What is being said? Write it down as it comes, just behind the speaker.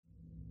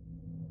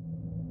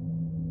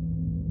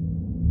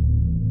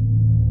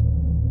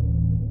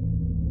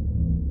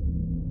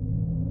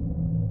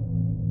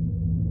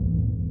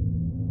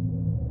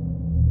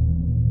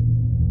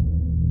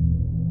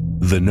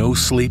The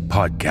NoSleep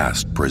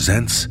podcast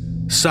presents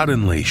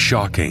Suddenly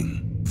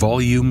Shocking,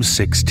 Volume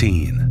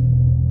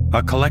 16.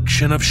 A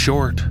collection of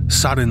short,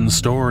 sudden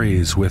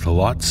stories with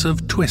lots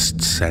of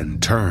twists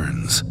and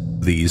turns.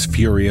 These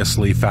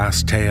furiously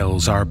fast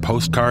tales are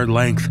postcard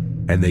length,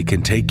 and they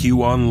can take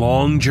you on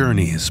long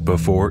journeys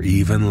before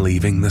even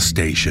leaving the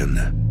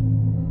station.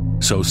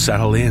 So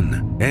settle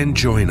in and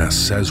join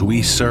us as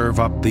we serve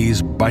up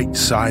these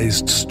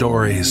bite-sized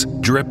stories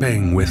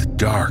dripping with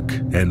dark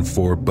and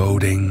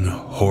foreboding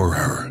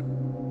horror.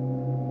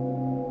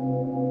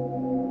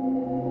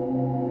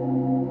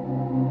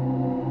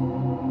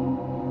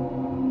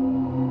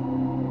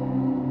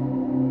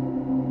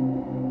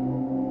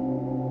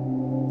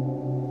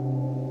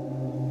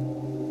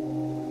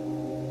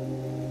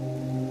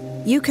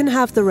 You Can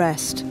Have the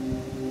Rest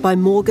by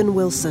Morgan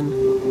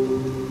Wilson.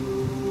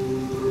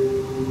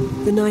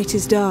 The night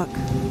is dark.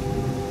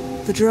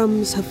 The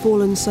drums have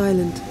fallen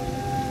silent.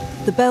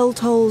 The bell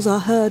tolls are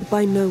heard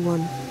by no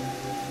one.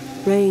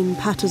 Rain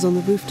patters on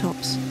the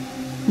rooftops.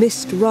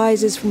 Mist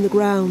rises from the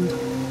ground,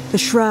 a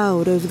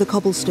shroud over the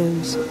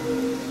cobblestones.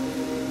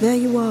 There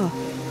you are,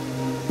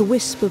 the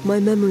wisp of my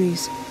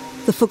memories,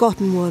 the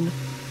forgotten one,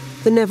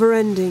 the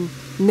never-ending,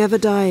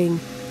 never-dying,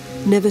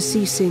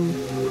 never-ceasing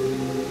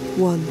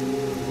one.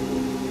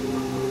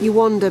 You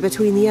wander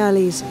between the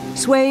alleys,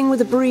 swaying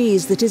with a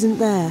breeze that isn't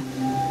there,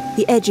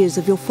 the edges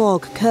of your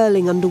fog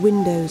curling under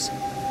windows,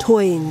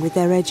 toying with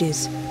their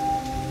edges.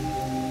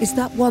 Is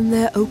that one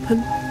there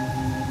open?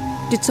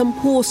 Did some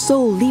poor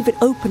soul leave it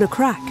open a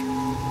crack?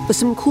 For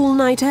some cool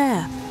night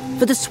air?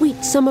 For the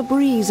sweet summer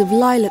breeze of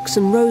lilacs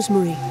and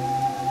rosemary?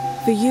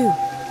 For you?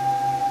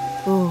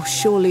 Oh,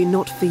 surely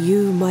not for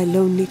you, my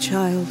lonely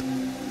child.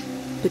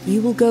 But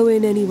you will go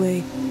in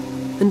anyway,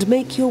 and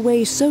make your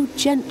way so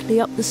gently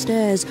up the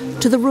stairs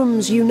to the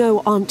rooms you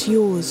know aren't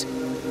yours,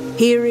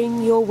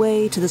 hearing your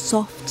way to the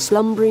soft,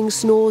 slumbering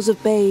snores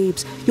of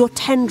babes, your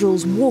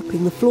tendrils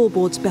warping the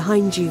floorboards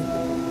behind you,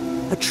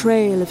 a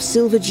trail of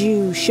silver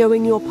dew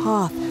showing your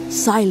path,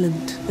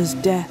 silent as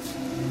death.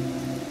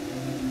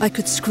 I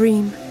could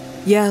scream,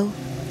 yell,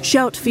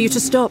 shout for you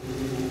to stop,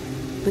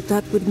 but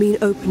that would mean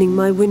opening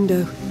my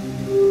window.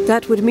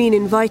 That would mean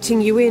inviting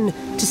you in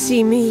to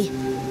see me,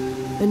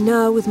 and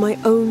now with my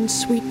own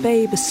sweet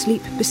babe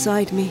asleep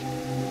beside me.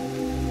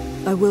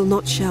 I will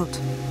not shout.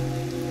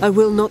 I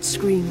will not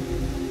scream.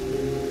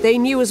 They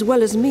knew as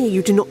well as me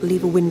you do not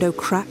leave a window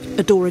cracked,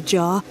 a door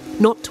ajar,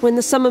 not when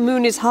the summer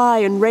moon is high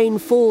and rain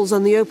falls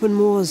on the open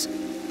moors.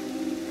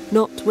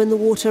 Not when the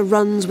water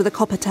runs with a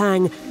copper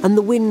tang and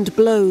the wind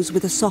blows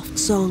with a soft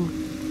song.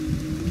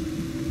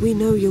 We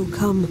know you'll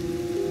come.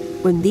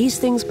 When these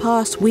things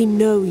pass, we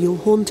know you'll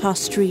haunt our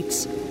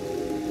streets.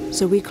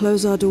 So we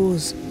close our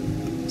doors,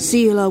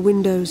 seal our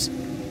windows,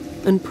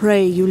 and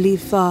pray you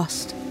leave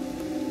fast.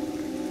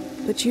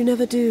 But you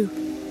never do.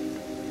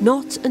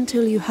 Not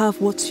until you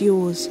have what's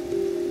yours.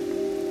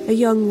 A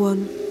young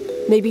one,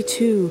 maybe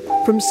two,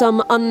 from some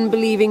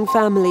unbelieving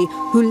family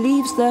who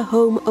leaves their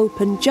home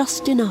open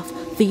just enough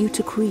for you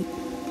to creep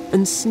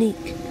and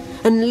sneak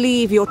and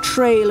leave your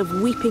trail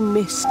of weeping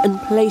mist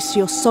and place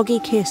your soggy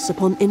kiss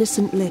upon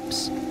innocent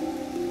lips.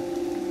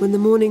 When the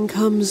morning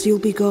comes, you'll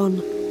be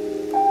gone,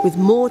 with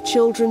more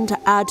children to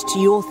add to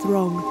your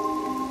throng.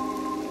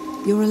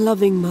 You're a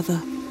loving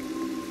mother,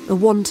 a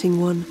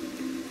wanting one.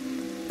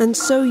 And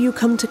so you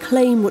come to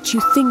claim what you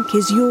think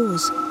is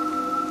yours.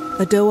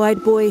 A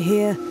doe-eyed boy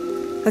here,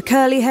 a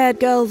curly-haired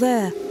girl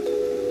there.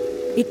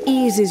 It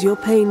eases your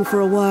pain for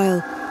a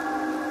while,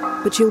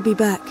 but you'll be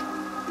back.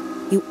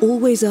 You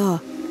always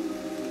are.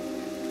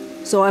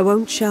 So I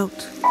won't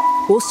shout,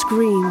 or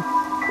scream,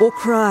 or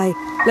cry,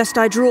 lest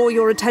I draw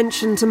your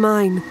attention to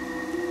mine.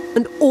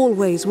 And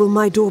always will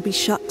my door be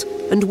shut,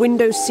 and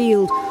window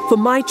sealed, for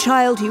my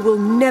child you will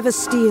never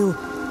steal.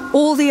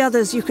 All the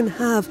others you can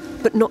have,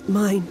 but not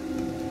mine.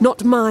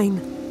 Not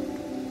mine.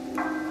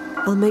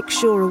 I'll make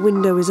sure a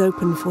window is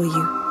open for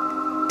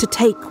you, to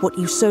take what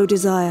you so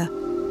desire,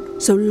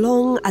 so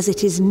long as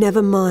it is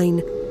never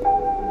mine.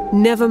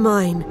 Never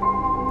mine.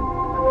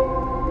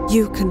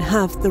 You can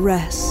have the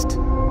rest.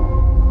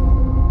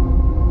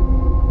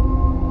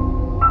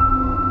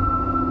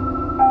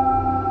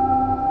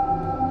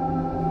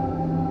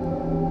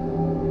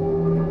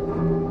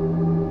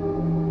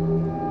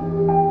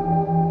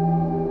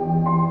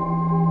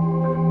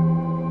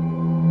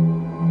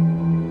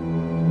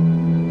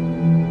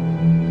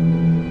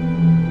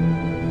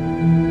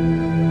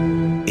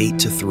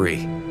 To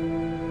 3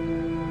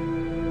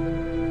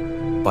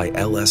 by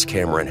L.S.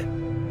 Cameron.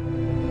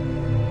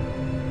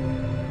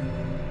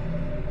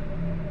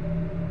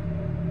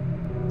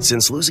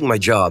 Since losing my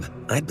job,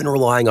 I'd been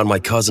relying on my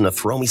cousin to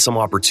throw me some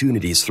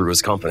opportunities through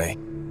his company.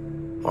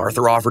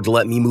 Arthur offered to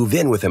let me move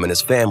in with him and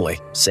his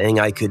family, saying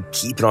I could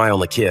keep an eye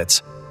on the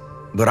kids.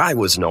 But I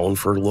was known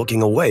for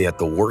looking away at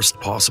the worst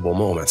possible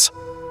moments.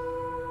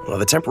 Well,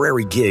 the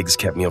temporary gigs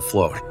kept me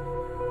afloat.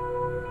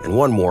 And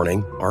one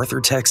morning,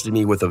 Arthur texted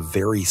me with a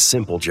very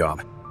simple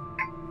job.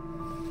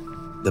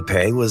 The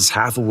pay was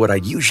half of what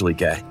I'd usually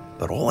get,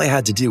 but all I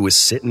had to do was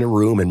sit in a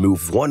room and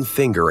move one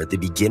finger at the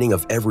beginning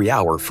of every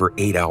hour for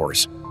 8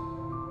 hours.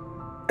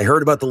 I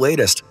heard about the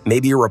latest.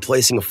 Maybe you're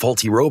replacing a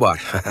faulty robot.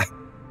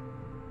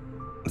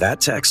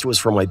 That text was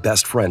from my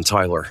best friend,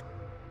 Tyler.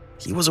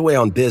 He was away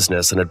on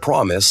business and had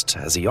promised,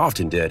 as he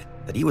often did,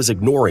 that he was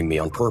ignoring me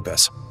on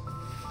purpose.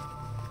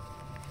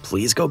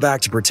 Please go back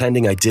to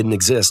pretending I didn't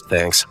exist,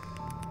 thanks.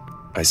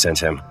 I sent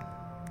him.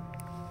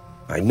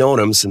 I'd known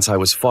him since I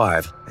was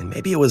 5, and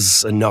maybe it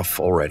was enough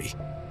already.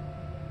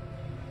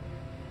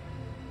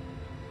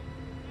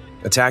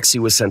 A taxi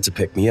was sent to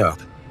pick me up.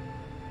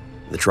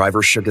 The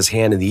driver shook his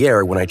hand in the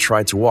air when I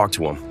tried to walk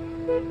to him.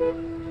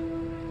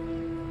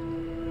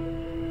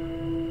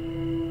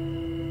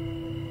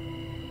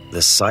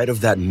 The sight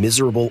of that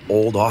miserable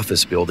old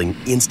office building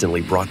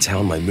instantly brought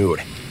down my mood.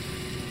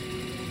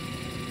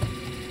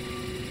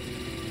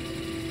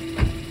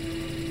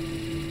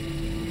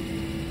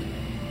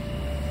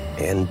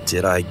 And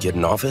did I get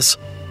an office?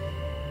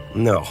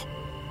 No.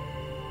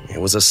 It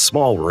was a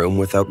small room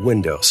without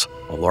windows,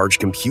 a large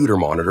computer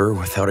monitor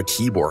without a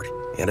keyboard,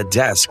 and a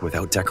desk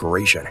without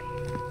decoration.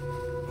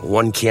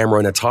 One camera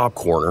in a top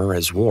corner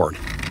as warned.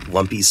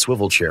 Lumpy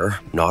swivel chair,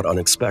 not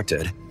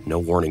unexpected, no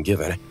warning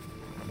given.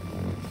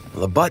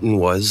 The button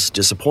was,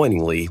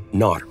 disappointingly,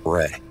 not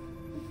red.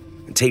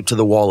 Taped to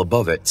the wall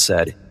above it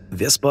said,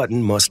 "This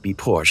button must be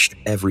pushed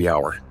every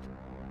hour."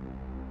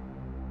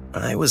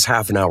 I was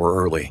half an hour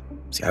early.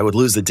 See, I would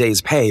lose the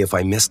day's pay if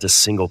I missed a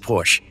single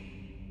push.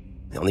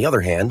 On the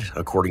other hand,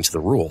 according to the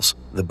rules,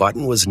 the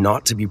button was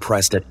not to be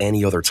pressed at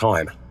any other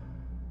time.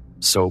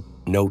 So,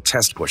 no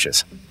test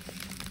pushes.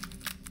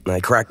 I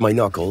cracked my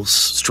knuckles,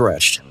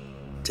 stretched,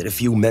 did a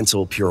few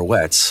mental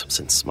pirouettes,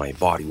 since my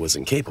body was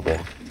incapable,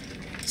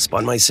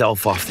 spun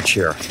myself off the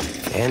chair,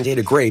 and ate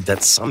a grape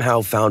that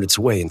somehow found its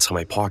way into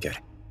my pocket.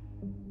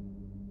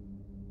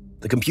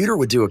 The computer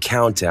would do a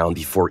countdown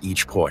before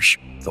each push,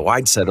 though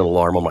I'd set an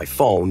alarm on my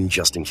phone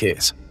just in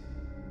case.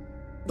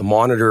 The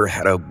monitor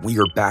had a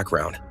weird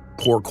background,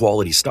 poor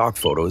quality stock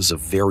photos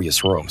of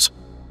various rooms.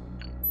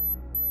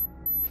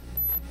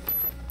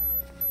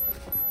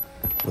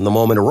 When the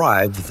moment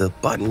arrived, the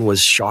button was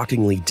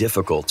shockingly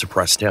difficult to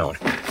press down.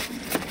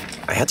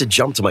 I had to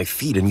jump to my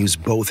feet and use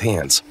both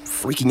hands,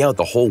 freaking out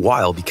the whole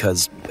while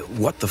because,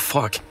 what the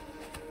fuck?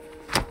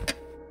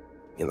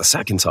 And the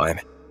second time,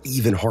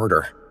 even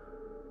harder.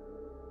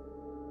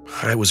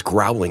 I was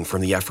growling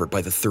from the effort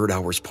by the third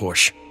hour's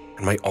push,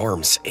 and my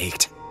arms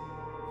ached.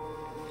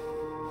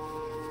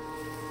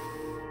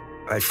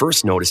 I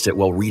first noticed it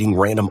while reading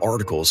random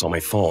articles on my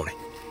phone.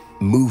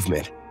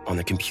 Movement on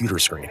the computer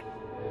screen.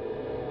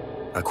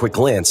 A quick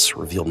glance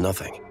revealed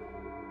nothing.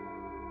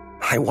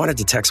 I wanted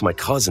to text my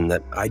cousin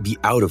that I'd be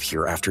out of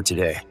here after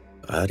today,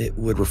 but it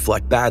would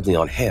reflect badly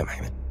on him.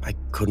 I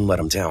couldn't let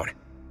him down.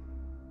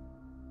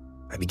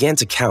 I began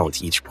to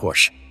count each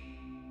push.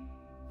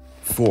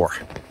 4.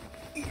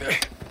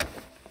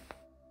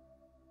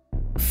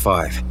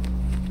 5.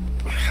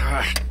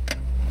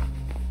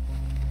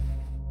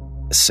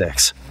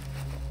 6.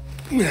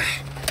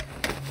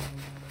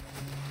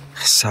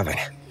 7.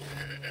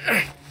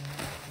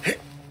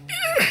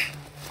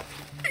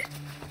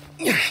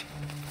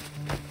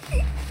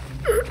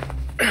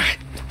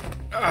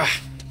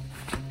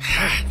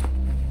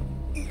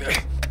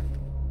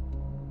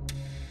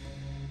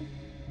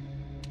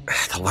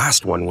 The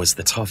last one was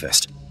the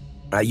toughest.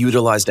 I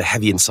utilized a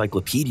heavy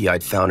encyclopedia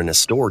I'd found in a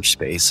storage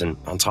space, and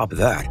on top of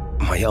that,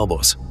 my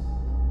elbows.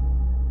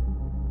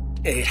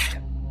 8.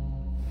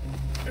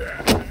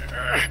 9.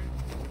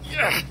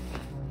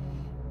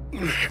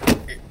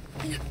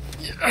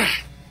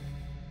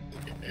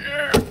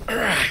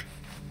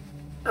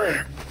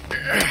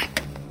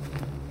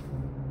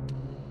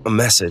 A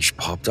message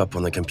popped up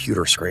on the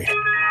computer screen.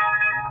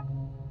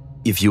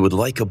 If you would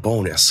like a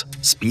bonus,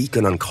 speak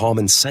an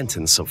uncommon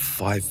sentence of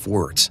 5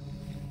 words.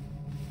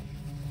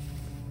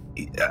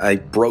 I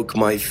broke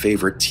my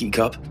favorite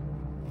teacup.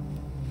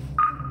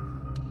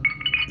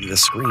 The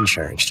screen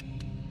changed.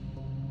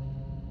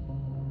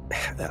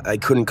 I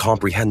couldn't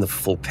comprehend the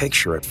full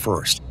picture at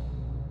first.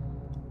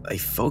 I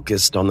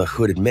focused on the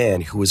hooded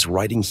man who was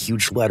writing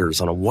huge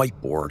letters on a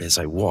whiteboard as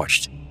I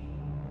watched.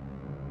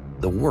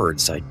 The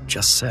words I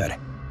just said.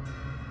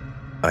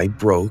 I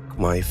broke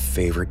my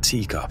favorite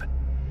teacup.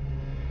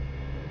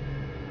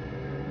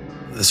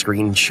 The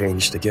screen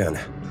changed again,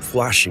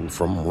 flashing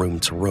from room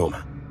to room.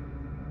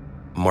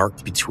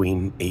 Marked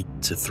between 8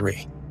 to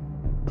 3.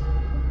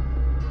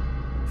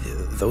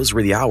 Those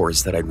were the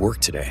hours that I'd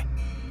worked today.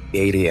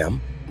 8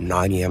 a.m.,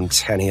 9 a.m.,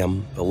 10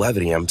 a.m.,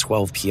 11 a.m.,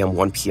 12 p.m.,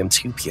 1 p.m.,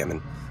 2 p.m.,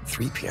 and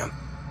 3 p.m.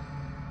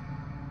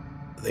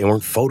 They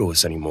weren't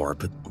photos anymore,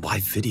 but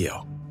live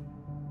video.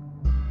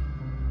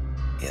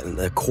 And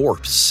the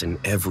corpse in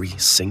every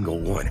single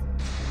one.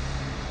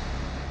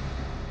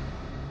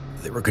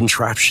 There were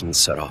contraptions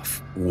set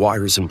off,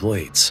 wires and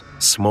blades,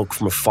 smoke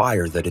from a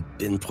fire that had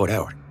been put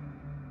out.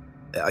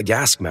 A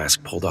gas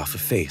mask pulled off a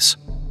face.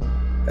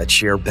 A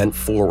chair bent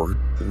forward,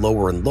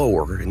 lower and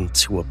lower,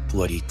 into a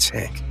bloody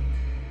tank.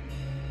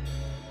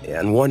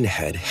 And one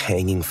head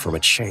hanging from a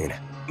chain,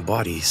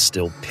 body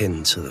still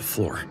pinned to the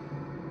floor.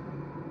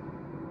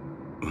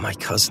 My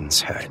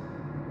cousin's head.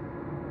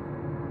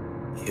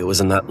 It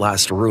was in that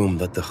last room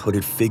that the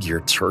hooded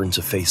figure turned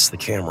to face the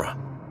camera.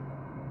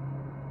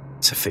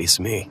 To face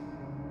me.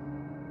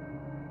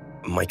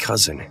 My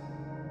cousin.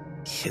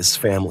 His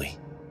family.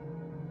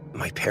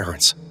 My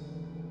parents.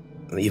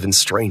 Even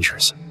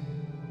strangers.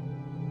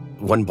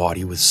 One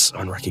body was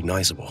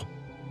unrecognizable.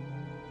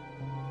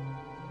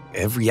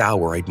 Every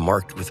hour I'd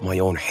marked with my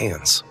own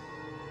hands.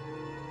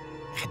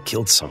 I'd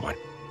killed someone.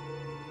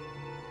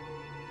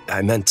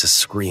 I meant to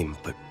scream,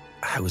 but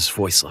I was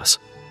voiceless.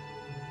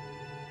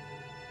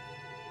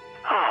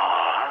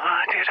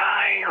 Oh, did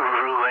I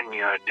ruin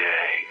your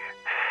day?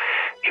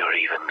 You're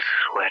even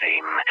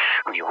sweating.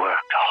 You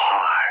worked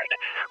hard.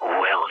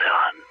 Well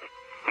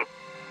done.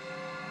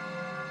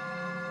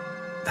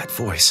 That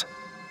voice.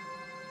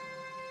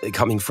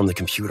 Coming from the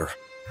computer.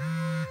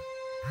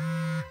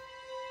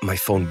 My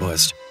phone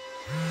buzzed.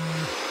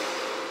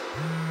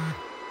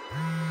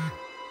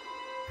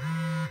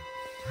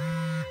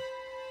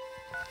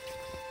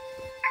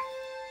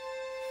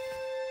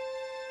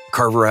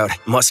 Carver out.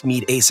 Must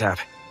meet ASAP.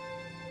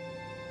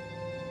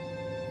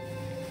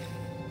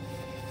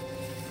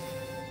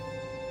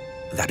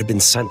 That had been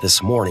sent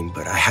this morning,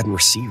 but I hadn't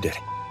received it.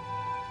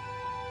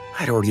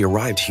 I'd already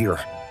arrived here.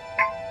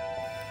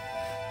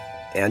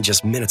 And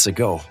just minutes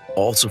ago,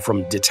 also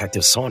from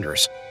Detective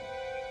Saunders.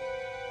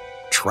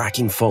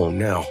 Tracking phone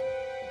now.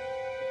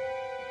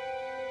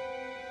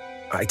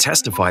 I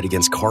testified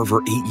against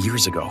Carver 8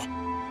 years ago.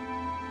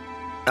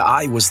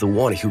 I was the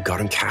one who got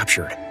him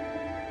captured.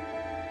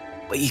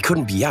 But he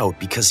couldn't be out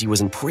because he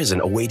was in prison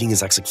awaiting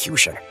his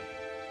execution.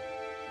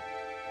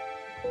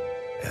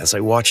 As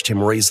I watched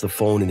him raise the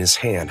phone in his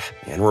hand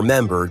and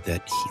remembered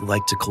that he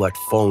liked to collect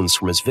phones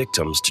from his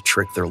victims to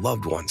trick their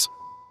loved ones,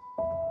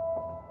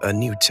 a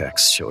new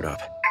text showed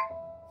up.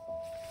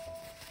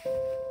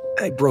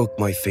 I broke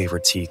my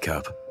favorite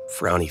teacup,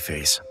 frowny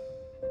face.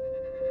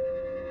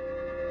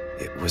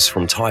 It was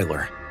from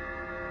Tyler.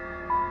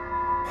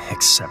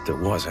 Except it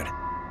wasn't.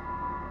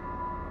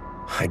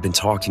 I'd been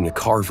talking to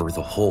Carver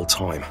the whole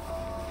time.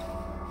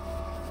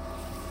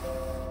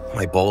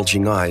 My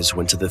bulging eyes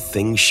went to the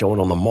thing shown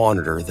on the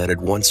monitor that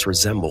had once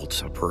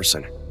resembled a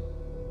person.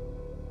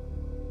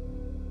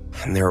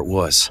 And there it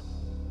was.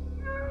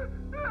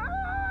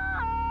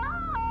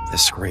 The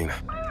scream.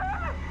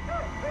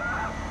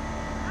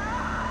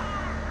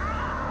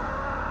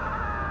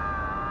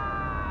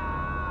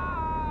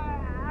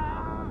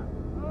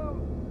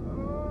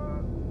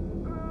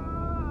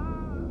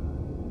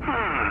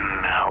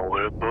 Now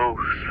we're both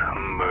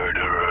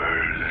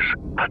murderers.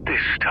 But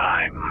this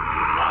time,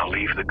 I'll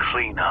leave the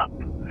cleanup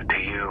to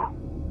you.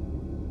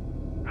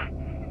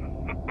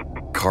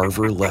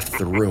 Carver left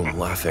the room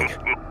laughing,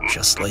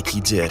 just like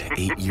he did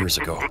 8 years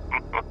ago.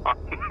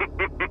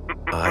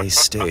 I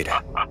stayed,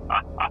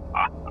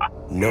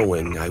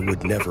 knowing I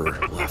would never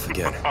laugh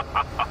again.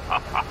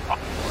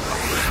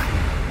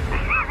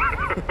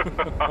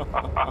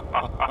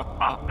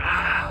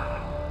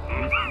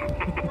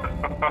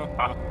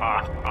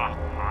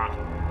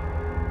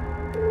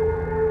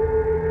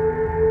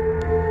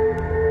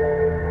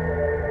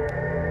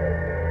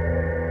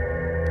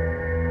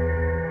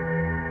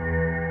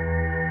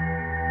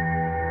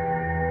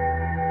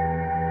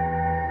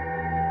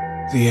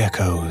 The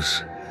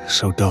echoes,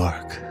 so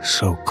dark,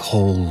 so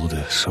cold,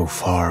 so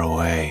far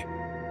away.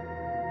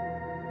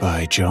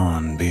 By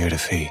John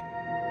Beardefee.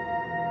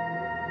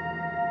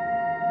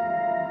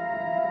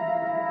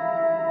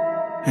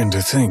 And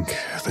to think,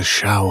 the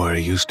shower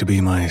used to be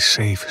my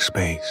safe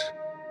space.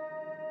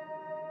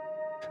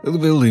 The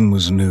building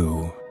was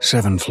new,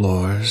 7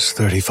 floors,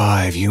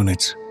 35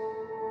 units.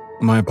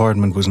 My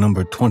apartment was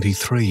numbered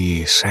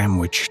 23,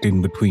 sandwiched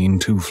in between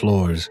 2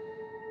 floors.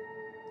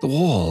 The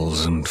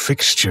walls and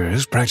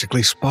fixtures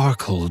practically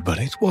sparkled, but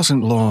it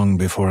wasn't long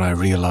before I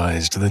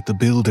realized that the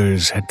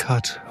builders had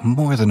cut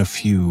more than a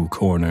few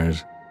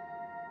corners.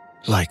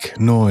 Like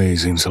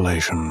noise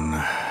insulation.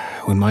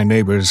 When my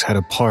neighbors had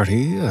a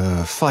party,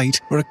 a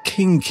fight, or a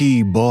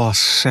kinky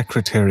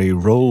boss-secretary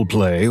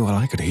roleplay, well,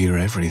 I could hear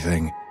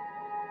everything.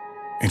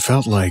 It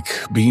felt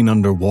like being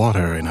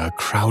underwater in a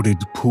crowded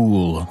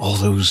pool, all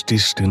those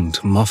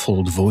distant,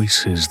 muffled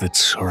voices that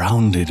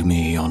surrounded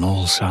me on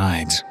all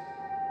sides.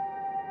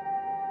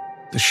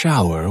 The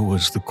shower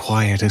was the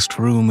quietest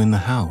room in the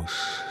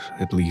house,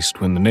 at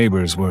least when the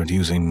neighbors weren't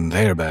using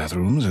their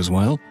bathrooms as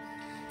well.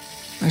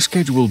 I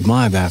scheduled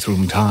my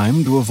bathroom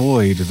time to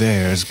avoid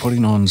theirs,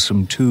 putting on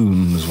some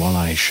tunes while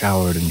I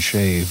showered and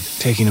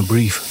shaved, taking a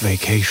brief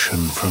vacation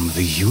from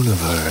the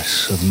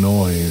universe of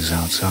noise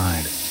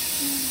outside.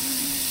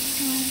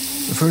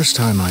 The first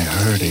time I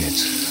heard it,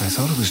 I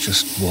thought it was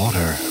just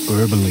water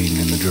burbling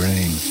in the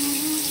drain.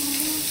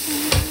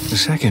 The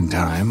second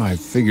time, I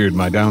figured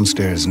my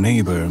downstairs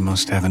neighbor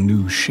must have a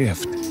new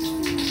shift.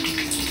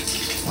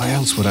 Why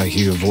else would I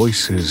hear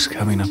voices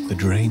coming up the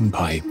drain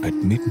pipe at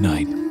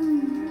midnight?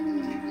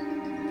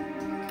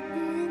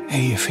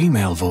 A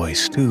female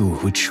voice, too,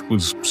 which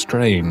was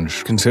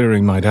strange,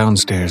 considering my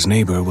downstairs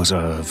neighbor was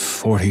a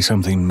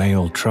 40-something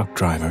male truck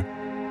driver.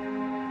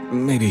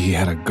 Maybe he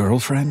had a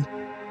girlfriend?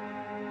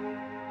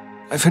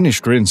 I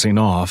finished rinsing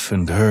off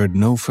and heard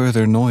no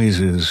further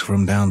noises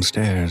from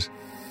downstairs.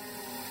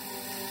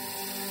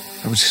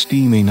 I was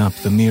steaming up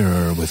the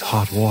mirror with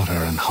hot water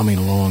and humming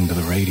along to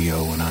the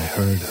radio when I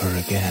heard her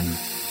again.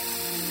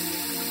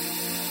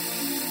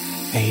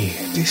 A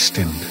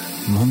distant,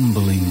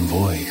 mumbling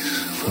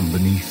voice from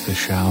beneath the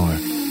shower.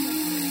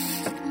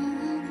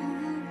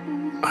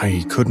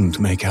 I couldn't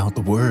make out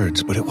the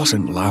words, but it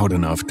wasn't loud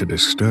enough to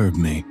disturb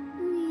me.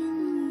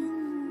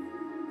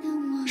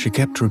 She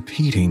kept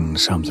repeating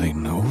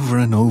something over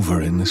and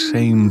over in the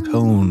same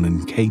tone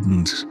and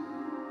cadence.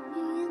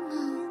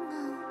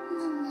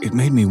 It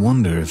made me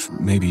wonder if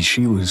maybe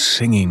she was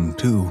singing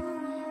too.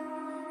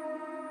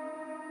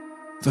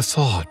 The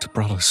thought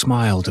brought a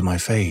smile to my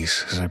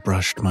face as I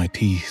brushed my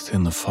teeth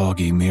in the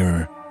foggy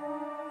mirror.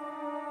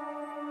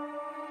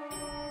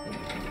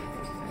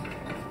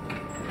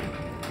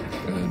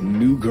 A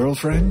new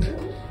girlfriend?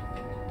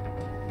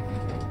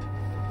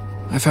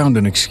 I found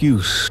an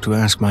excuse to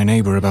ask my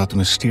neighbor about the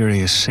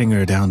mysterious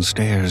singer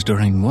downstairs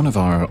during one of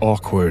our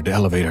awkward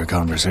elevator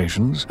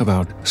conversations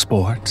about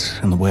sports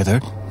and the weather.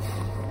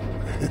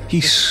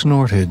 He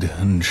snorted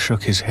and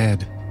shook his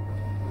head.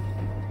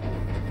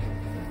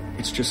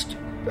 It's just,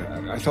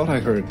 I thought I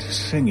heard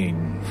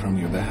singing from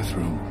your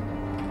bathroom.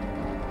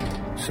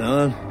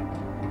 Son,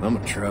 I'm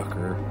a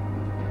trucker.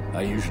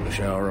 I usually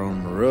shower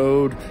on the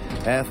road.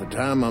 Half the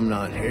time I'm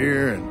not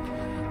here, and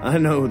I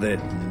know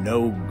that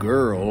no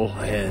girl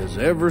has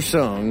ever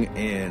sung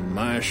in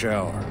my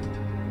shower.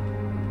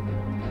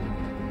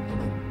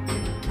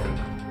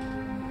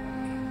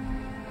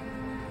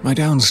 My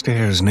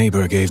downstairs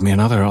neighbor gave me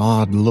another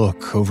odd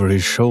look over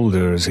his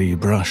shoulder as he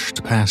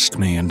brushed past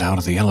me and out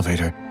of the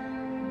elevator.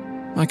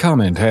 My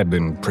comment had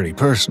been pretty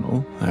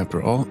personal,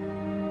 after all.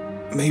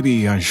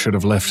 Maybe I should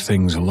have left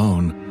things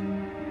alone.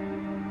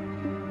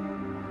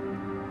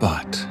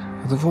 But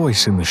the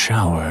voice in the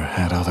shower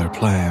had other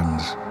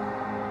plans.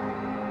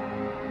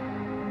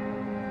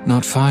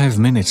 Not 5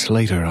 minutes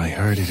later, I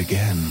heard it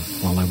again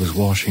while I was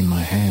washing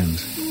my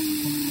hands.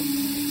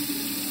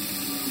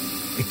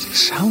 It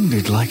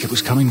sounded like it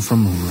was coming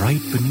from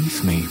right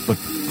beneath me, but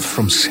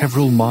from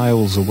several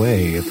miles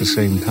away at the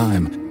same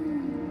time.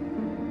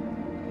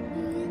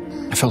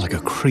 I felt like a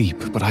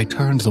creep, but I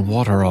turned the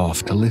water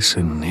off to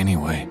listen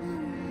anyway.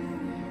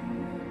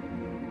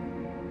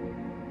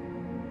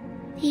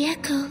 The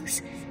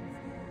echoes.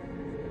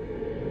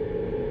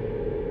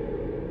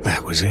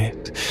 That was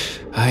it.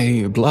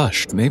 I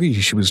blushed. Maybe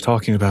she was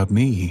talking about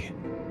me.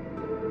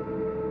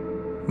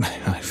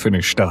 I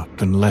finished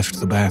up and left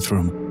the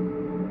bathroom.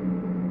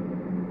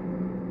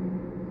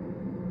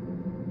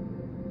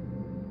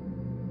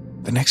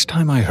 The next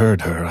time I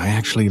heard her, I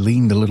actually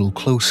leaned a little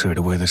closer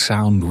to where the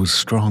sound was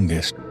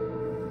strongest.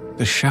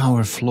 The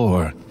shower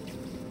floor.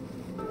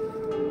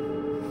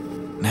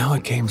 Now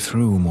it came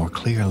through more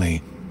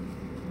clearly.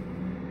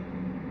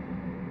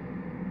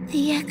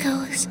 The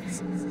echoes.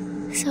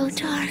 So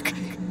dark,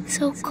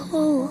 so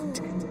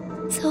cold,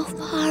 so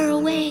far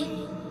away.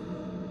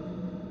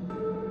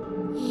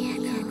 The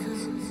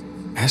echoes.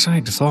 As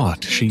I'd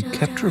thought, she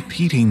kept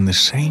repeating the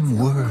same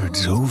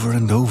words over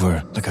and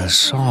over, like a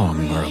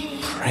song or a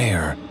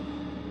prayer.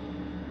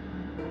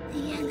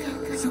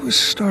 I was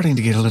starting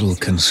to get a little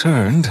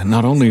concerned,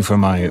 not only for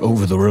my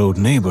over-the-road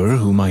neighbor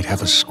who might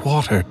have a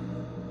squatter,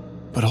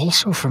 but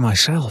also for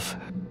myself.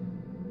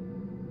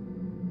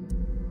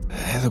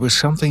 There was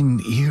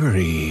something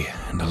eerie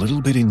and a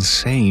little bit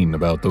insane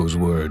about those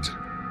words.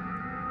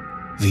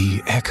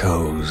 The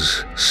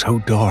echoes, so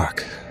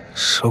dark,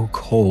 so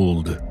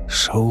cold,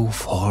 so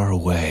far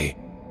away.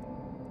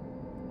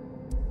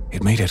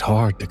 It made it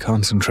hard to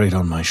concentrate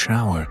on my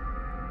shower.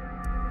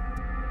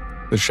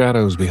 The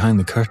shadows behind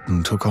the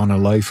curtain took on a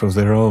life of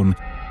their own.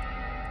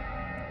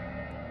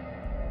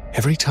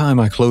 Every time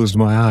I closed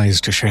my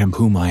eyes to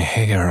shampoo my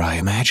hair, I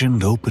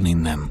imagined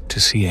opening them to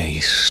see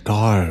a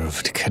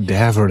starved,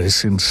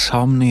 cadaverous,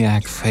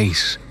 insomniac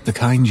face, the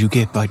kind you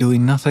get by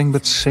doing nothing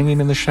but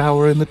singing in the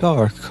shower in the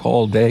dark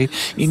all day,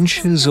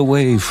 inches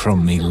away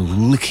from me,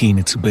 licking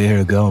its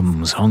bare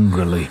gums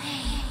hungrily.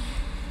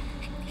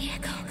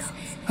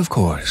 Of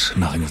course,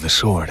 nothing of the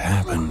sort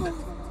happened.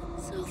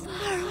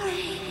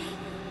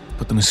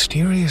 But the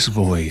mysterious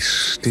voice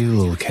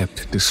still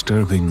kept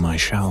disturbing my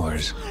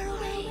showers.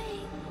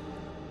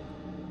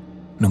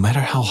 No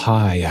matter how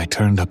high I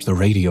turned up the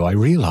radio, I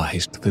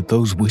realized that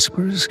those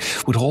whispers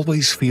would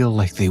always feel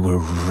like they were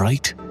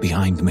right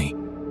behind me.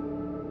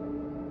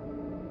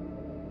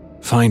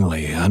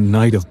 Finally, a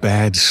night of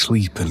bad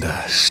sleep and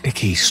a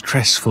sticky,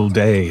 stressful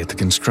day at the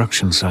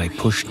construction site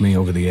pushed me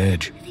over the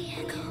edge.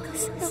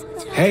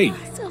 "Hey!"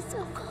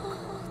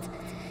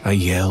 I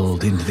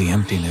yelled into the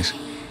emptiness.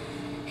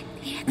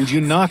 "Would you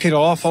knock it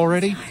off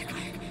already?"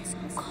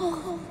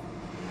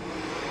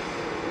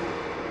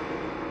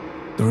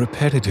 The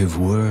repetitive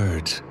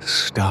words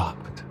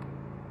stopped.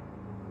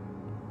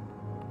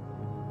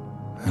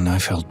 and I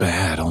felt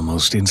bad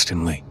almost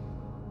instantly.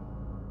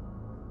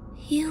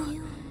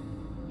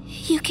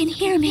 You can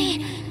hear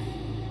me.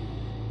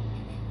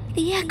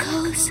 The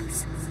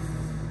echoes.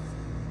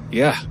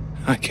 Yeah,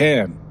 I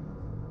can.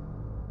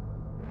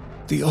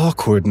 The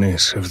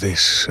awkwardness of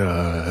this,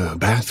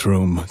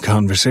 bathroom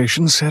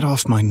conversation set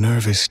off my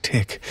nervous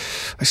tick.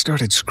 I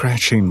started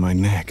scratching my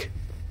neck.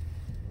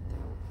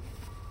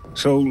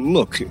 So,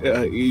 look,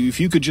 if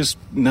you could just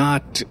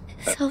not...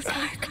 So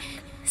dark,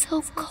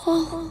 so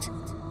cold.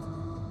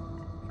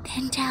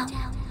 Bend down.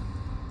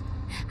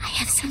 I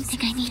have something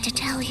I need to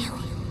tell you.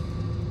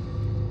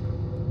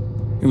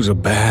 It was a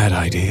bad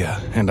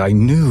idea, and I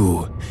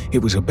knew it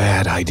was a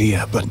bad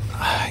idea, but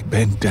I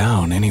bent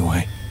down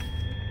anyway.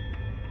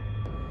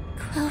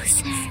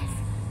 Closer.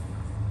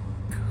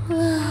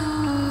 Closer.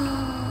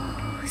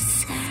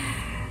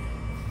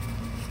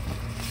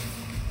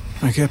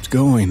 I kept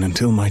going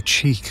until my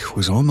cheek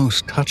was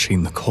almost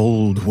touching the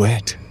cold,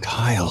 wet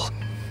tile.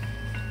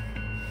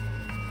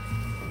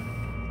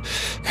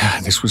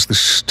 God, this was the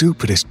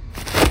stupidest...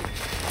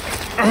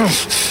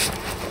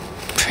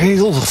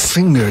 Pale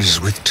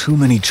fingers with too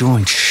many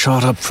joints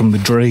shot up from the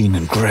drain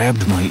and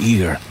grabbed my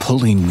ear,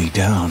 pulling me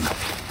down.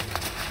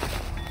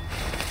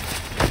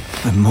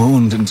 I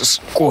moaned and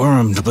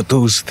squirmed, but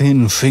those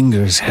thin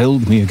fingers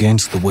held me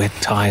against the wet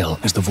tile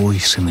as the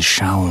voice in the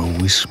shower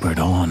whispered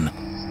on.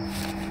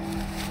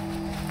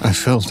 I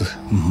felt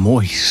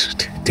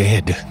moist,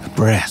 dead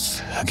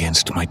breath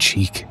against my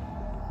cheek.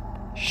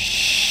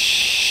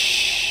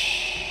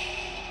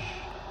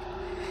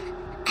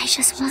 I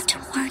just want to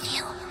warn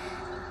you.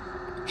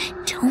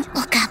 Don't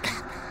look up.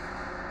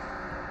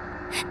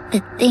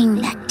 The thing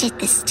that did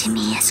this to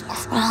me is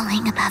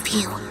crawling above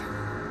you.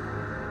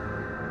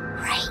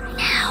 Right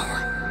now.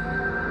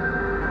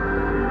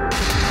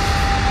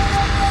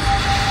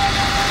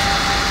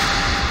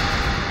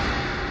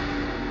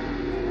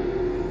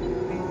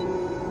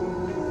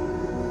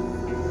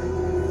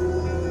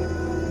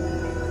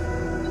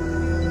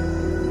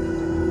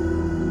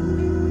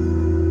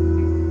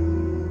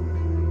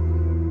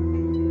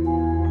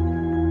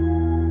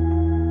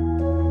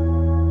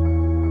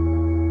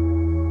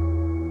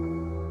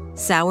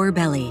 Sour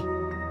Belly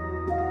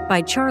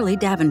by Charlie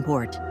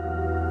Davenport.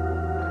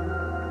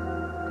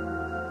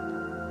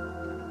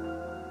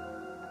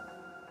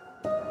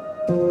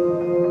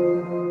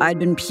 I'd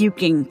been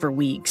puking for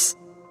weeks,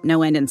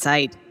 no end in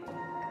sight.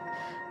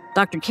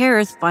 Dr.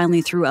 Kareth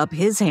finally threw up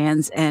his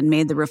hands and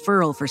made the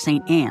referral for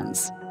St.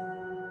 Anne's.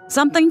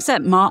 Something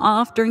set Ma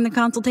off during the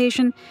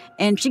consultation,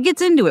 and she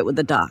gets into it with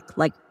the doc,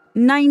 like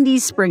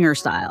 90s Springer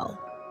style.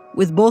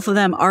 With both of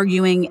them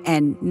arguing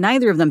and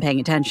neither of them paying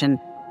attention,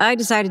 I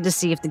decided to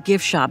see if the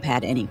gift shop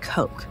had any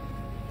Coke.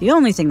 The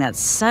only thing that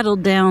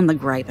settled down the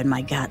gripe in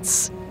my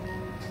guts.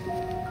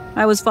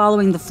 I was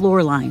following the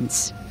floor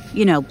lines.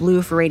 You know,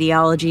 blue for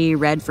radiology,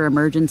 red for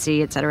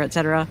emergency, etc.,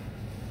 etc.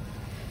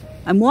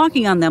 I'm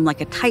walking on them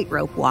like a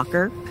tightrope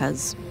walker,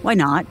 because why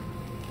not?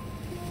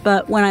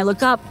 But when I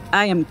look up,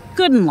 I am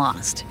good and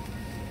lost.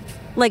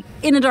 Like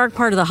in a dark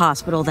part of the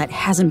hospital that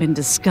hasn't been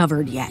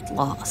discovered yet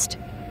lost.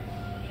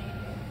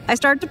 I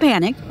start to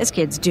panic, as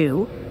kids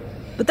do,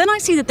 but then I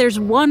see that there's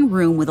one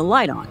room with a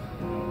light on.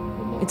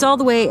 It's all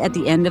the way at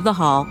the end of the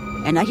hall,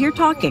 and I hear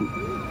talking.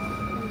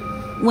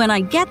 When I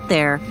get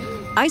there,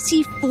 I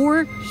see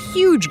 4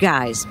 huge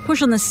guys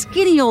pushing the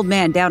skinny old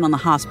man down on the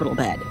hospital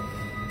bed.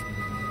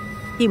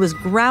 He was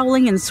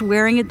growling and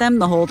swearing at them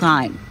the whole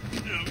time.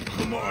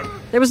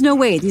 There was no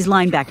way these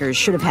linebackers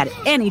should have had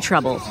any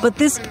trouble, but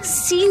this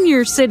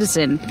senior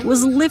citizen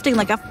was lifting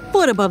like a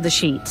foot above the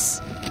sheets.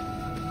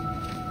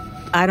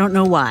 I don't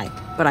know why,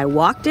 but I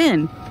walked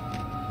in,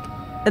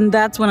 and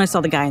that's when I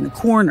saw the guy in the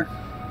corner.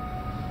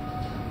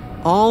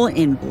 All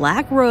in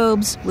black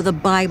robes with a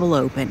Bible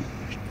open.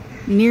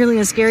 Nearly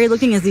as scary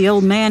looking as the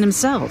old man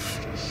himself.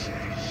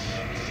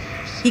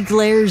 He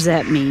glares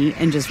at me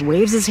and just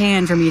waves his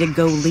hand for me to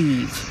go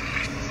leave.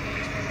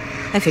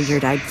 I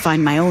figured I'd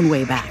find my own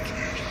way back.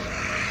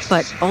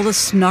 But all the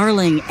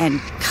snarling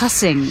and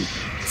cussing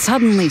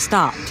suddenly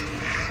stopped.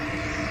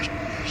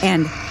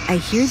 And I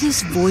hear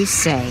this voice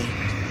say,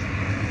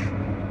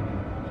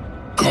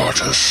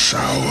 "Got a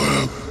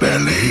sour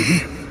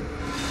belly?"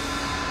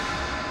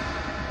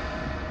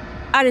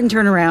 I didn't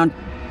turn around.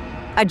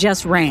 I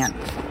just ran.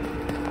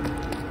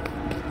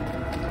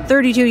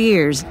 32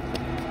 years,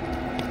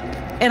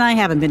 and I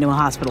haven't been to a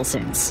hospital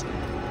since.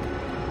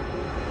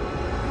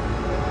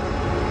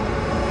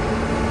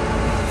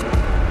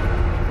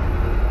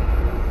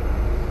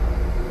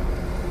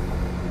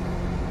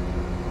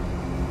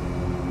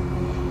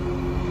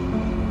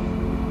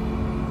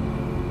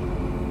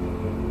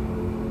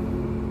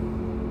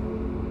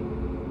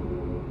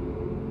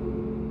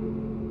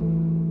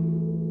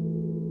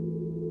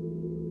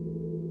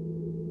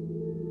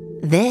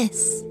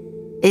 This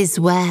is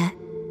Where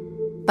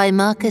by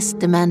Marcus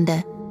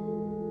Demander.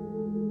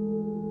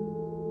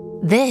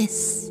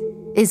 This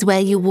is where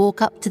you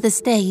walk up to the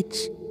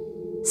stage,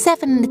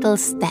 7 little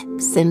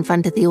steps in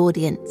front of the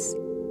audience,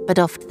 but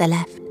off to the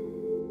left.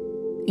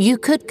 You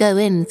could go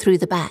in through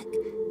the back,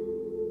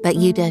 But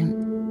you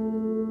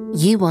don't.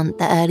 You want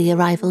the early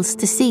arrivals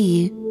to see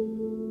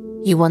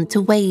you. You want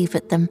to wave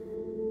at them.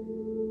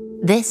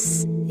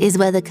 This is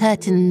where the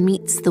curtain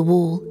meets the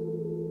wall.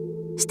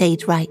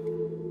 Stage right.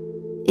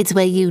 It's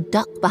where you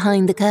duck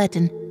behind the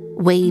curtain,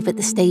 wave at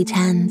the stage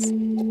hands.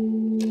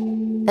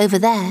 Over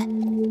there,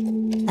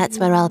 that's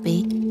where I'll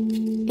be,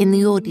 in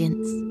the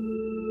audience,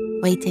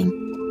 waiting.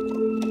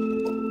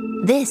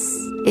 This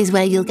is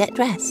where you'll get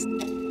dressed,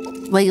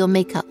 where your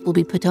makeup will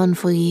be put on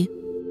for you.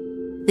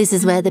 This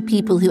is where the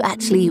people who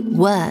actually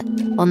work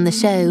on the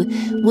show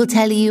will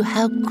tell you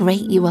how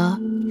great you are,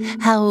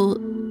 how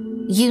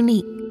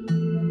unique,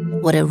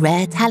 what a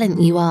rare talent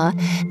you are.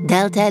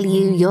 They'll tell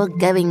you you're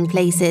going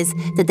places,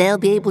 that they'll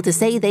be able to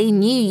say they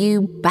knew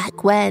you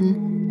back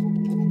when.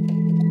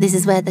 This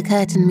is where the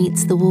curtain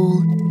meets the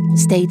wall,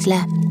 stage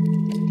left.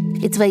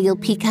 It's where you'll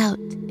peek out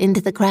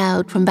into the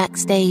crowd from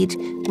backstage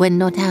when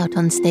not out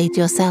on stage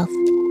yourself.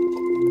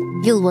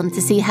 You'll want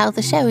to see how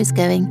the show is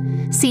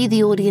going, see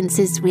the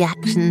audience's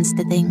reactions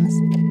to things.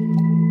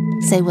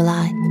 So will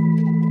I.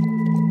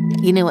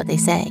 You know what they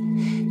say,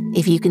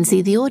 if you can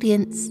see the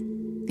audience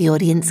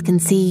can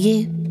see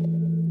you.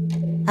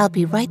 I'll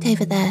be right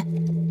over there,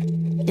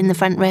 in the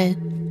front row,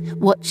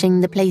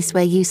 watching the place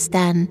where you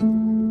stand,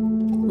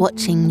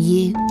 watching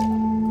you.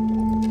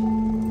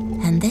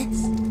 And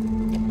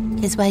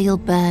this is where you'll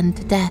burn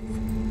to death.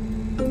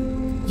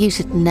 You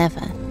should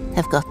never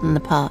have gotten the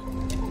part.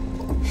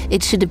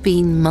 It should have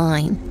been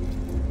mine.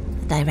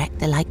 The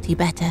director liked you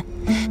better.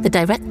 The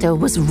director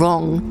was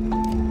wrong.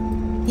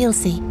 You'll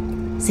see,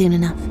 soon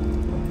enough.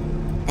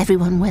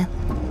 Everyone will.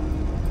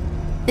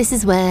 This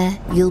is where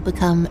you'll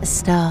become a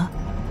star.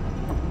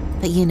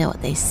 But you know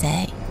what they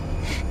say.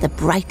 The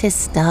brightest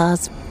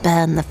stars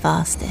burn the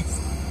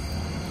fastest.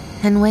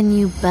 And when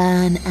you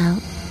burn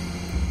out,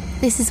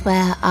 this is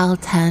where I'll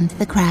turn to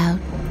the crowd,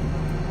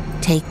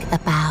 take a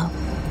bow.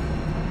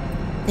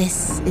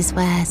 This is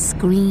where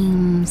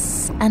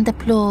screams and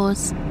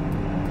applause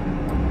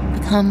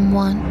become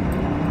one.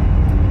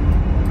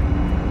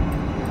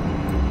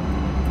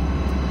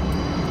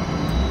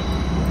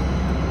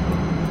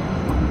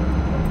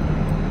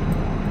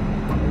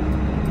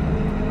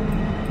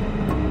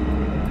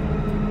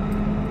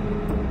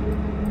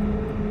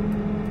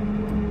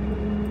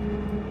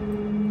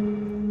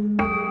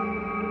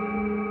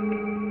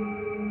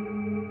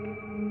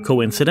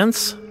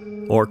 Coincidence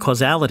or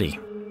Causality?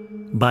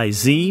 By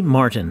Z.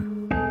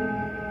 Martin.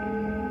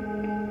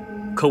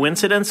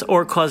 Coincidence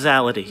or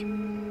causality?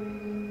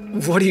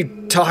 What are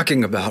you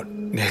talking about,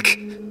 Nick?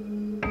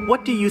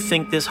 What do you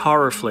think this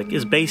horror flick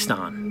is based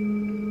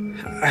on?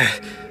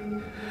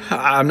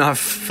 I'm not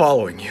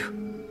following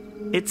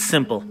you. It's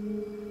simple.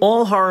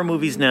 All horror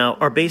movies now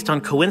are based on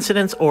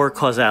coincidence or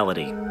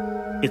causality.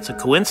 It's a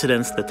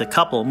coincidence that the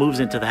couple moves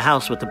into the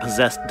house with the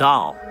possessed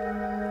doll.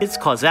 It's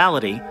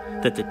causality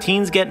that the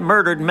teens get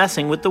murdered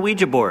messing with the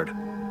Ouija board.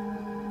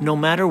 No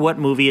matter what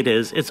movie it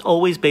is, it's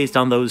always based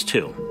on those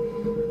two.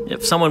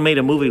 If someone made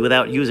a movie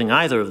without using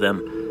either of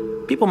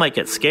them, people might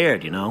get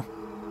scared, you know?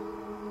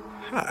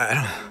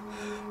 I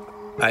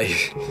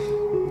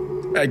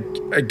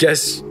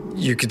guess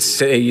you could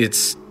say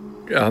it's,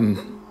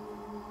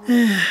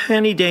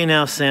 Any day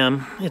now,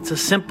 Sam. It's a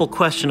simple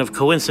question of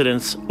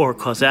coincidence or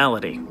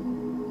causality.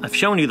 I've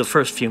shown you the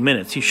first few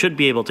minutes. You should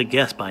be able to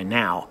guess by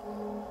now.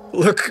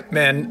 Look,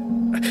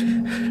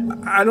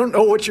 man, I don't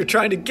know what you're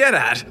trying to get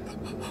at,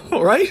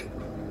 all right?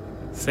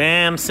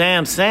 Sam,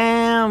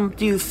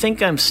 do you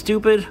think I'm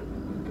stupid?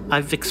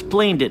 I've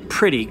explained it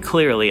pretty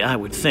clearly, I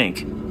would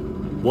think.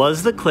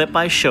 Was the clip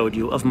I showed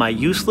you of my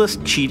useless,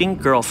 cheating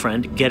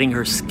girlfriend getting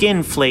her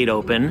skin flayed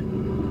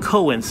open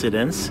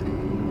coincidence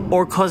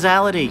or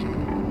causality?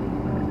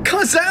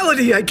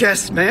 Causality, I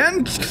guess,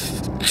 man.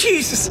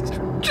 Jesus,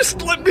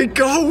 just let me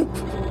go.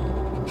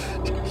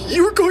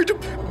 You were going to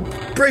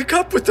break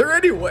up with her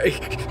anyway.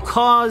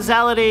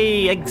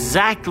 Causality,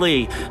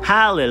 exactly.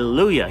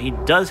 Hallelujah. He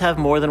does have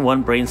more than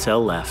one brain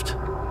cell left.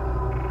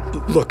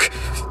 Look,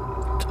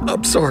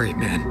 I'm sorry,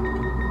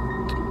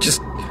 man.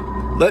 Just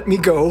let me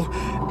go,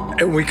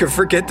 and we can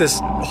forget this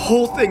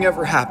whole thing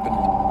ever happened.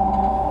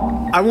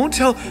 I won't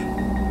tell...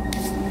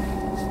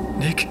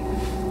 Nick?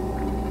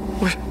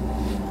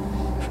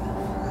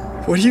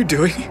 What are you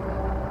doing?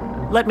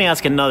 Let me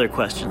ask another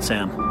question,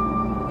 Sam.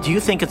 Do you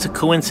think it's a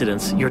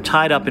coincidence you're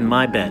tied up in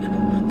my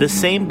bed? The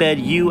same bed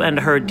you and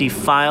her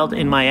defiled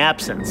in my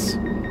absence?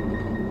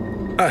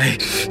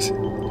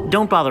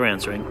 Don't bother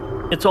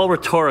answering. It's all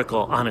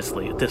rhetorical,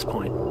 honestly, at this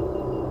point.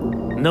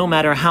 No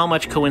matter how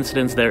much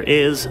coincidence there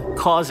is,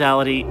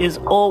 causality is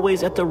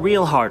always at the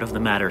real heart of the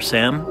matter,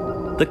 Sam.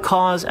 The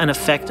cause and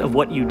effect of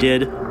what you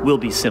did will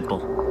be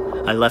simple.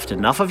 I left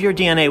enough of your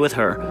DNA with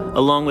her,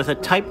 along with a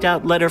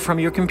typed-out letter from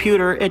your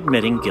computer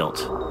admitting guilt.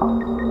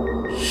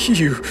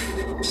 You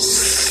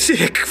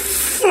sick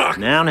fuck!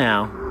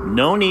 Now,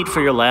 no need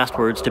for your last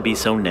words to be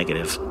so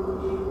negative.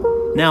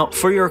 Now,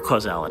 for your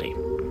causality.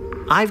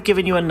 I've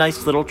given you a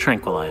nice little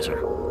tranquilizer.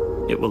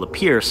 It will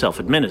appear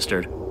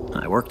self-administered.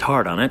 I worked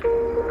hard on it.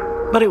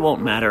 But it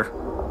won't matter.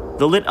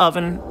 The lit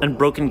oven and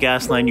broken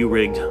gas line you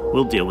rigged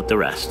will deal with the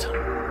rest.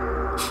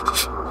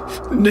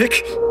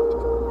 Nick,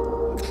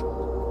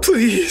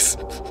 please.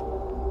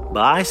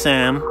 Bye,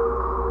 Sam.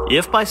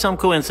 If by some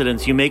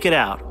coincidence you make it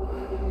out,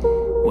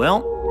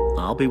 well,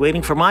 I'll be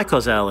waiting for my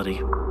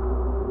causality.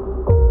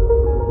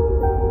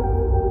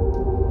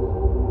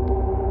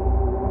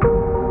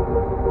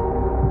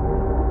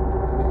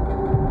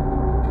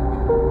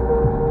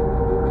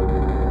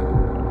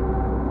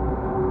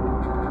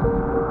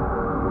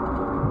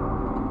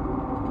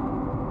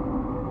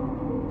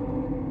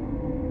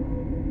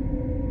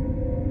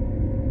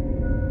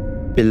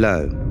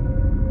 Below,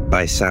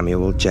 by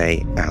Samuel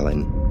J.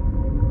 Allen.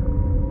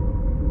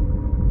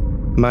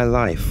 My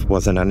life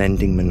was an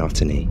unending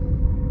monotony.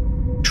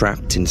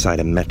 Trapped inside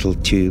a metal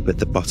tube at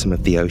the bottom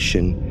of the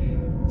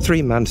ocean,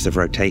 3 months of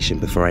rotation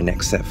before I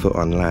next set foot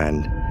on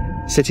land,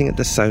 sitting at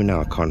the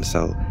sonar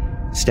console,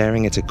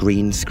 staring at a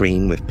green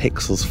screen with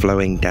pixels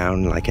flowing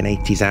down like an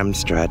 80s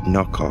Amstrad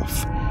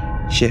knockoff,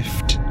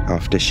 shift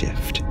after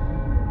shift.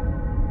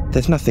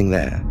 There's nothing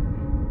there,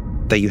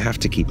 though you have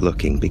to keep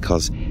looking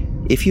because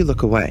if you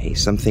look away,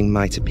 something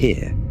might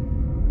appear.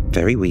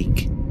 Very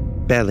weak,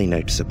 barely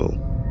noticeable,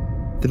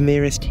 the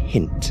merest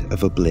hint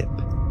of a blip.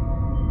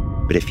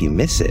 But if you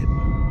miss it,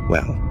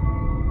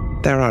 well,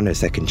 there are no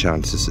second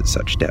chances at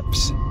such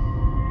depths.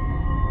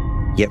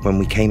 Yet when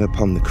we came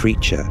upon the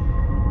creature,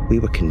 we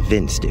were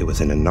convinced it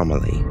was an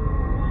anomaly.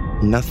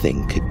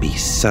 Nothing could be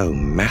so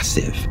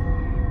massive.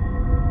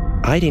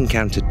 I'd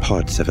encountered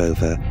pods of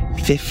over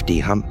 50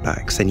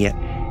 humpbacks, and yet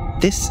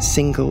this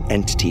single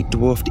entity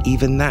dwarfed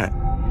even that.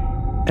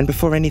 And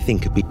before anything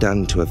could be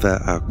done to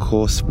avert our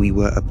course, we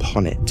were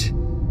upon it.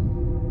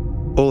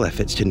 All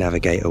efforts to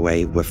navigate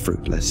away were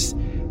fruitless.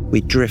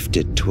 We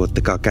drifted toward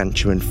the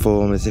gargantuan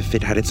form as if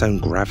it had its own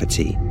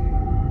gravity.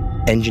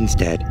 Engines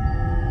dead,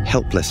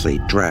 helplessly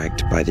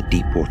dragged by the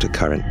deep water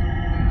current.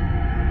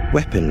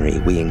 Weaponry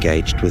we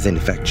engaged was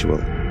ineffectual.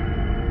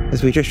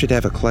 As we drifted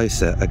ever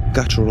closer, a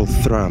guttural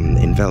thrum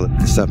enveloped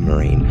the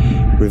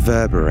submarine,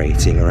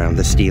 reverberating around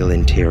the steel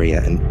interior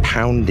and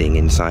pounding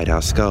inside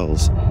our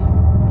skulls.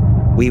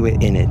 We were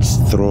in its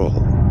thrall.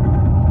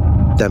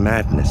 The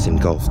madness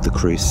engulfed the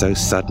crew so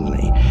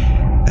suddenly,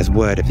 as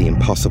word of the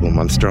impossible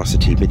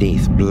monstrosity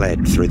beneath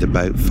bled through the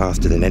boat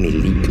faster than any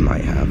leak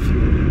might have.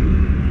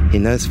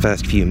 In those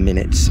first few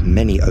minutes,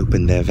 many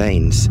opened their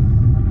veins.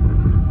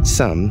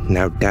 Some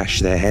now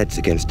dashed their heads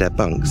against their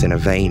bunks in a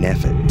vain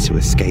effort to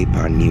escape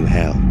our new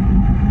hell.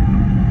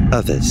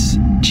 Others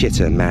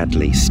chitter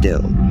madly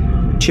still,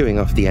 chewing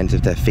off the ends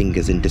of their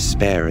fingers in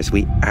despair as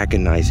we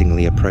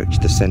agonizingly approach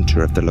the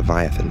center of the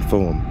Leviathan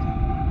form.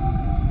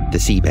 The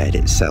seabed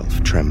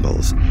itself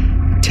trembles,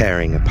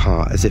 tearing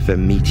apart as if a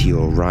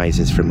meteor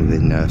rises from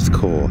within Earth's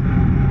core.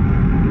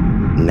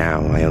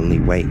 Now I only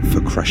wait for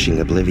crushing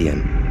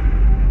oblivion.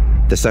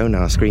 The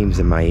sonar screams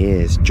in my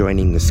ears,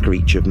 joining the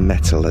screech of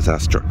metal as our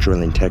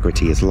structural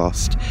integrity is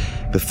lost,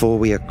 before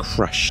we are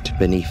crushed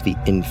beneath the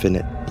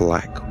infinite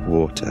black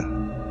water.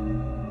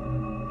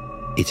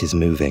 It is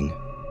moving.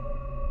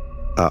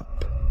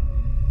 Up.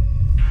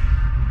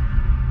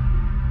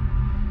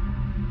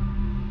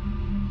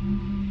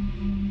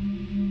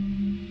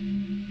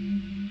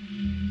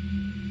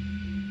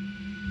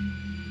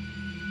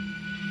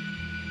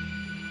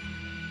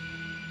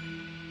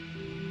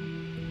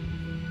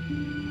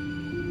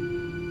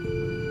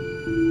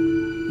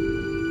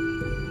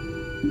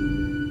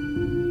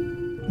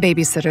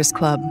 Babysitter's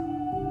Club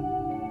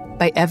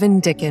by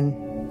Evan Dickin.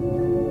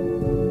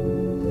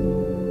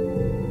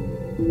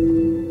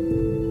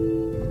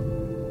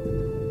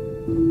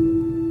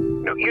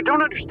 No, you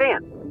don't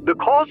understand. The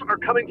calls are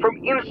coming from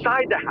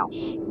inside the house.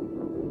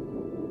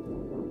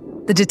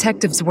 The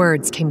detective's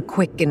words came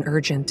quick and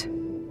urgent.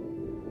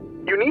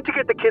 You need to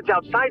get the kids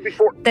outside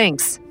before...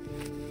 Thanks.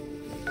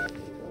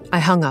 I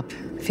hung up,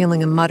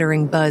 feeling a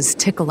muttering buzz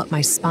tickle up my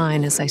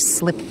spine as I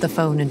slipped the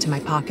phone into my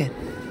pocket.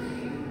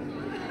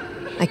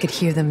 I could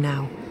hear them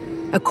now,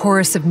 a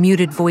chorus of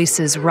muted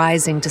voices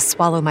rising to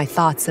swallow my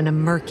thoughts in a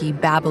murky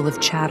babble of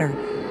chatter.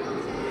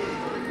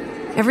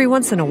 Every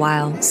once in a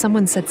while,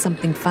 someone said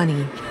something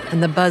funny,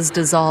 and the buzz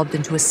dissolved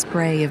into a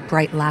spray of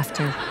bright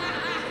laughter.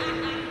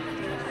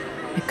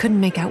 I couldn't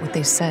make out what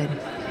they said.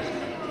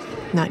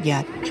 Not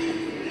yet.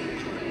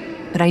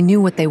 But I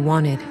knew what they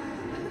wanted,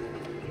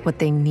 what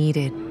they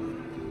needed.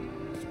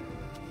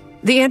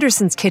 The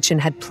Andersons' kitchen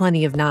had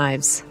plenty of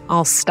knives,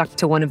 all stuck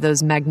to one of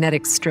those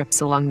magnetic strips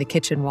along the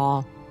kitchen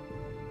wall.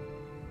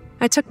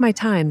 I took my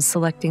time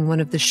selecting one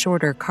of the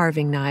shorter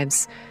carving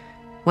knives,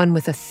 one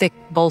with a thick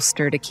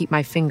bolster to keep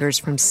my fingers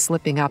from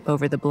slipping up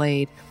over the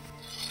blade.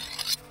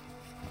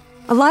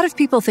 A lot of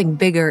people think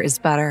bigger is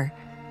better,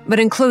 but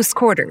in close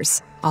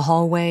quarters, a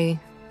hallway,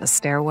 a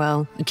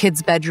stairwell, a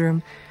kid's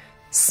bedroom,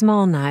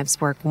 small knives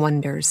work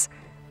wonders.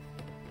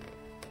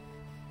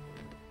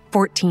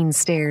 14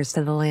 stairs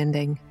to the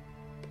landing.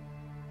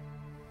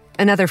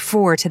 Another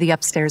 4 to the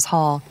upstairs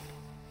hall.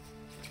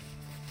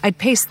 I'd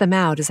paced them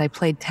out as I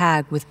played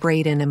tag with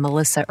Braden and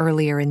Melissa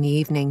earlier in the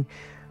evening,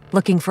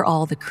 looking for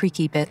all the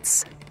creaky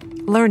bits.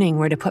 learning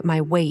where to put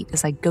my weight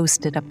as I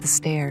ghosted up the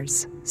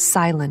stairs,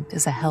 silent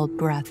as a held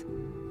breath.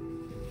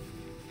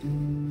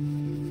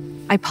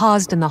 I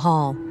paused in the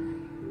hall.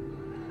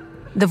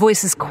 The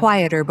voices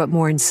quieter but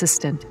more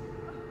insistent.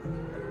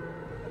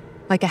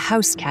 Like a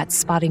house cat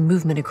spotting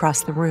movement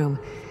across the room,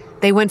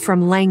 they went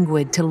from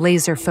languid to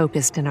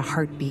laser-focused in a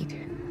heartbeat.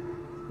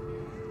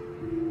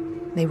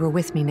 They were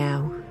with me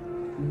now.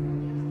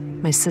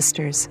 My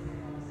sisters.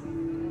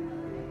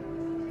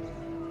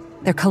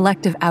 Their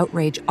collective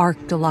outrage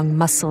arced along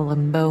muscle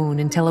and bone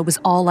until it was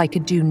all I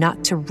could do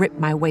not to rip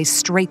my way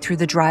straight through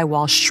the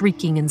drywall,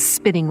 shrieking and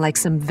spitting like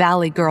some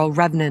Valley Girl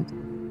revenant.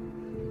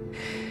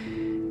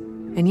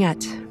 And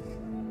yet,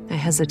 I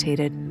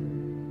hesitated.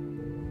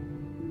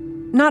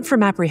 Not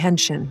from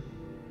apprehension.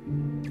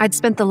 I'd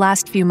spent the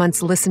last few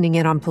months listening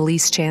in on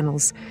police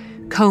channels,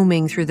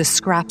 combing through the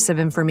scraps of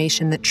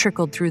information that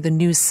trickled through the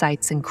news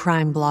sites and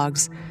crime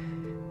blogs.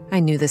 I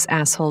knew this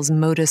asshole's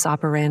modus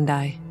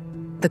operandi.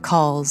 The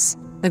calls,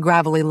 the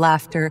gravelly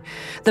laughter,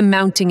 the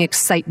mounting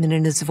excitement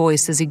in his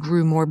voice as he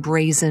grew more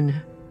brazen,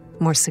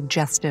 more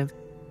suggestive.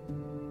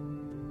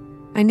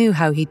 I knew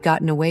how he'd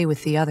gotten away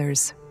with the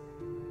others.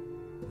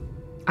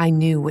 I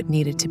knew what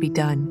needed to be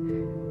done.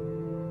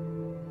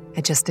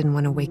 I just didn't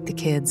want to wake the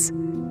kids.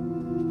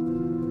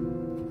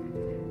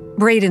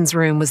 Braden's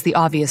room was the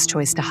obvious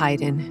choice to hide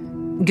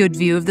in. Good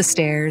view of the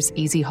stairs,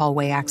 easy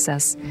hallway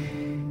access.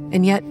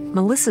 And yet,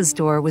 Melissa's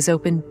door was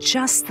open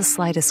just the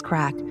slightest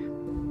crack.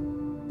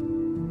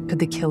 Could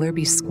the killer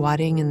be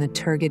squatting in the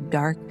turgid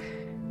dark,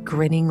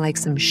 grinning like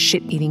some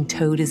shit-eating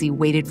toad as he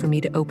waited for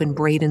me to open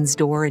Braden's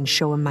door and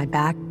show him my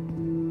back?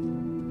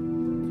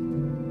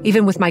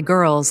 Even with my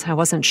girls, I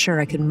wasn't sure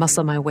I could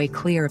muscle my way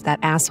clear if that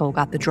asshole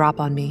got the drop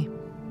on me.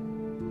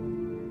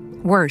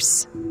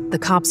 Worse, the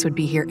cops would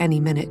be here any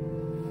minute.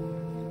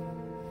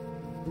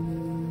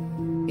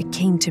 It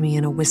came to me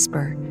in a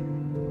whisper.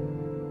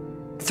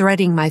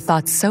 Threading my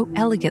thoughts so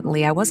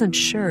elegantly, I wasn't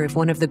sure if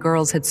one of the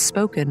girls had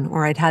spoken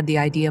or I'd had the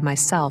idea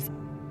myself.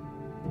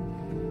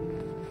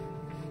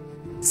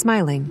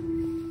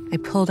 Smiling, I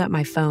pulled out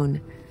my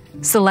phone,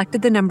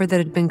 selected the number that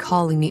had been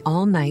calling me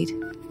all night,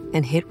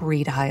 and hit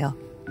redial.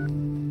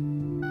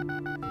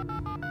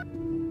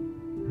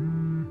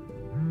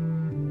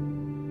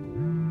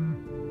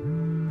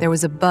 There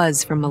was a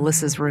buzz from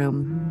Melissa's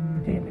room.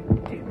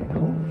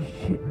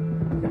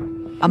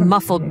 A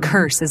muffled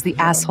curse as the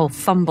asshole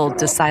fumbled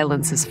to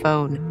silence his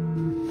phone.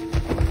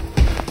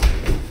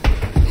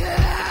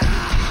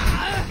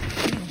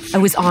 I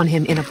was on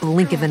him in a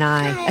blink of an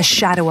eye, a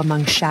shadow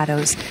among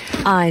shadows,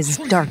 eyes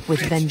dark with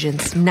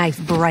vengeance, knife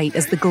bright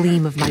as the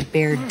gleam of my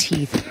bared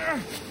teeth.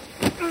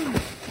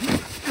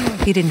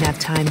 He didn't have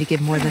time to give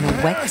more than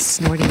a wet,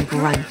 snorting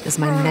grunt as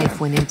my knife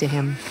went into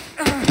him.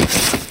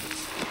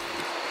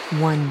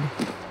 1,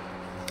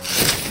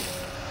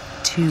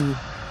 2,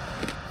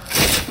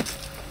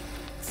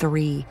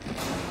 3.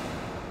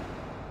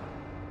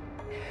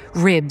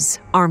 Ribs,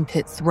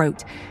 armpit,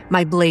 throat,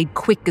 my blade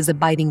quick as a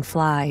biting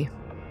fly.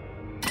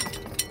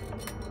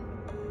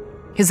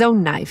 His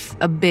own knife,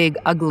 a big,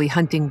 ugly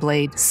hunting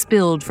blade,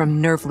 spilled from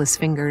nerveless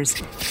fingers.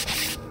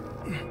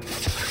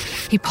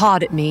 He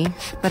pawed at me,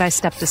 but I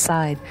stepped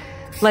aside,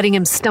 letting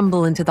him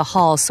stumble into the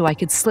hall so I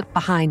could slip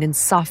behind and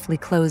softly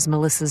close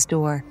Melissa's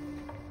door.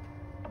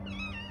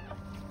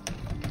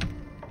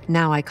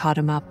 Now I caught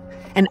him up,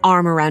 an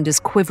arm around his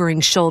quivering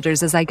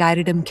shoulders as I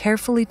guided him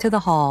carefully to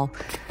the hall,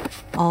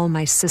 all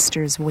my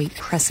sister's weight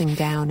pressing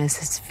down as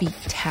his feet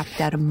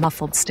tapped out a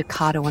muffled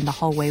staccato on the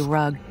hallway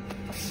rug.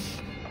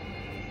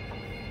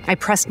 I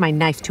pressed my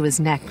knife to his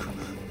neck.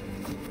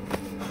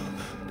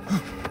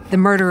 The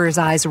murderer's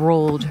eyes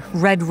rolled,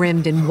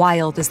 red-rimmed and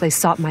wild as they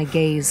sought my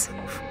gaze.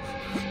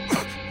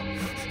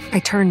 I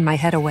turned my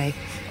head away,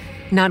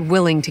 not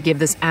willing to give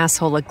this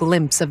asshole a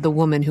glimpse of the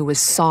woman who was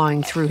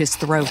sawing through his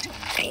throat.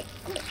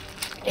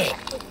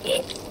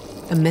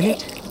 A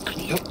minute,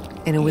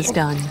 and it was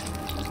done.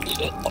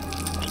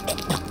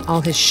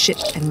 All his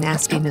shit and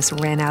nastiness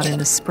ran out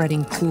in a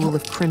spreading pool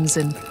of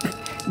crimson,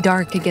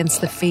 dark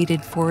against the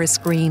faded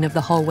forest green of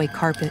the hallway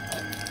carpet.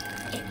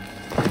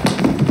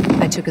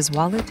 I took his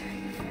wallet,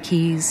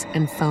 keys,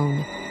 and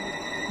phone,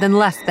 then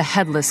left the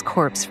headless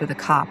corpse for the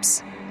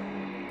cops.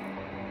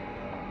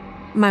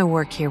 My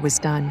work here was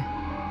done,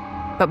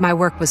 but my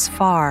work was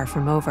far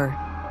from over.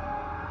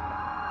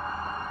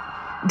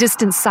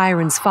 Distant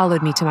sirens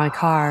followed me to my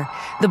car,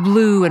 the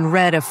blue and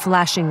red of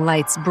flashing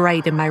lights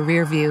bright in my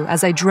rear view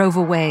as I drove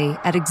away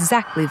at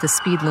exactly the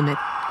speed limit.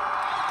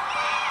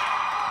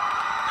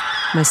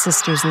 My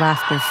sister's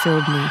laughter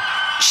filled me,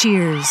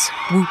 cheers,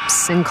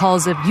 whoops, and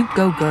calls of "You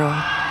go, girl,"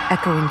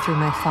 echoing through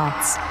my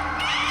thoughts.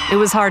 It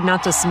was hard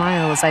not to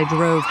smile as I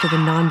drove to the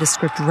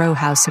nondescript row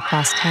house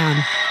across town.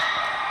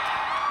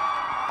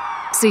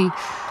 See,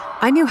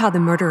 I knew how the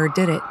murderer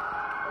did it,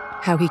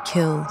 how he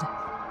killed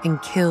and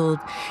killed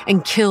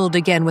and killed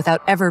again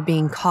without ever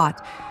being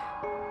caught.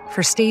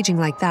 For staging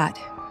like that,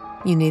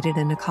 you needed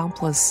an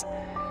accomplice,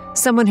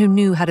 someone who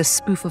knew how to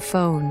spoof a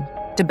phone,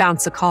 to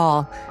bounce a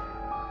call.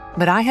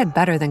 But I had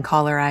better than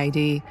caller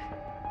ID.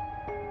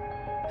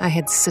 I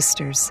had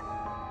sisters.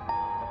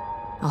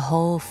 A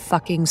whole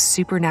fucking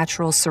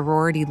supernatural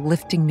sorority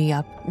lifting me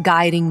up,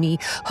 guiding me,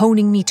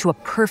 honing me to a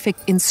perfect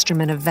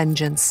instrument of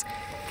vengeance.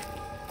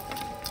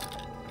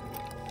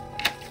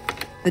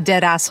 The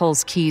dead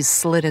asshole's keys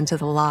slid into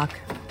the lock.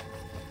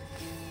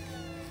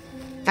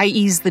 I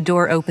eased the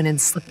door open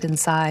and slipped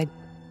inside.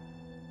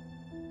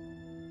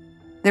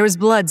 There was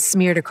blood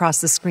smeared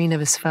across the screen of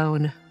his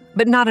phone,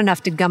 but not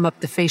enough to gum up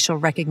the facial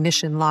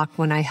recognition lock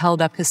when I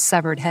held up his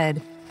severed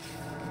head.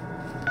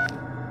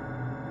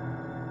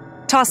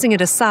 Tossing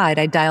it aside,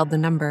 I dialed the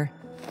number.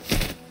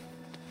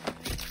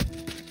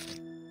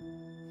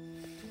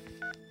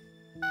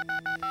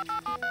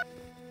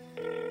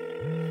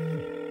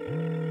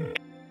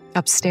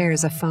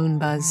 Upstairs, a phone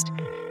buzzed.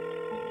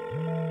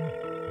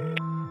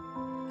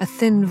 A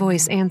thin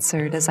voice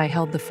answered as I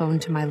held the phone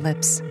to my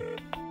lips.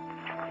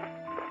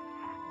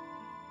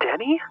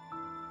 Denny?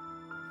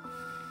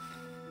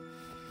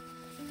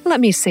 Let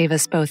me save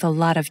us both a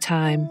lot of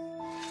time.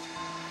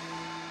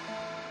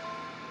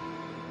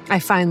 I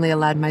finally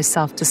allowed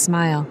myself to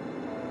smile.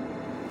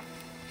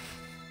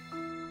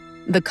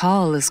 The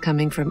call is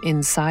coming from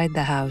inside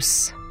the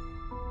house.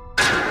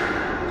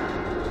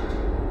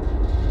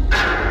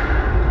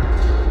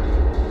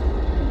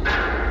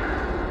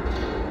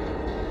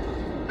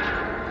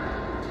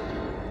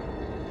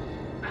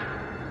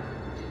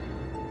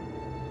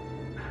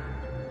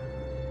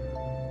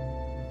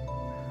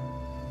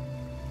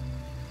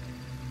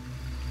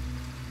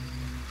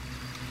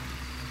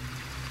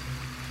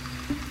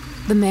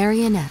 The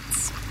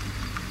Marionettes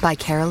by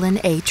Carolyn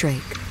A.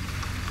 Drake.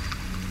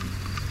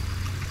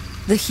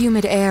 The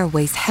humid air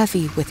weighs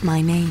heavy with my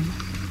name.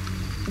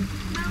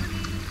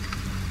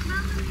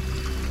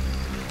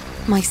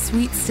 My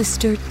sweet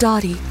sister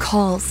Dottie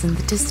calls in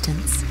the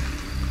distance.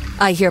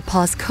 I hear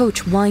Pa's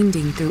coach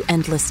winding through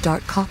endless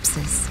dark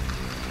copses.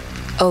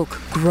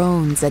 Oak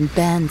groans and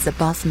bends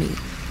above me.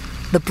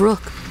 The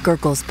brook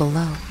gurgles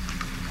below.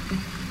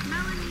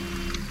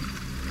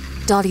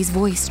 Dottie's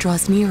voice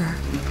draws nearer.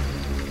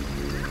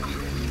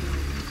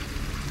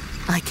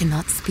 I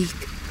cannot speak.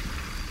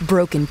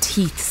 Broken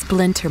teeth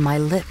splinter my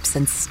lips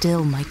and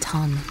still my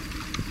tongue.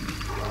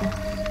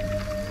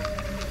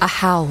 A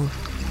howl,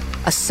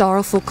 a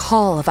sorrowful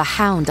call of a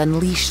hound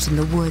unleashed in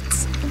the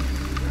woods.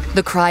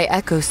 The cry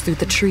echoes through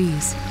the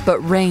trees, but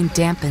rain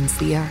dampens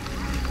the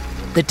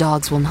earth. The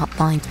dogs will not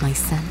find my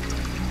scent.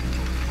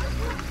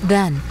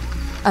 Then,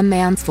 a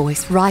man's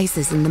voice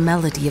rises in the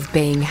melody of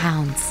baying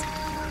hounds.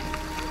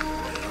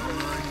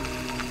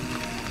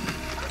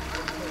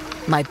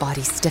 My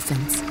body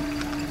stiffens.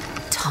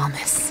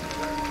 Thomas.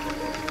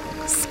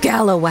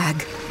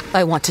 Scalawag,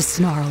 I want to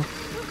snarl.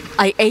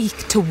 I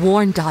ache to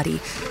warn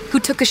Dottie, who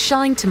took a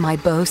shine to my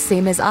beau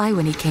same as I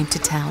when he came to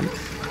town.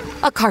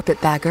 A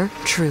carpetbagger,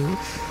 true,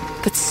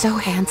 but so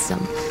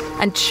handsome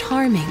and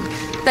charming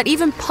that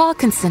even Pa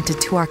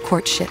consented to our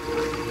courtship.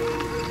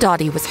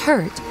 Dottie was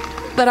hurt,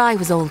 but I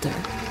was older,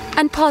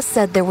 and Pa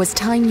said there was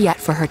time yet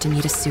for her to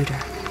meet a suitor.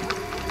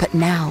 But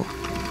now,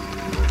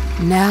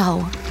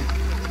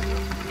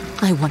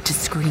 I want to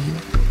scream.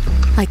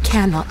 I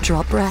cannot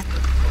draw breath.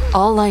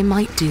 All I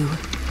might do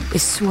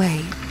is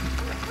sway.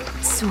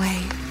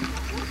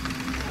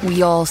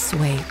 We all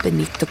sway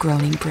beneath the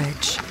groaning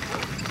bridge.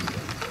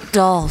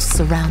 Dolls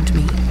surround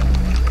me.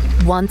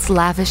 Once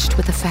lavished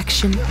with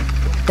affection,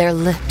 their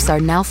lips are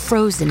now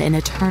frozen in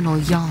eternal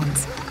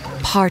yawns,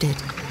 parted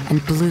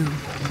and blue.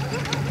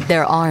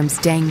 Their arms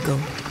dangle,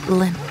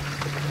 limp.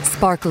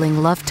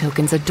 Sparkling love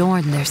tokens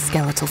adorn their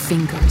skeletal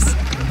fingers.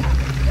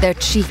 Their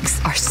cheeks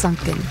are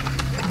sunken,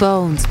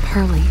 bones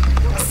pearly,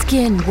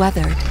 skin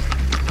weathered,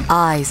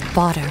 eyes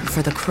fodder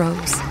for the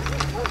crows.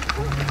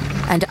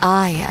 And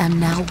I am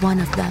now one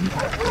of them.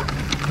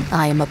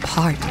 I am a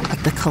part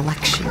of the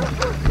collection.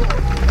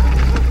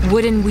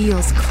 Wooden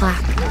wheels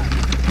clack.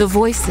 The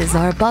voices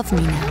are above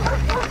me now.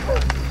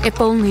 If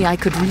only I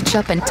could reach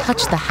up and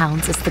touch the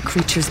hounds as the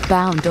creatures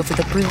bound over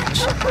the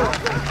bridge.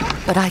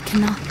 But I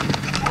cannot.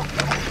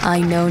 I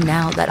know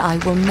now that I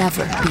will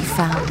never be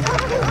found.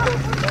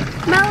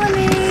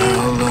 Melanie!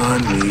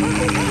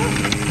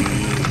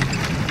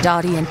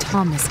 Dottie and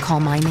Thomas call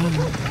my name.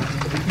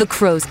 The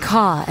crows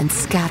caw and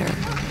scatter.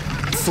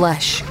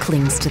 Flesh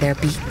clings to their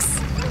beaks.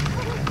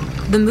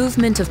 The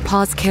movement of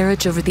Pa's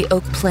carriage over the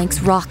oak planks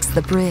rocks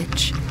the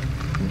bridge.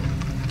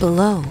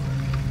 Below,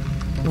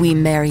 we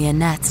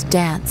marionettes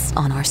dance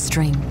on our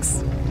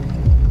strings.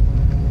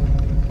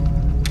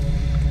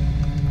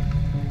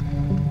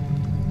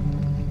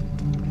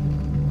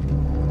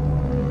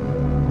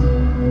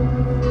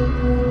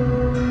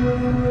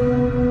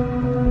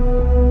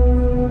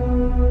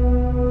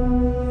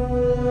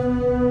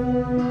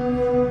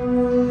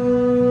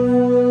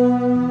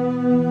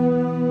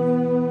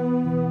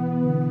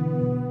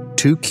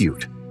 Too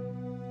Cute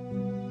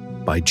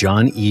by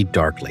John E.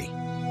 Darkley.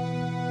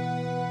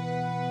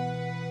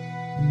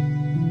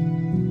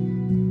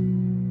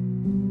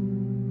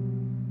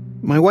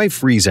 My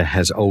wife Riza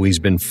has always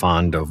been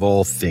fond of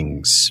all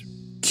things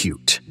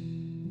cute.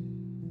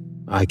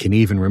 I can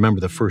even remember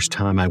the first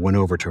time I went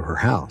over to her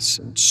house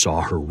and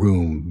saw her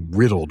room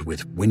riddled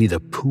with Winnie the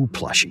Pooh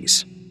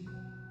plushies.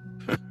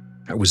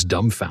 I was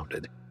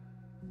dumbfounded.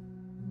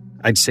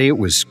 I'd say it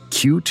was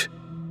cute,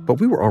 but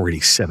we were already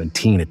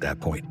 17 at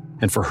that point,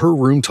 and for her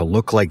room to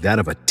look like that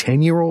of a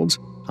 10-year-old's,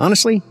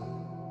 honestly,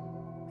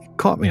 it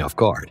caught me off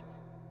guard.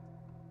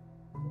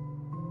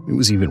 It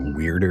was even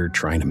weirder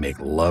trying to make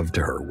love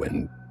to her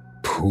when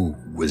Pooh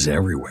was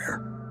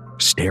everywhere,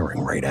 staring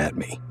right at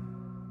me.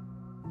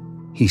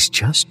 "He's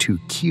just too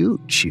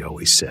cute," she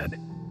always said.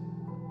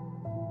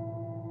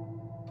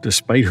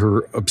 Despite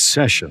her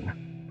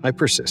obsession, I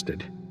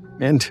persisted,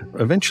 and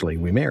eventually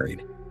we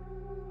married.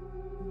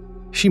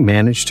 She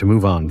managed to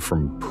move on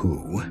from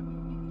Pooh,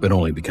 but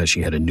only because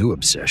she had a new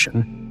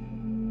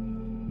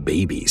obsession: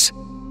 babies.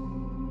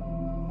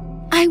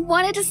 I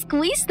wanted to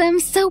squeeze them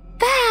so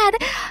bad.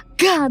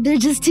 God, they're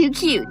just too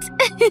cute.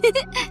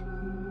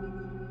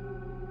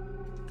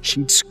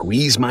 She'd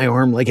squeeze my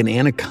arm like an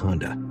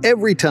anaconda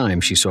every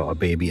time she saw a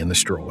baby in the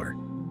stroller.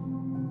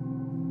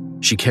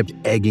 She kept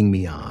egging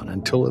me on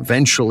until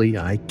eventually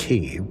I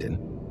caved and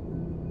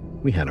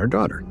we had our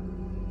daughter.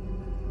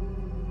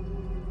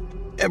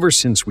 Ever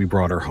since we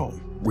brought her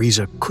home,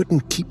 Riza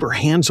couldn't keep her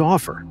hands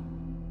off her.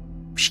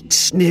 She'd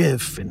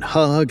sniff and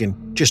hug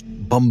and just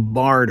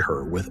bombard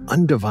her with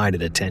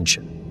undivided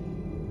attention.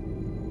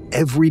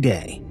 Every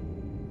day.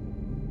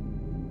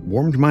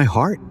 Warmed my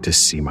heart to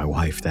see my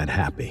wife that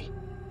happy.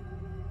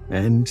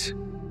 And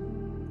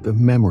the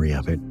memory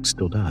of it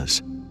still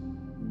does.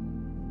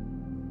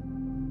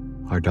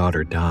 Our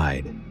daughter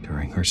died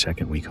during her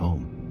second week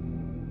home.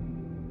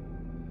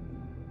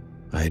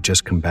 I had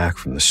just come back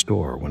from the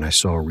store when I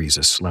saw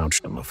Riza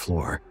slouched on the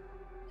floor,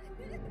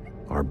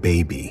 our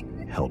baby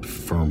held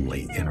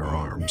firmly in her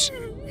arms.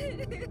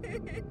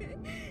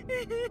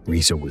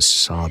 Riza was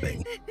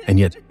sobbing, and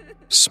yet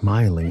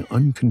smiling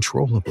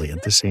uncontrollably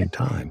at the same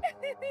time.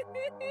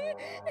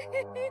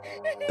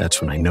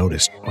 That's when I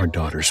noticed our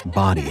daughter's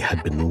body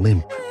had been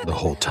limp the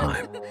whole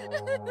time.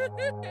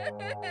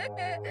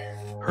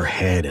 Her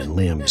head and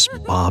limbs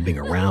bobbing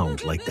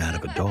around like that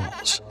of a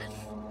doll's.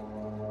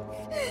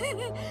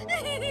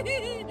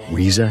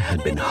 Riza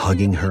had been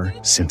hugging her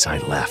since I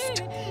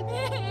left,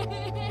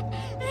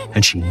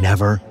 and she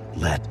never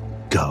let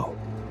go.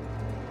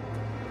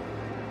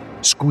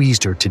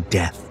 Squeezed her to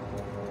death.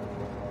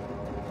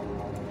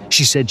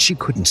 She said she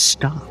couldn't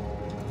stop.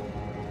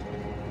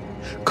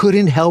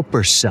 Couldn't help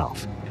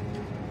herself.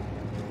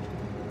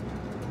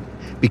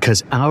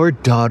 Because our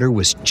daughter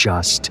was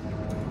just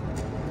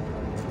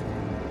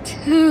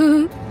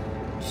too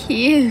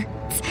cute.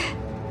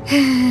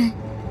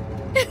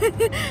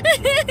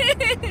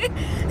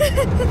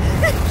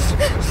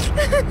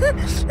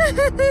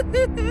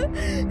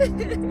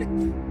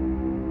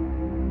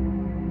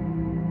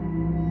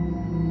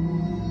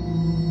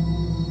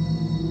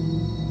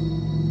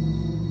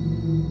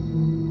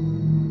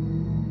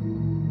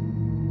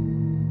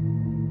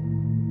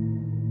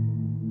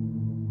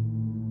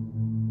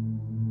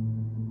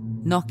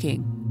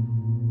 Knocking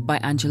by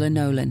Angela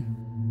Nolan.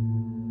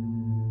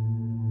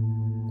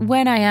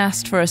 When I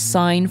asked for a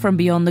sign from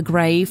beyond the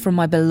grave from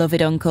my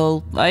beloved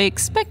uncle, I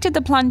expected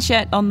the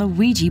planchette on the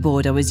Ouija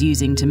board I was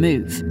using to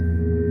move.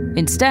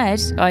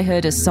 Instead, I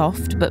heard a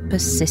soft but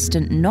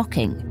persistent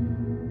knocking.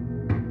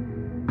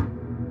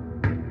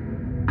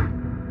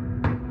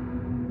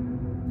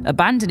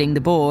 Abandoning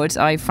the board,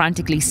 I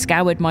frantically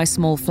scoured my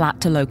small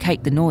flat to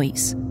locate the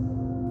noise.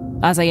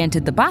 As I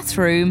entered the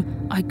bathroom,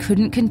 I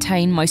couldn't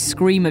contain my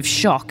scream of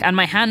shock and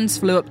my hands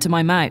flew up to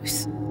my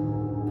mouth.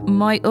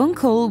 My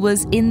uncle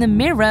was in the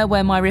mirror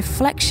where my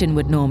reflection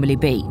would normally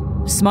be,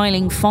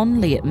 smiling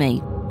fondly at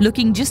me,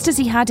 looking just as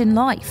he had in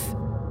life.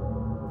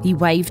 He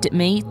waved at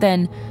me,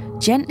 then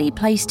gently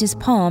placed his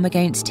palm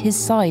against his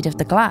side of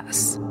the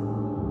glass.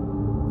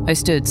 I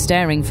stood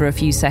staring for a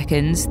few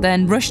seconds,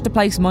 then rushed to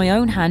place my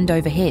own hand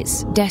over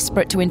his,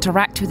 desperate to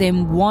interact with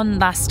him one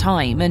last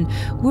time and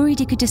worried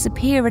he could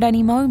disappear at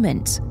any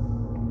moment.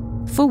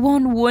 For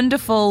one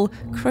wonderful,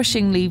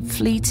 crushingly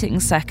fleeting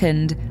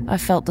second, I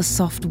felt the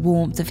soft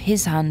warmth of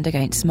his hand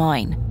against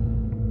mine.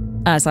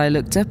 As I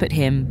looked up at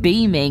him,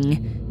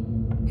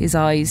 beaming, his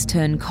eyes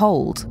turned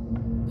cold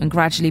and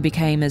gradually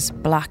became as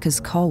black as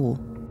coal.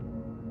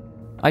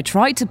 I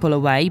tried to pull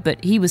away,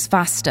 but he was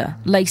faster,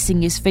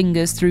 lacing his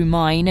fingers through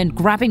mine and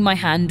grabbing my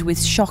hand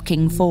with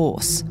shocking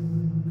force.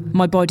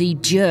 My body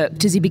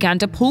jerked as he began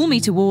to pull me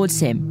towards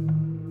him.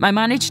 I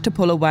managed to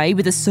pull away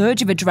with a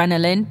surge of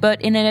adrenaline,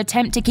 but in an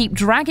attempt to keep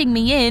dragging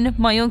me in,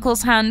 my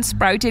uncle's hand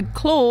sprouted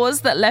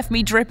claws that left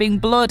me dripping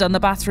blood on the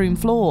bathroom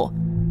floor.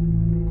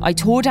 I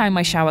tore down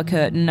my shower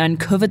curtain and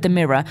covered the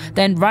mirror,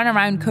 then ran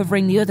around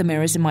covering the other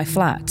mirrors in my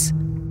flat.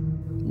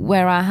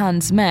 Where our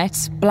hands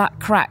met, black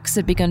cracks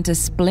had begun to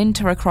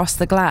splinter across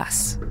the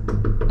glass.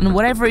 And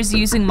whatever is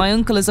using my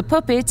uncle as a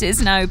puppet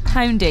is now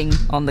pounding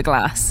on the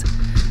glass.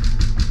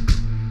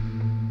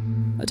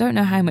 I don't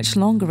know how much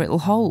longer it'll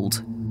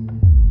hold.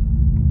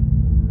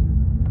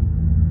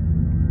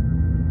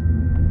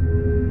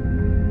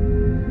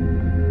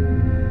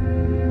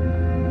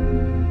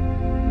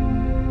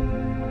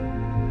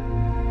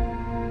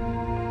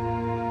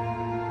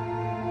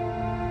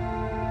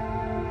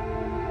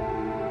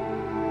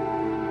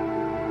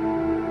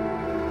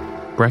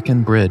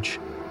 Brecon Bridge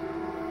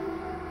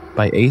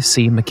by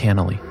A.C.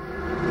 McAnally.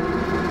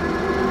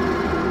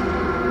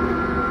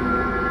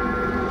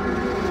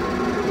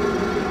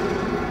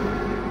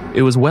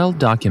 It was well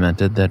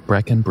documented that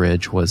Brecon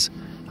Bridge was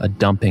a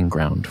dumping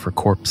ground for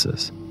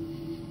corpses.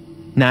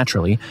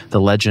 Naturally,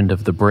 the legend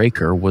of the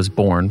breaker was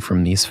born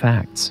from these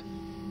facts.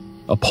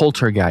 A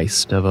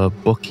poltergeist of a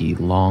bookie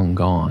long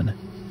gone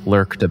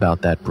lurked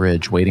about that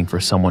bridge, waiting for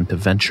someone to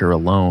venture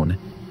alone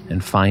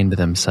and find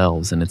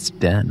themselves in its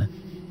den.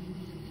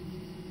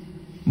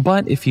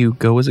 But if you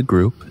go as a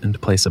group and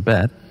place a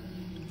bet,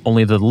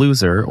 only the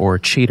loser or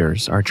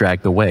cheaters are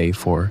dragged away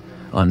for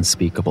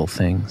unspeakable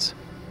things.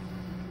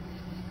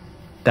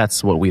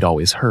 That's what we'd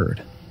always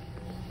heard.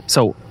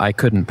 So I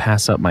couldn't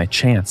pass up my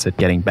chance at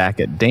getting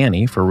back at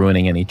Danny for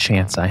ruining any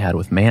chance I had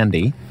with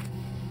Mandy.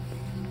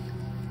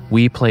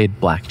 We played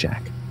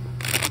blackjack.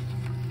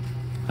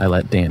 I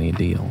let Danny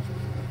deal.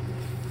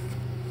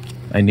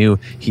 I knew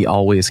he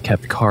always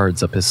kept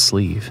cards up his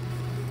sleeve.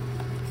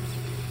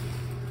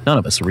 None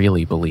of us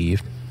really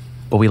believed,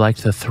 but we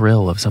liked the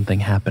thrill of something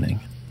happening.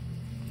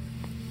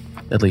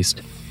 At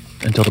least,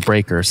 until the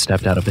breaker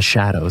stepped out of the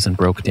shadows and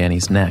broke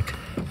Danny's neck.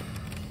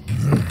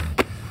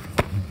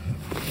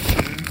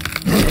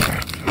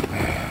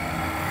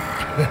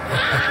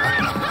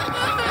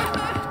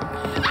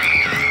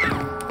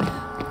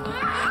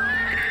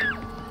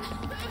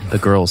 The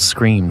girls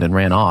screamed and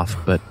ran off,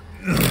 but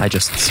I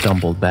just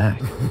stumbled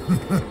back.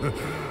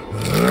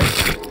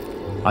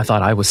 I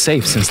thought I was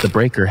safe since the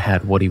breaker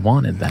had what he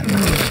wanted that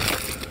night.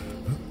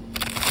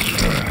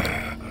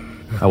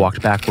 I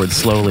walked backwards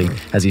slowly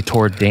as he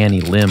tore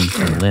Danny limb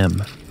from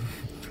limb.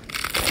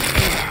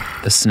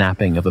 The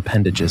snapping of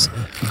appendages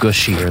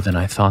gushier than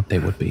I thought they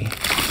would be.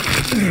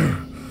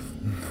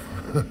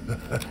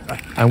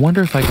 I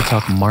wonder if I could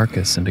talk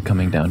Marcus into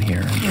coming down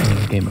here and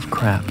playing a game of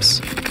craps.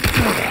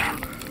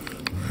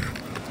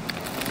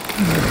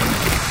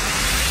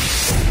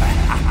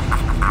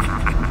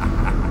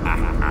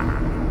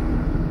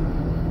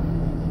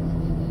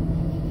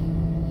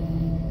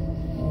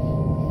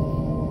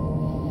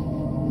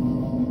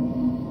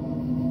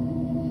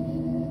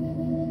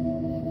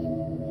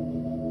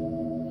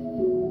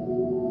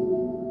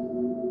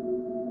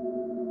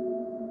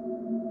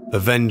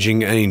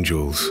 Avenging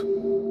Angels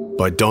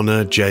by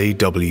Donna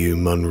J.W.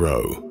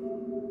 Munro.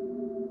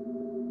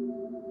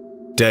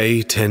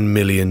 Day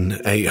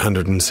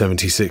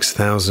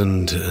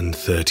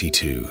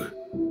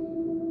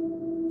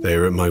 10,876,032. They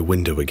are at my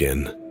window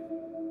again.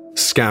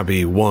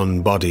 Scabby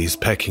wan bodies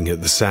pecking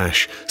at the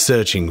sash,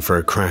 searching for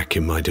a crack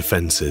in my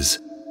defenses.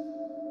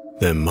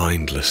 They're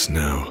mindless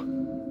now.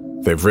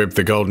 They've ripped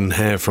the golden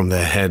hair from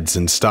their heads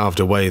and starved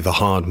away the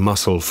hard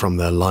muscle from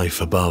their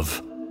life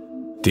above.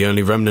 The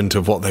only remnant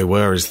of what they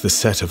were is the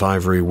set of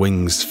ivory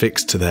wings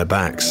fixed to their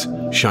backs,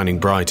 shining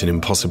bright and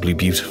impossibly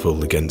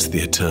beautiful against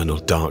the eternal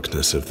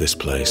darkness of this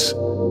place.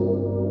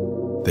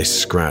 They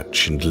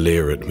scratch and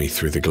leer at me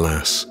through the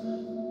glass.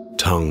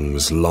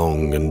 Tongues,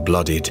 long and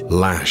bloodied,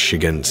 lash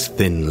against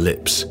thin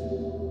lips.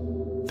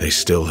 They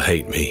still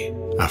hate me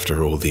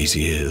after all these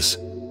years.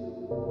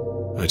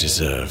 I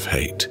deserve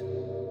hate.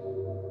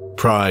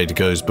 Pride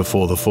goes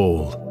before the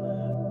fall.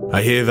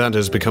 I hear that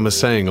has become a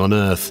saying on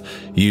Earth,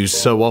 used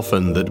so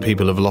often that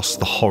people have lost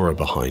the horror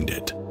behind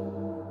it.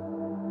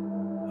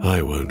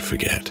 I won't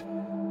forget.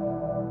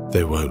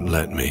 They won't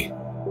let me.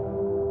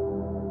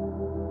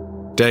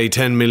 Day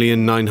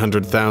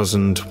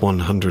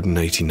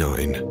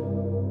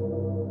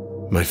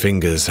 10,900,189. My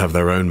fingers have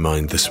their own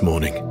mind this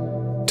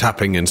morning.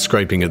 Tapping and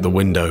scraping at the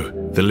window,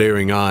 the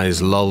leering eyes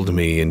lulled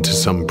me into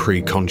some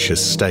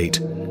pre-conscious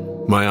state.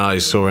 My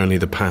eyes saw only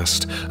the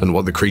past and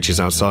what the creatures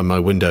outside my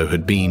window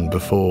had been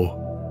before,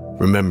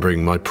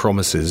 remembering my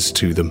promises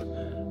to them,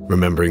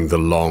 remembering the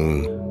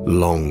long,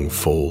 long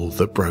fall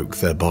that broke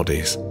their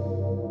bodies.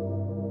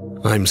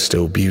 I'm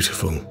still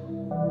beautiful,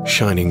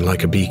 shining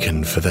like a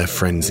beacon for their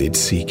frenzied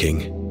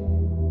seeking.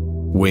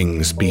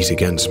 Wings beat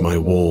against my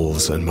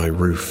walls and my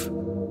roof.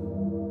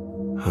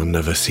 I'll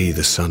never see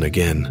the sun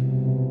again.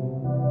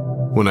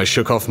 When I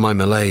shook off my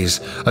malaise,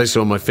 I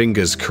saw my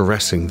fingers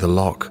caressing the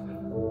lock.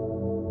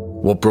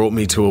 What brought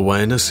me to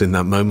awareness in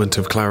that moment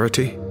of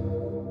clarity?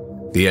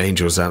 The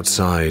angels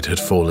outside had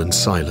fallen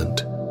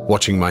silent,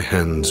 watching my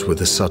hands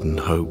with a sudden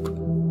hope.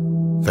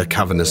 Their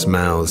cavernous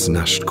mouths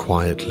gnashed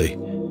quietly,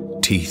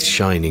 teeth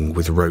shining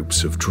with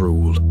ropes of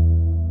drool.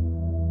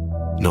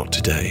 Not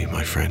today,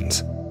 my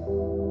friends.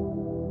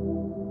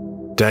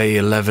 Day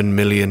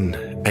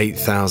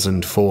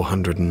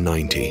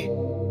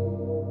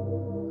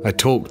 11,008,490. I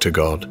talked to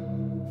God,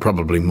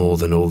 probably more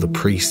than all the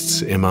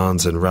priests,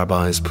 imams, and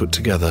rabbis put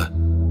together.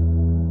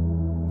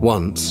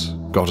 Once,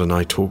 God and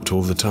I talked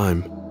all the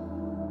time.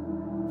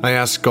 I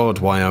asked God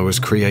why I was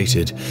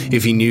created,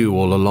 if he knew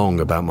all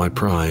along about my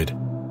pride.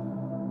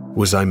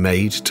 Was I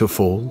made to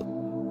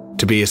fall?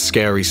 To be a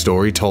scary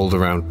story told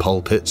around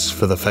pulpits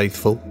for the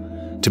faithful?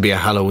 To be a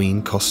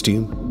Halloween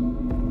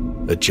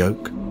costume? A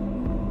joke?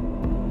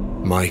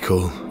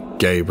 Michael,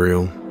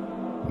 Gabriel,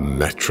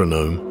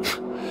 metronome,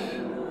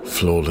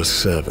 flawless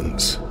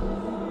servants.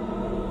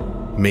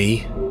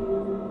 Me,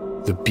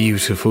 the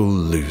beautiful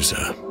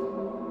loser.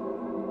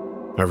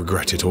 I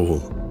regret it all.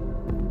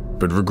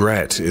 But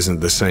regret isn't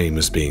the same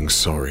as being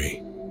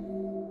sorry.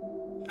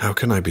 How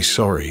can I be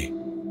sorry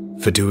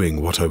for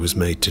doing what I was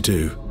made to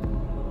do?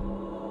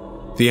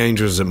 The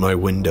angels at my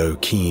window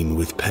keen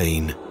with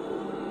pain.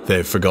 They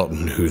have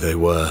forgotten who they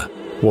were,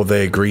 what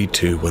they agreed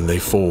to when they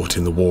fought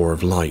in the War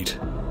of Light.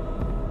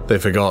 They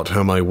forgot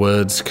how my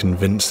words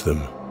convinced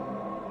them.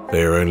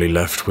 They are only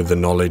left with the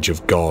knowledge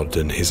of God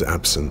and his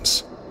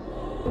absence.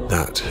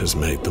 That has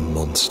made them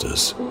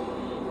monsters.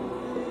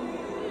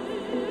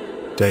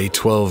 Day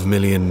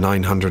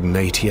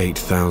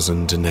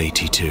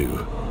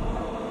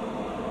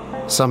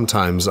 12,988,082.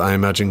 Sometimes I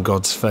imagine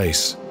God's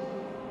face,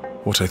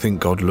 what I think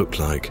God looked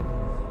like.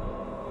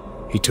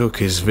 He took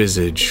his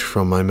visage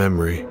from my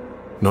memory,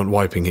 not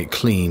wiping it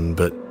clean,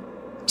 but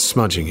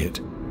smudging it,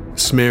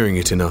 smearing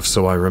it enough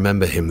so I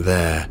remember him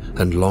there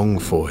and long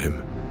for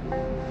him.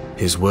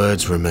 His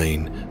words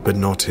remain, but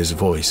not his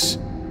voice.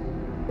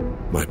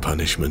 My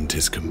punishment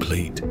is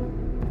complete.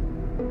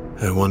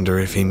 I wonder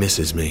if he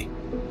misses me.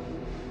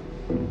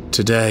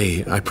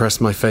 Today, I press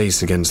my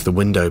face against the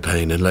window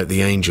pane and let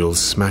the angels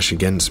smash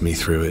against me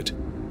through it.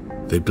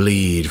 They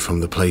bleed from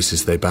the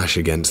places they bash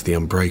against the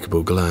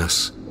unbreakable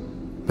glass.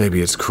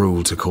 Maybe it's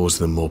cruel to cause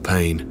them more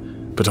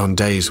pain, but on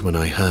days when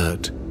I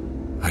hurt,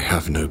 I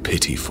have no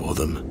pity for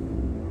them.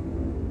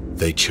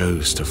 They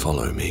chose to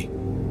follow me.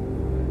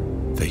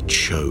 They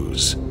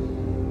chose.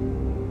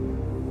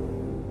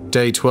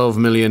 Day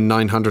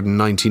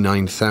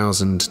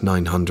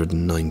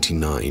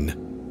 12,999,999.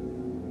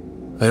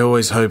 I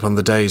always hope on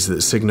the days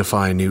that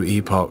signify a new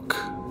epoch,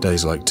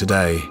 days like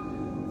today,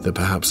 that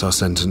perhaps our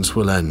sentence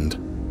will end.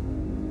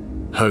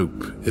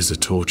 Hope is a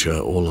torture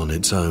all on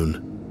its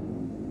own.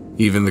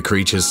 Even the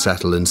creatures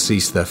settle and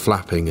cease their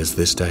flapping as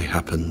this day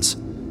happens.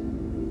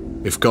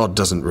 If God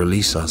doesn't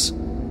release us,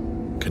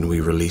 can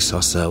we release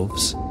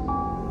ourselves?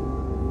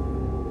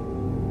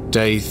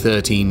 Day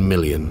 13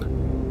 million.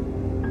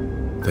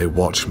 They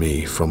watch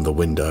me from the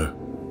window.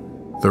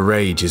 The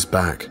rage is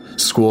back,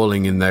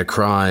 squalling in their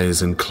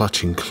cries and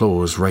clutching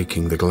claws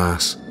raking the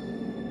glass.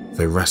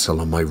 They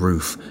wrestle on my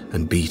roof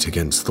and beat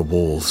against the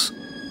walls.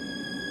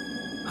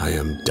 I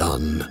am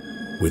done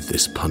with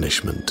this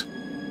punishment.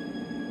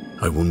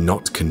 I will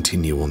not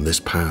continue on this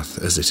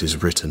path as it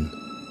is written.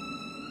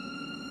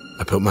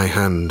 I put my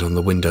hand on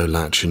the window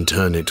latch and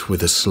turn it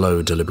with a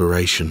slow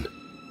deliberation.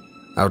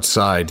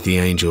 Outside, the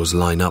angels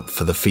line up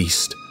for the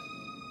feast.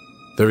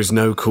 There is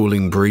no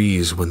cooling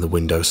breeze when the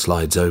window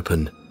slides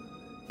open,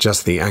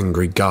 just the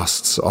angry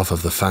gusts off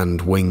of the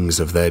fanned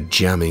wings of their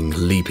jamming,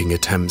 leaping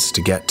attempts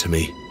to get to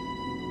me.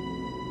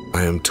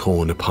 I am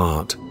torn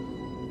apart.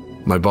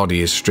 My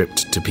body is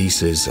stripped to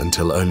pieces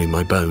until only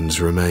my bones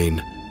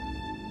remain.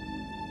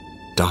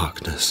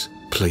 Darkness,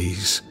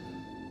 please.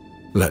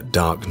 Let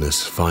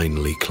darkness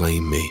finally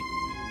claim me.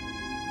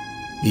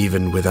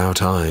 Even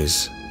without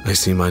eyes, I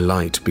see my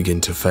light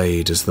begin to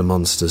fade as the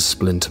monsters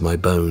splinter my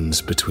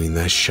bones between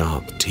their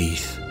sharp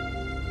teeth.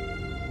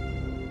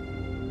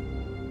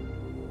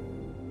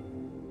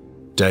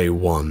 Day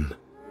 1.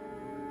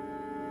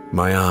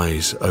 My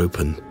eyes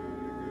open.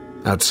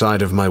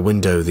 Outside of my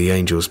window, the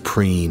angels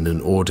preen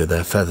and order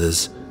their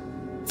feathers.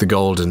 The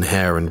golden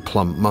hair and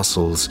plump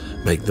muscles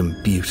make them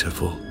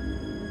beautiful.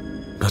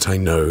 But I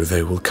know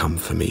they will come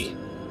for me.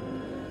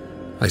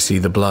 I see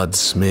the blood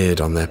smeared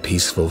on their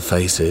peaceful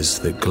faces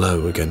that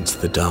glow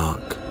against the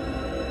dark.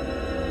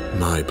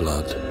 My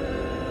blood.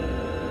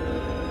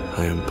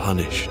 I am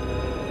punished.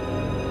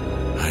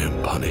 I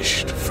am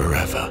punished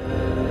forever.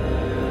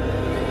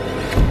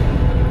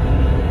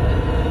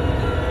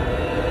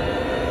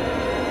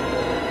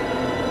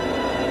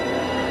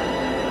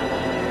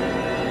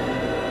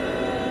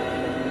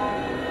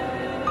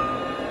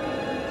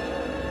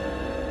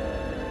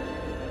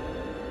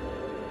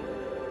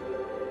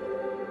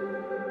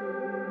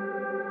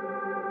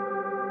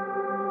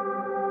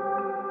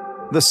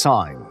 The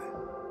Sign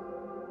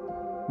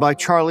by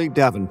Charlie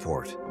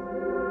Davenport.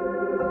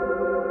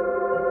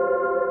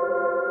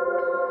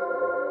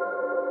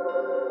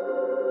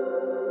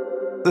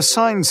 The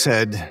sign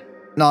said,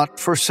 "Not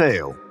for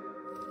sale."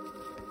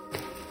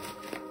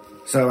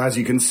 So as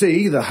you can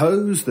see, the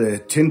hose, the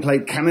tin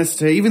plate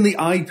canister, even the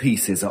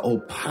eyepieces are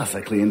all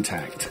perfectly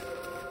intact.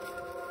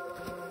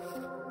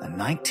 A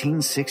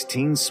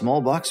 1916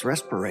 small box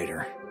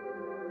respirator.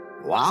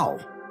 Wow.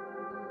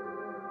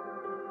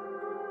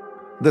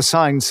 The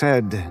sign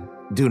said,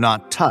 "Do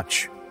not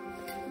touch."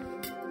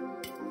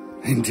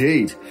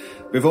 Indeed.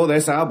 Before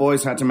this, our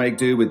boys had to make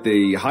do with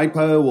the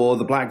hypo or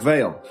the black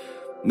veil.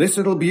 This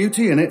little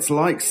beauty and its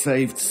like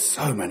saved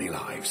so many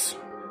lives.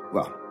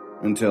 Well,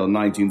 until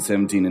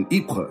 1917 in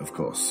Ypres, of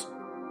course.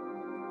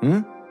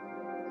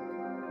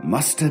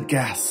 Mustard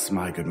gas,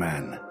 my good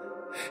man.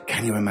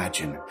 Can you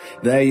imagine?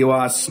 There you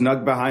are,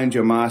 snug behind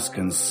your mask,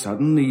 and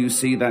suddenly you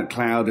see that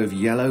cloud of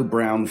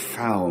yellow-brown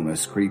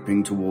foulness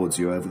creeping towards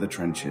you over the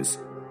trenches.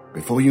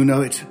 Before you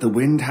know it, the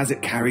wind has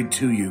it carried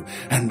to you,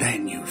 and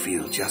then you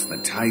feel just the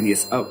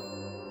tiniest... Oh,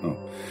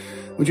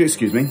 would you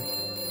excuse me?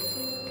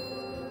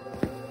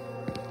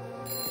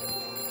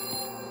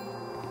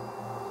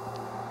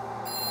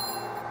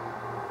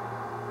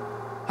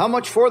 How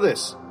much for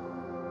this?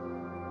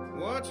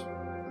 What?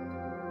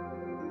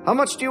 How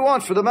much do you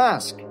want for the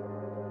mask?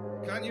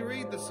 Can't you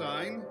read the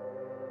sign?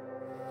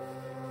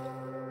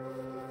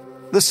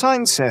 The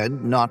sign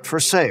said, not for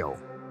sale.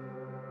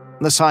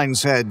 The sign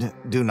said,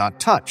 do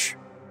not touch.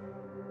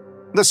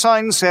 The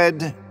sign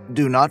said,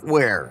 do not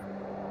wear.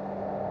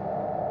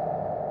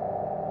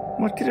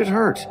 What could it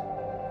hurt?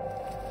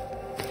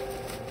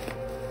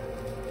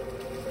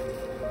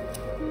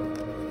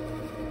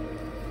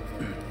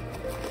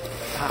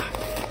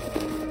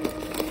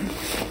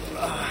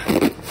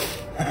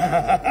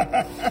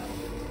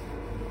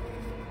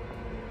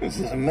 This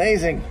is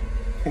amazing.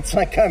 It's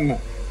like I'm...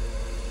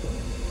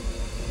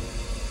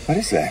 What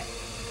is that?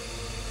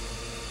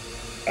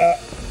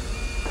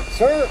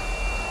 Sir,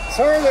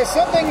 there's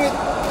something with...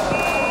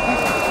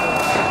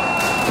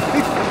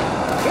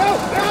 No!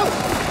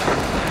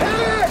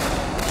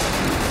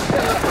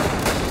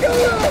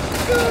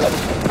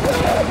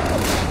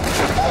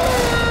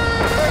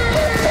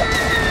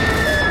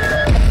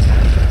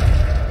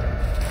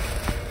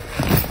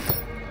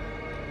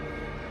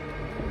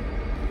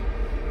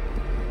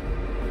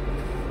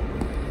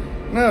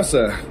 No,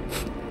 sir.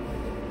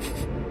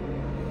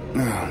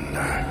 Oh,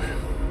 no.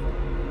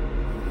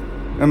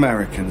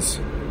 Americans.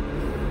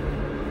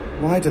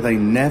 Why do they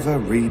never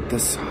read the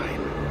sign?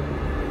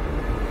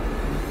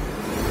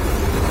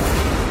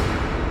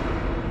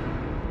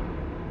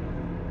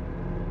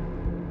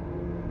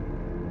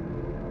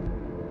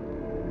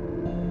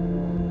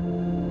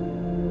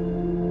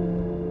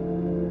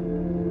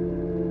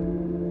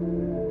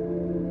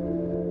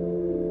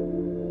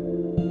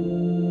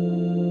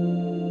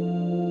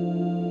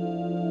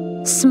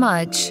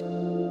 Smudge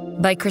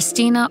by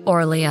Christina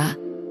Orlia.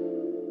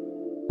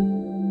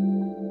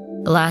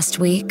 Last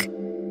week,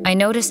 I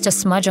noticed a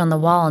smudge on the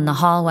wall in the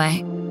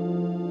hallway.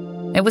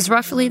 It was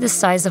roughly the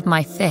size of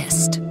my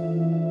fist.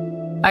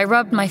 I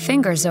rubbed my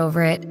fingers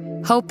over it,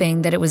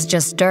 hoping that it was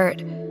just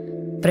dirt,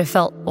 but it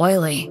felt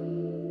oily.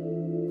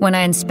 When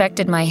I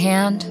inspected my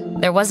hand,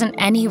 there wasn't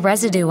any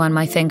residue on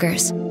my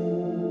fingers.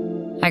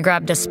 I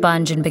grabbed a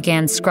sponge and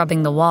began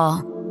scrubbing the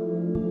wall.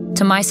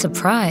 To my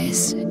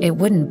surprise, it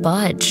wouldn't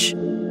budge.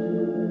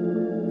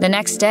 The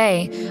next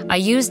day, I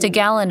used a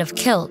gallon of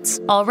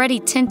kilts, already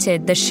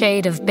tinted the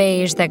shade of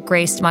beige that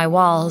graced my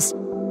walls,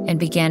 and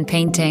began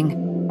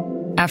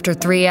painting. After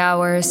 3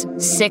 hours,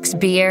 6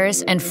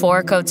 beers, and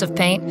 4 coats of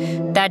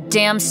paint, that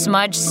damn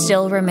smudge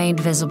still remained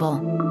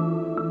visible,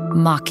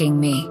 mocking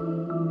me.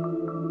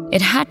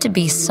 It had to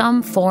be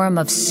some form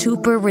of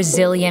super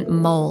resilient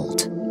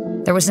mold.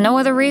 There was no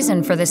other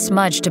reason for this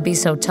smudge to be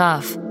so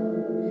tough.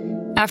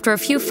 After a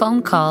few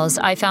phone calls,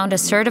 I found a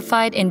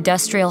certified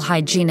industrial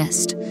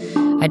hygienist.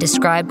 I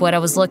described what I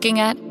was looking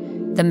at,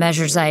 the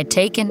measures I had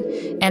taken,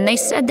 and they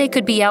said they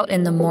could be out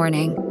in the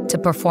morning to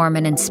perform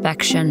an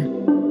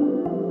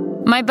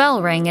inspection. My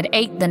bell rang at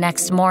 8 the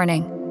next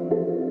morning.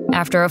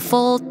 After a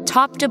full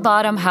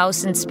top-to-bottom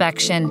house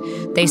inspection,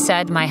 they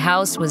said my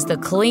house was the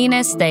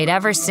cleanest they'd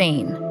ever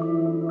seen.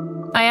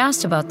 I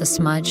asked about the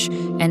smudge,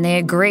 and they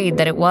agreed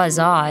that it was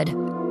odd,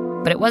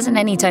 but it wasn't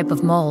any type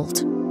of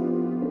mold.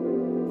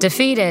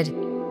 Defeated,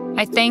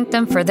 I thanked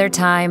them for their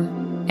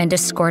time and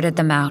escorted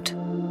them out.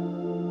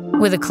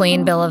 With a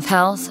clean bill of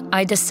health,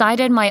 I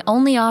decided my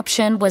only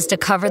option was to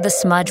cover the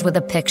smudge with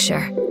a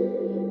picture.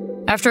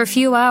 After a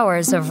few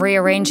hours of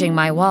rearranging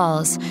my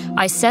walls,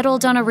 I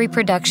settled on a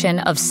reproduction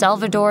of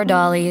Salvador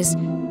Dali's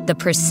The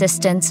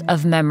Persistence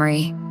of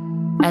Memory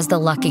as the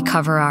lucky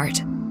cover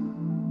art.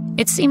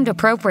 It seemed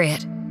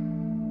appropriate.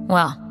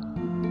 Well,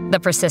 the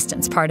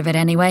persistence part of it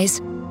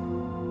anyways.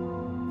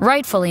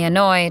 Rightfully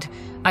annoyed,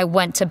 I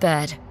went to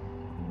bed.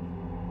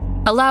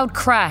 A loud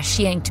crash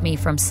yanked me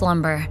from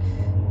slumber.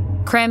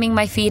 Cramming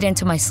my feet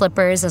into my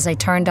slippers as I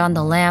turned on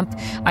the lamp,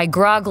 I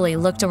groggily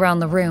looked around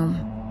the room.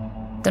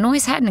 The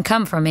noise hadn't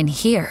come from in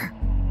here.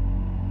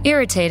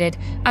 Irritated,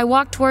 I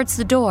walked towards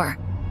the door.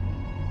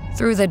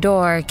 Through the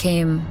door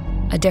came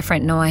a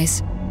different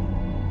noise.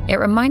 It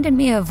reminded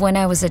me of when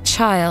I was a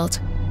child.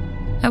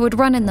 I would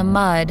run in the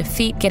mud,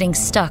 feet getting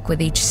stuck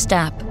with each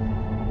step.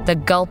 The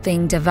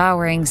gulping,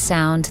 devouring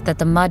sound that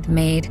the mud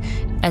made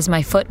as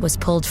my foot was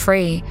pulled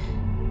free,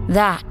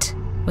 that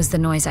was the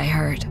noise I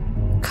heard,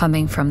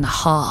 coming from the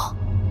hall.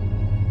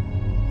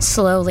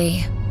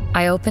 Slowly,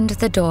 I opened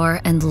the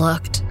door and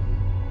looked.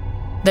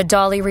 The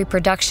Dolly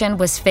reproduction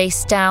was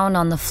face down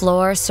on the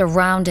floor,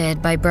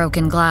 surrounded by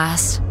broken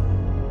glass.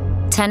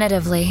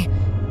 Tentatively,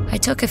 I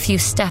took a few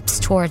steps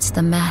towards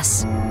the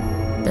mess,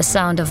 the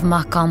sound of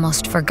muck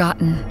almost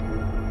forgotten,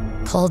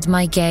 pulled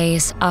my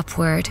gaze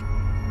upward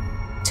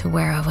to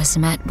where I was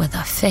met with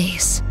a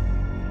face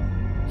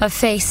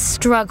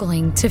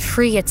struggling to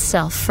free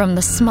itself from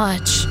the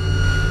smudge.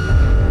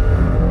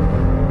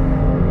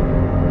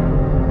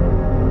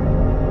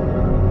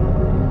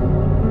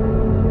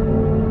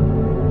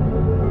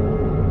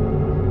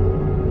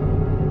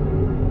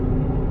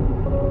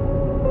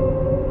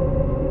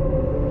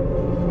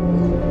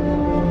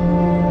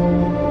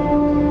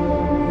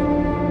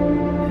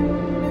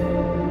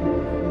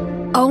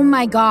 Oh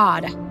my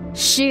God,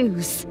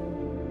 shoes.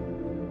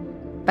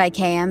 by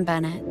K.M.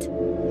 Bennett.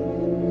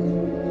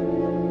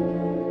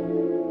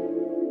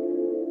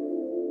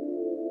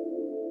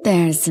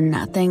 There's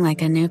nothing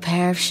like a new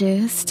pair of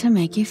shoes to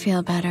make you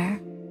feel better.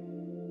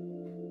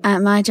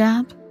 At my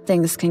job,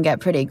 things can get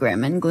pretty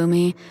grim and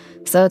gloomy,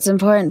 so it's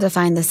important to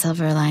find the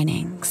silver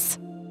linings.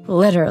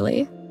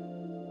 Literally.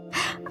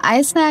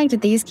 I snagged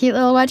these cute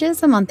little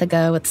wedges a month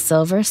ago with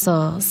silver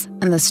soles,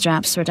 and the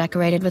straps were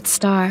decorated with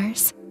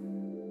stars.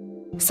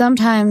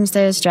 Sometimes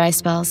there's dry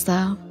spells,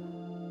 though.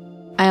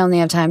 I only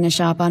have time to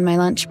shop on my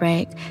lunch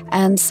break,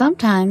 and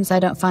sometimes I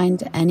don't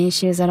find any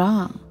shoes at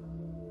all.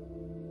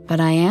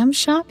 But I am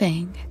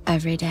shopping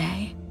every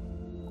day,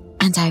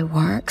 and I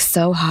work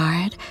so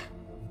hard.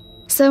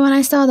 So when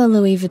I saw the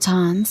Louis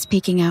Vuittons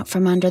peeking out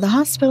from under the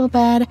hospital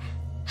bed,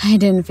 I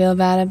didn't feel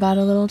bad about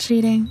a little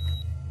cheating.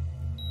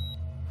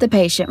 The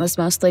patient was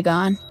mostly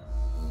gone.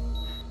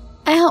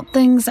 I helped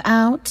things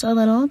out a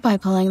little by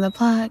pulling the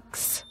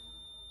plugs.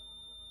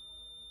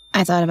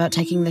 I thought about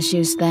taking the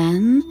shoes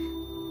then,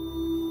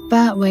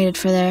 but waited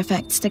for their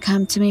effects to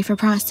come to me for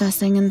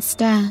processing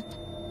instead.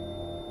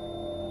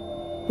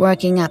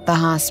 Working at the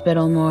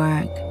hospital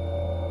morgue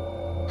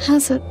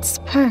has its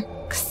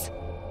perks.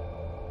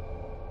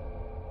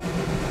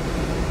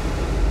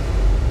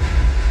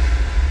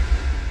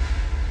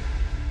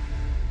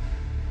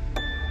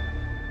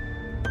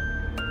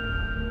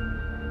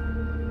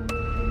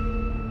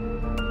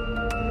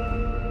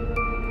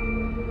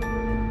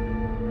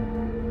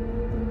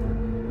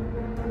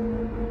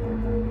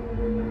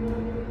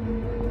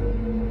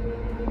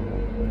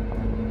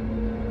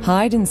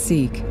 Hide and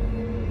Seek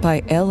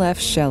by L.F.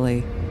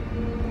 Shelley.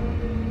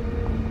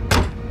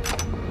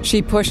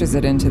 She pushes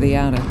it into the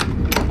attic,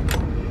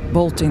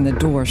 bolting the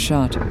door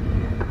shut.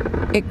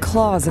 It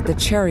claws at the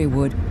cherry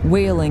wood,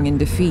 wailing in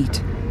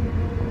defeat.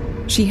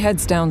 She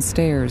heads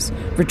downstairs,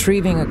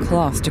 retrieving a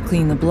cloth to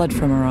clean the blood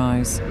from her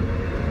eyes.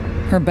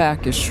 Her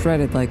back is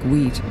shredded like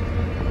wheat,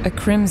 a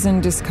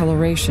crimson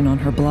discoloration on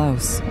her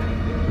blouse.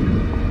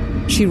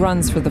 She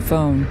runs for the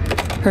phone,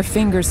 her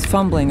fingers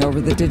fumbling over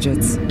the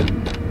digits.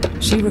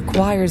 She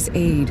requires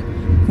aid,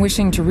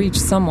 wishing to reach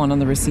someone on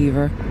the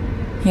receiver,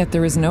 yet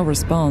there is no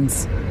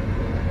response.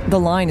 The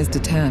line is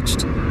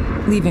detached,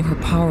 leaving her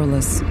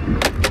powerless.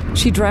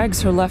 She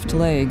drags her left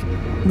leg,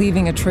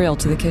 leaving a trail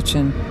to the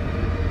kitchen.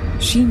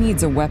 She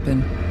needs a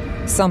weapon,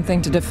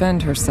 something to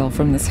defend herself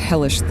from this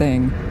hellish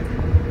thing.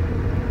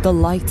 The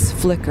lights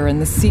flicker and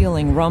the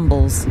ceiling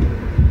rumbles.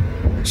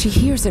 She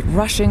hears it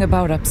rushing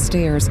about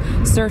upstairs,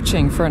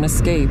 searching for an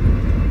escape.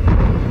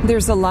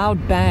 There's a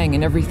loud bang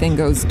and everything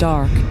goes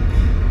dark.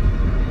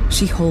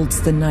 She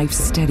holds the knife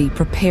steady,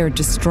 prepared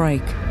to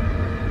strike.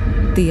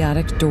 The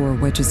attic door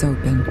wedges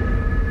open,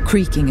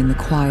 creaking in the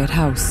quiet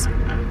house.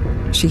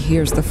 She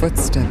hears the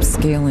footsteps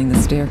scaling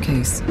the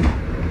staircase,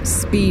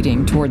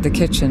 speeding toward the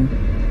kitchen.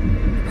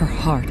 Her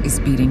heart is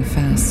beating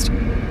fast.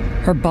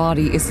 Her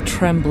body is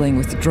trembling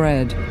with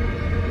dread.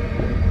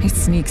 It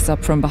sneaks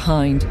up from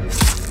behind,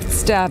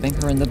 stabbing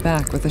her in the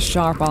back with a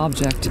sharp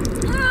object.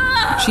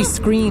 She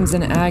screams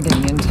in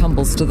agony and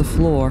tumbles to the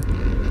floor.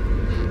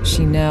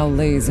 She now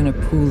lays in a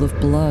pool of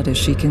blood as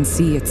she can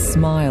see its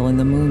smile in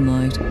the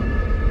moonlight.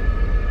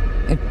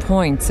 It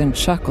points and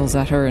chuckles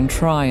at her in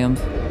triumph,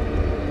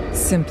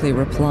 simply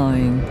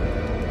replying,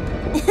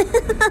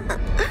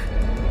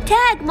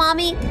 "Tag,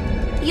 Mommy!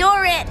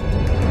 You're it!"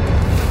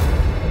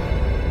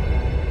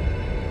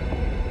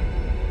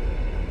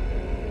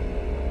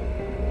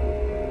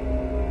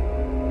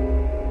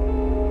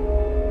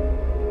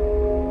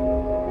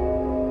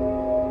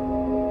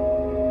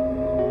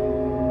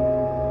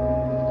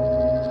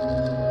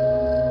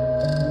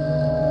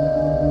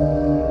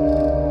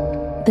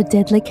 The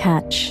Deadly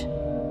Catch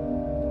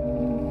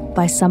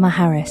by Summer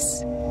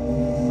Harris.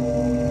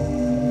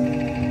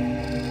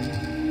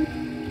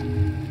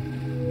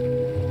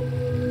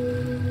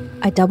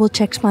 I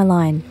double-checked my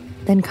line,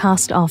 then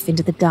cast off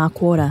into the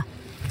dark water.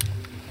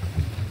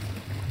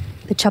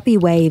 The choppy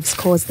waves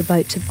caused the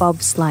boat to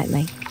bob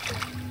slightly.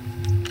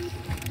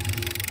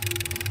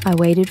 I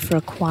waited for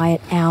a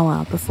quiet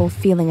hour before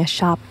feeling a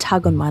sharp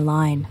tug on my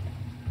line.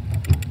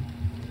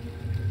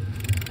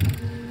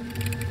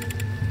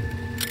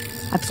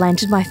 I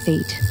planted my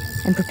feet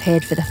and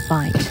prepared for the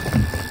fight.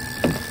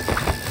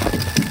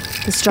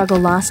 The struggle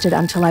lasted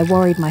until I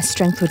worried my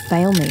strength would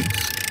fail me.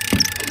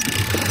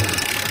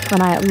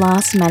 When I at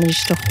last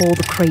managed to haul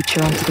the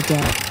creature onto the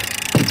deck.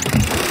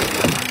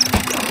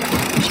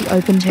 She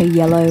opened her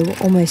yellow,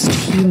 almost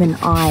human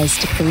eyes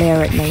to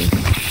glare at me.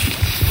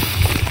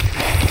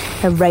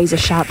 Her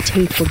razor-sharp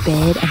teeth were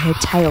bared and her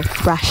tail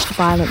thrashed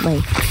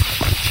violently.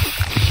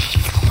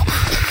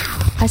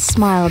 I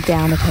smiled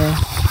down at her.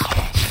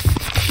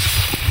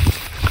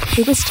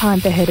 It was time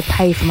for her to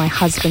pay for my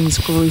husband's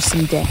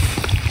gruesome death.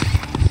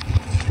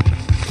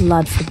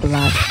 Blood for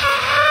blood.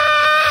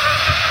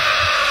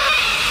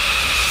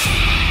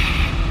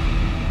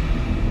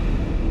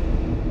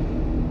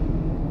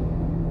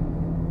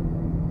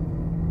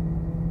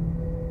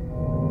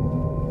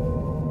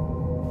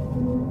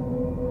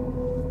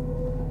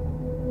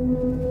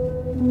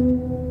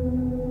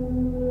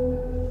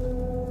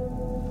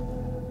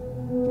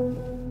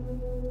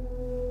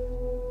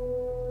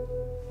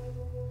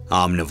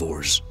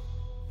 Omnivores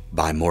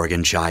by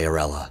Morgan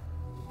Chiarella.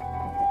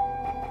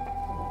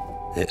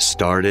 It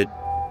started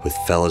with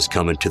fellas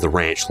coming to the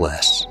ranch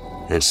less,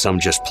 and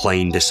some just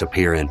plain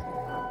disappearing.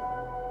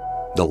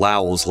 The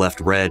Lowells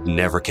left Red and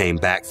never came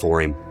back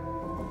for him.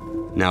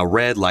 Now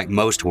Red, like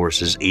most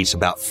horses, eats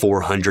about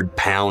 400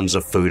 pounds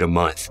of food a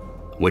month,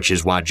 which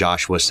is why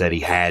Joshua said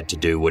he had to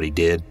do what he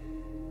did.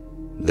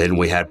 Then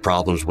we had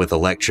problems with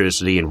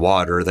electricity and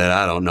water that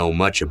I don't know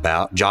much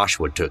about.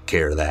 Joshua took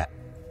care of that.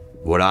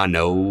 What I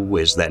know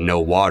is that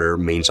no water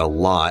means a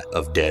lot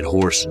of dead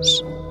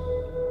horses.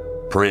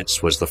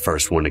 Prince was the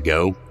first one to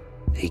go.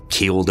 He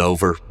keeled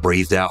over,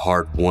 breathed out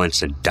hard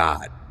once, and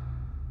died.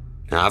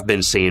 Now, I've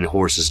been seeing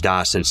horses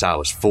die since I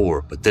was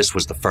 4, but this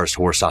was the first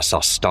horse I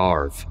saw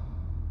starve.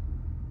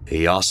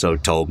 He also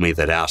told me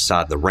that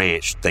outside the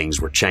ranch,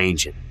 things were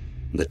changing.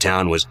 The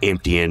town was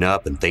emptying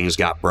up and things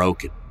got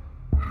broken.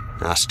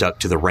 I stuck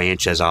to the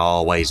ranch as I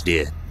always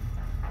did.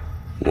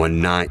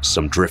 One night,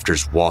 some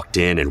drifters walked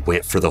in and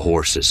went for the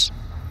horses.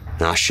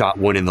 I shot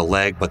one in the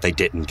leg, but they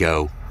didn't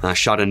go. I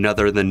shot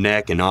another in the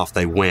neck, and off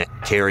they went,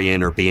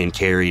 carrying or being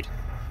carried.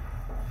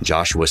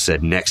 Joshua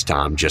said next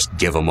time, just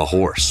give them a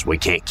horse. We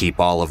can't keep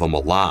all of them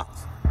alive.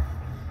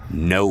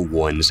 No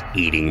one's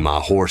eating my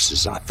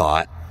horses, I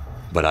thought,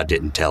 but I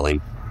didn't tell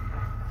him.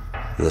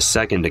 The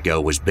second to go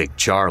was Big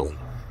Charlie.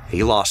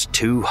 He lost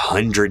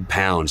 200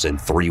 pounds in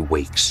 3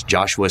 weeks.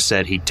 Joshua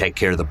said he'd take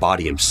care of the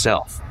body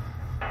himself.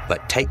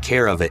 But take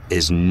care of it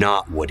is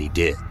not what he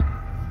did.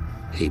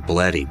 He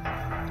bled him,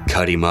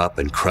 cut him up,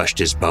 and crushed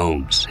his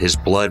bones. His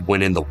blood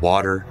went in the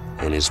water,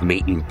 and his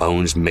meat and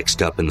bones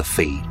mixed up in the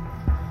feed.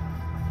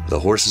 The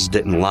horses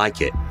didn't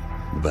like it,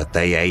 but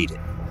they ate it.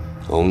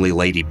 Only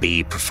Lady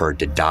B preferred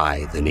to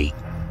die than eat.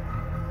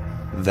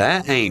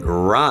 That ain't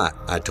right,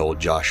 I told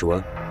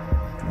Joshua.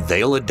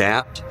 They'll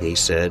adapt, he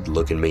said,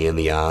 looking me in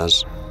the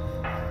eyes.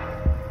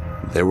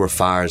 There were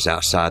fires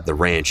outside the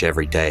ranch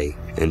every day,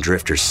 and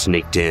drifters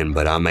sneaked in,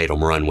 but I made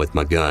them run with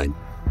my gun.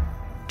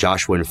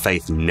 Joshua and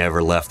Faith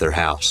never left their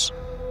house.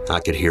 I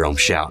could hear them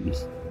shouting.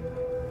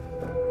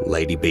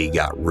 Lady B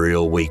got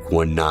real weak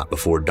one night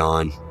before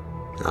dawn.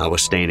 I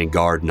was standing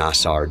guard and I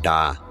saw her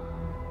die.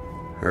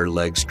 Her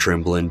legs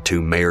trembling,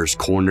 2 mares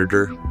cornered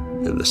her,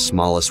 and the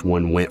smallest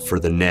one went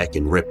for the neck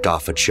and ripped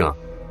off a chunk.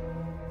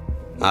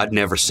 I'd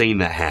never seen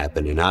that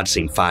happen, and I'd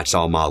seen fights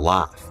all my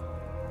life.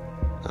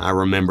 I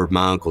remembered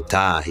my Uncle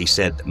Ty. He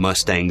said that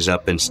Mustangs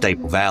up in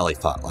Staple Valley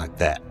fought like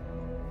that.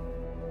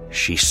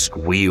 She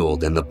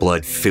squealed and the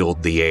blood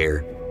filled the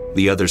air.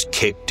 The others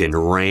kicked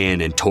and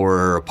ran and tore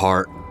her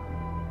apart.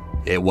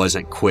 It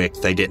wasn't quick.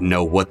 They didn't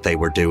know what they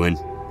were doing,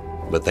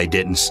 but they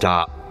didn't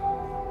stop.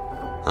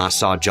 I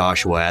saw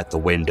Joshua at the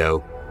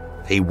window.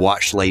 He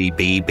watched Lady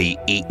B be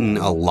eaten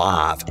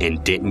alive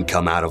and didn't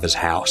come out of his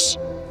house.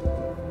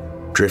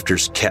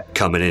 Drifters kept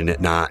coming in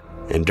at night,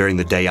 and during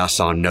the day I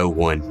saw no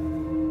one.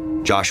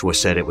 Joshua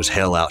said it was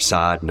hell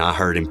outside, and I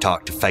heard him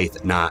talk to Faith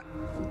at night.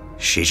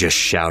 She just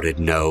shouted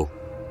no.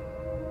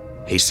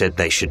 He said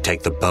they should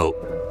take the boat.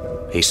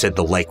 He said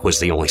the lake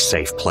was the only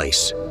safe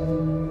place.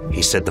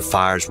 He said the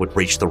fires would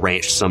reach the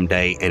ranch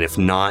someday, and if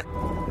not,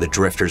 the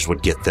drifters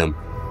would get them.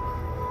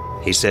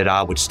 He said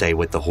I would stay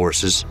with the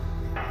horses.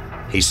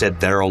 He said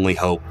their only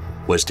hope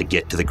was to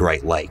get to the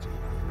Great Lake,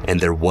 and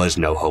there was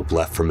no hope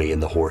left for me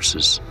and the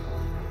horses.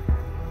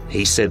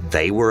 He said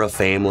they were a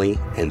family,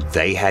 and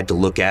they had to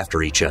look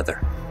after each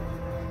other.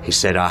 He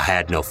said I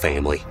had no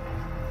family.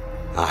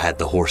 I had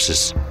the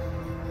horses.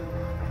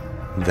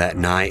 That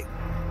night,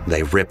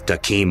 they ripped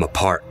Akeem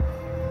apart.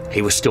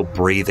 He was still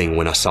breathing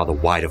when I saw the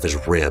white of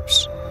his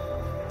ribs.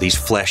 These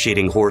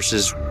flesh-eating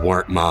horses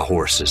weren't my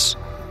horses.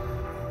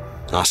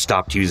 I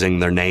stopped using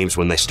their names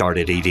when they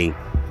started eating.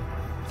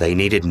 They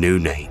needed new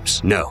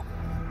names. No,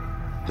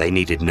 they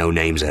needed no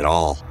names at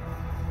all.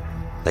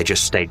 They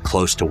just stayed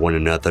close to one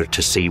another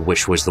to see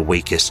which was the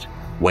weakest,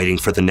 waiting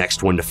for the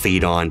next one to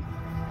feed on.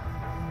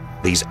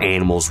 These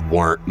animals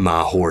weren't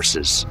my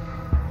horses.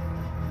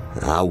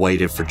 I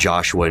waited for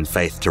Joshua and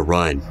Faith to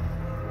run,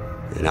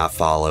 and I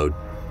followed.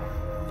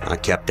 I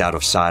kept out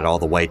of sight all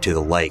the way to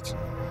the lake,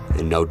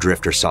 and no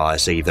drifter saw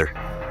us either.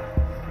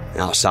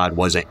 Outside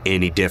wasn't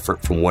any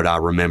different from what I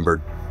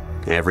remembered.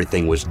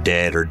 Everything was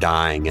dead or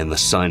dying, and the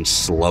sun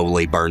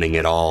slowly burning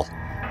it all.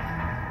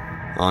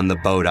 On the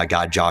boat, I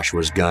got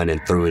Joshua's gun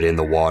and threw it in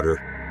the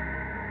water.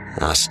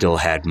 I still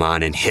had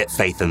mine and hit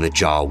Faith in the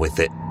jaw with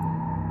it.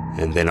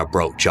 And then I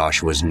broke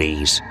Joshua's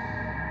knees.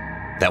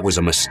 That was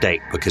a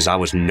mistake because I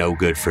was no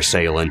good for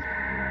sailing.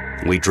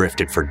 We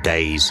drifted for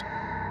days.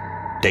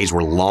 Days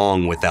were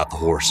long without the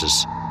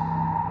horses.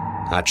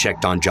 I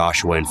checked on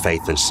Joshua and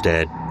Faith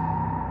instead.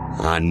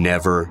 I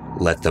never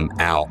let them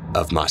out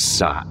of my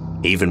sight,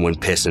 even when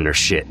pissing or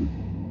shitting.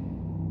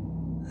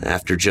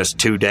 After just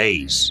 2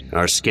 days,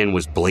 our skin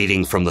was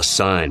bleeding from the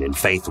sun and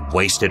Faith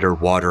wasted her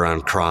water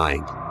on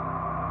crying.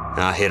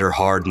 I hit her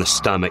hard in the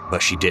stomach,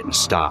 but she didn't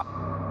stop.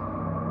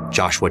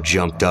 Joshua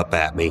jumped up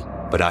at me,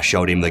 but I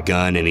showed him the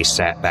gun and he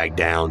sat back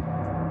down.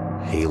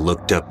 He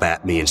looked up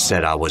at me and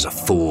said I was a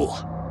fool.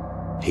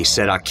 He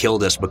said I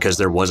killed us because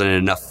there wasn't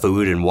enough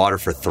food and water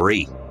for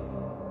 3.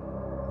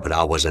 But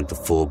I wasn't the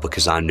fool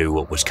because I knew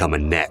what was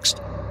coming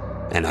next.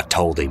 And I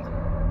told him,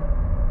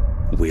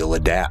 we'll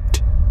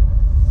adapt.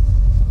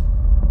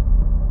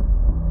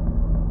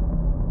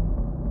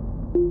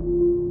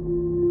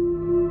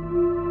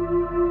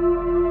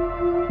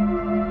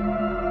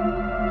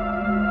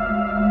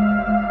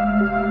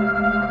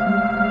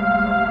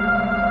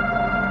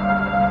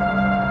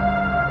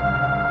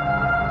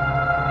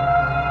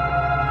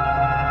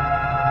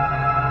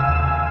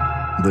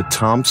 The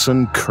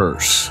Thompson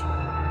Curse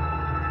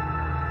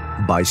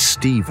by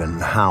Stephen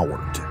Howard.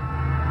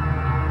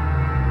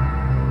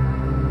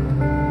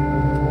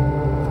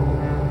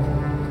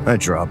 I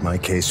dropped my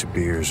case of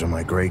beers on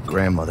my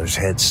great-grandmother's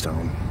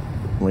headstone,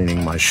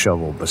 leaning my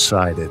shovel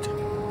beside it,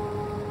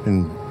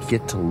 and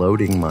get to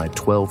loading my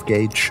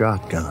 12-gauge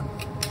shotgun.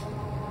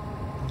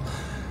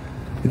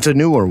 It's a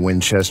newer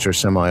Winchester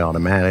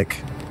semi-automatic.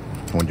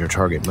 When your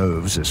target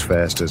moves as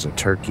fast as a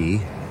turkey,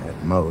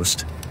 at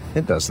most,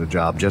 it does the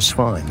job just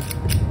fine.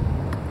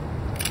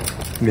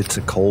 It's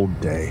a cold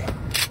day.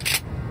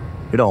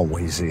 It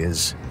always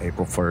is,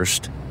 April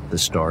 1st, the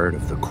start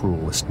of the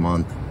cruelest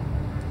month.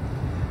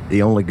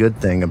 The only good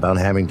thing about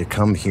having to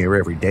come here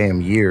every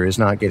damn year is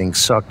not getting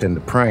sucked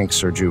into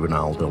pranks or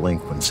juvenile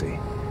delinquency.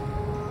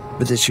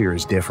 But this year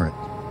is different.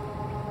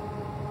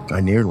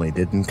 I nearly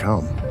didn't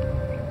come.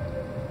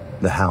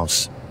 The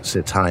house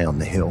sits high on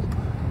the hill,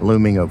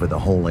 looming over the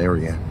whole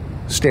area,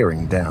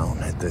 staring down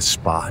at this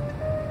spot.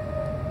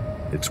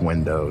 Its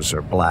windows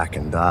are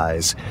blackened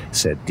eyes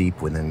set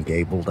deep within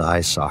gabled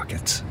eye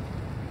sockets.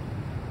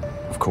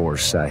 Of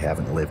course, I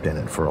haven't lived in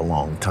it for a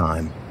long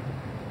time.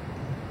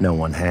 No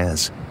one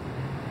has.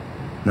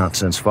 Not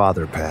since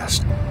Father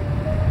passed.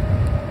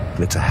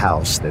 It's a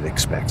house that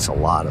expects a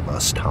lot of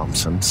us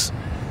Thompsons.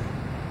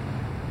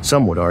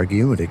 Some would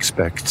argue it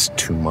expects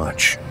too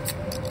much.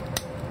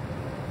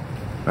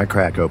 I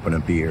crack open a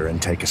beer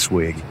and take a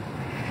swig.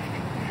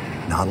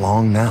 Not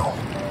long now.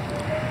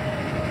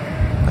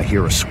 I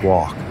hear a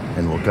squawk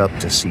and look up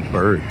to see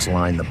birds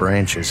line the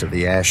branches of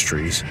the ash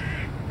trees.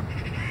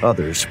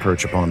 Others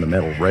perch upon the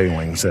metal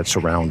railings that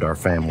surround our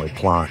family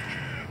plot.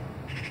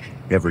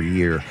 Every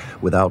year,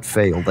 without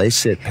fail, they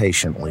sit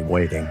patiently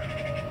waiting,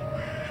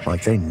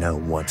 like they know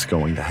what's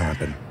going to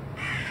happen.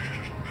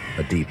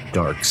 A deep,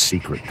 dark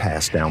secret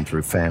passed down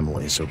through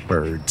families of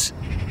birds.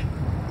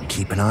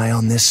 Keep an eye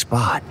on this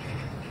spot.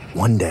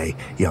 One day,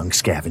 young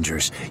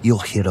scavengers, you'll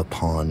hit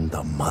upon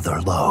the mother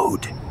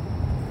lode.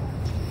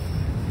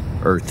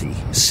 Earthy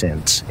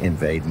scents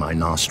invade my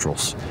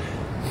nostrils.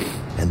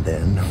 And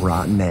then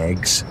rotten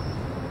eggs.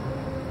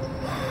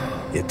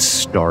 It's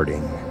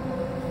starting.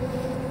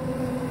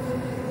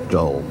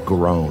 Dull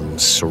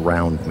groans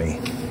surround me.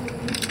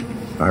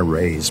 I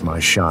raise my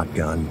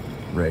shotgun,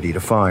 ready to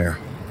fire.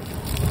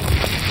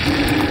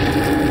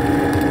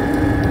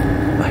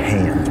 A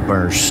hand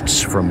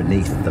bursts from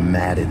beneath the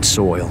matted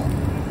soil.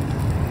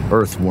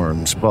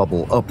 Earthworms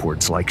bubble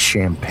upwards like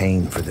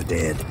champagne for the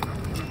dead.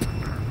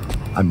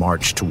 I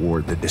march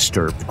toward the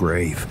disturbed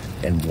grave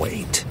and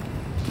wait.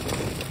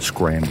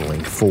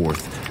 Scrambling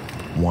forth,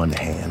 one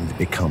hand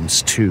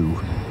becomes 2,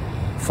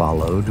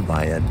 followed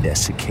by a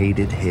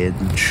desiccated head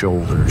and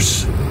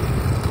shoulders.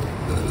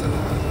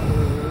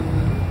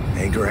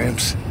 Hey,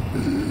 Gramps.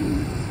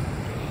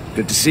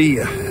 Good to see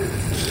you.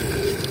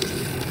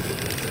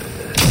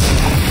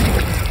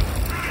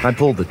 I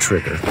pull the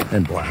trigger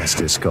and blast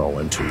his skull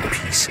into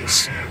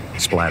pieces,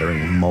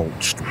 splattering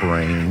mulched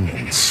brain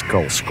and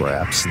skull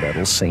scraps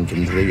that'll sink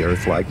into the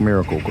earth like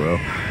Miracle-Gro.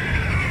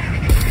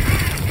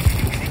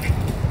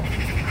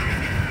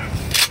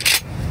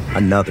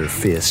 Another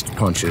fist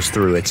punches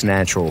through its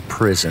natural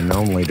prison,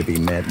 only to be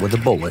met with a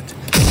bullet.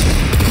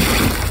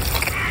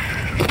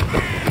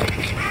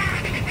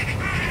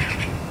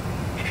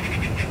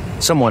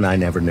 Someone I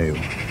never knew.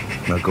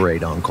 A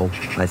great-uncle,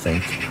 I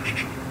think.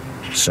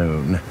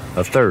 Soon,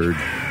 a third.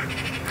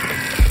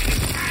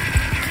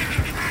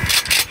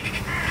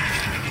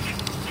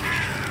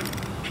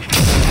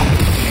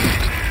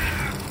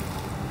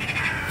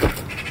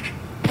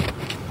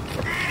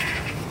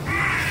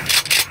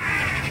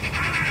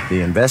 The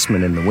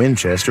investment in the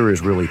Winchester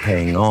is really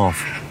paying off.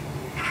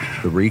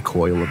 The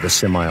recoil of the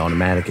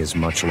semi-automatic is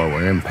much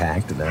lower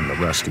impact than the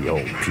rusty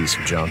old piece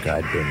of junk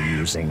I'd been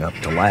using up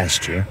to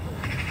last year.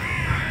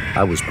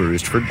 I was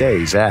bruised for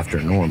days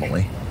after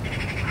normally.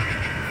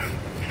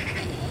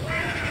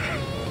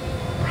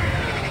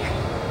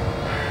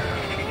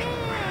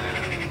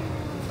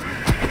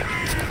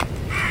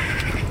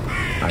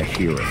 I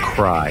hear a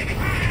cry,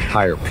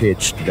 higher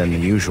pitched than the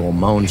usual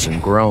moans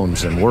and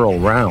groans, and whirl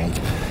round,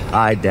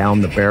 eye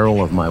down the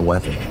barrel of my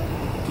weapon,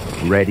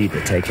 ready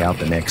to take out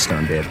the next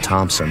undead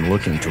Thompson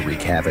looking to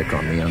wreak havoc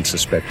on the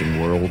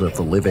unsuspecting world of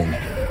the living.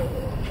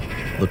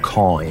 The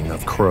cawing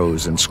of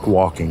crows and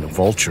squawking of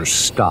vultures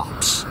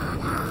stops.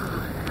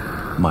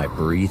 My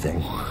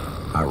breathing,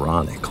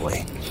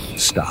 ironically,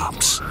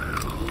 stops.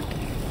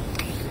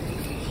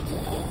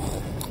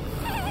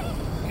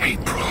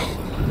 April.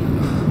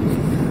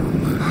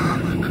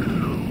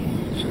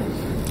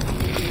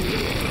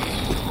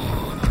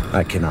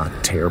 I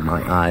cannot tear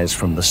my eyes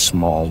from the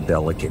small,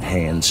 delicate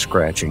hands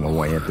scratching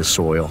away at the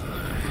soil.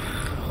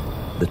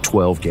 The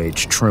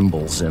 12-gauge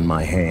trembles in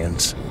my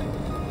hands.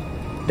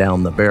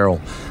 Down the barrel,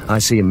 I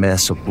see a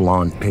mess of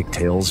blonde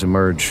pigtails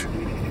emerge.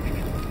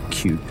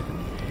 Cute,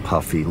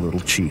 puffy little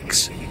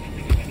cheeks.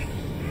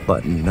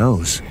 Button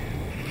nose.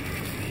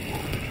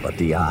 But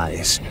the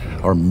eyes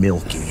are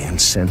milky and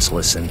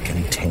senseless and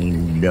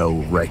contain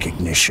no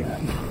recognition.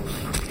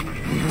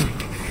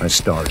 I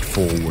start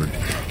forward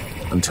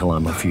until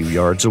I'm a few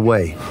yards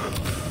away,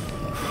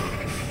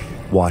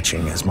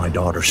 watching as my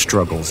daughter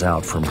struggles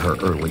out from her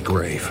early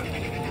grave.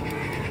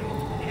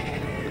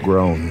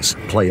 Groans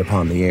play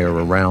upon the air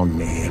around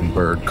me, and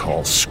bird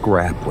calls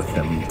scrap with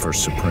them for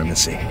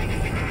supremacy.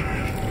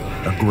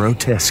 A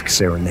grotesque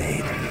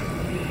serenade.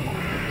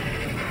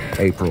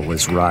 April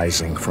is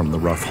rising from the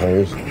rough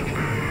hole.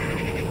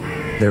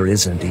 There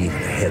isn't even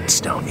a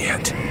headstone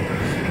yet.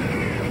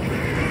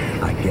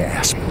 I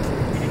gasp,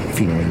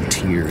 feeling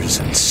tears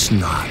and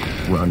snot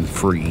run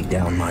free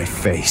down my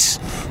face.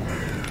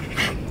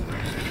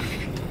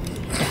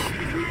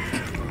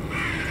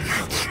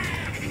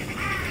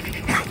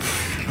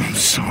 I'm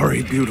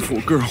sorry,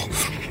 beautiful girl.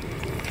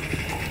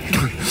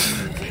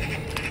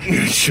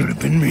 It should have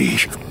been me.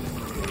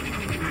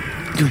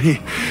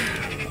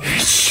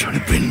 It should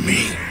have been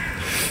me.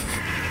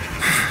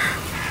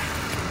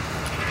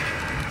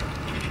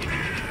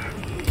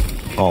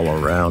 All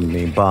around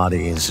me,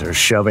 bodies are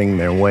shoving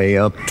their way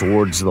up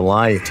towards the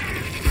light.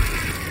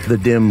 The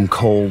dim,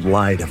 cold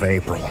light of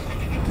April.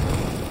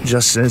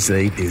 Just as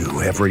they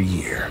do every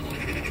year.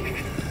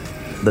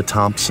 The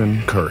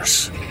Thompson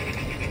curse.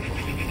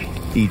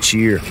 Each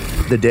year,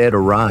 the dead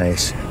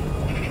arise.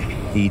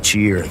 Each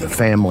year, the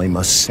family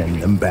must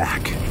send them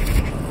back.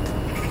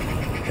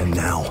 And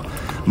now,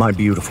 my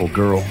beautiful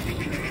girl,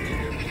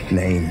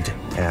 named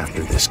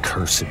after this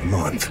cursed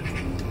month,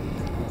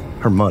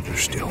 her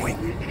mother's doing.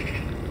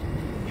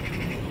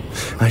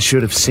 I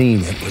should have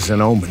seen it was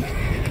an omen.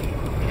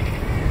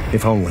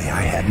 If only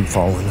I hadn't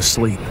fallen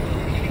asleep.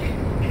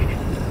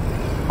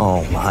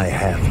 All I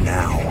have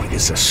now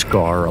is a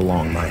scar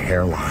along my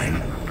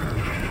hairline.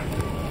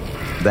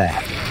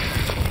 That,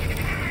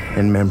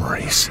 and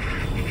memories.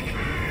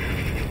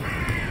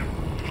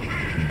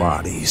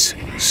 Bodies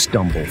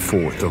stumble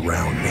forth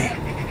around me,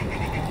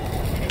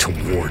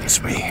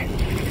 towards me.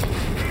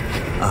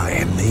 I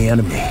am the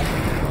enemy.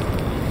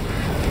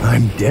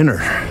 I'm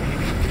dinner.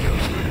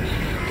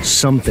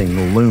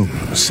 Something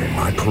looms in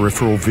my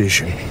peripheral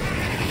vision.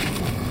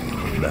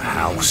 The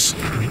house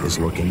is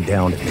looking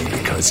down at me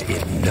because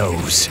it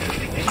knows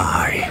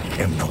I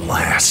am the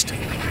last.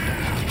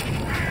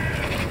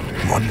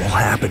 What will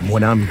happen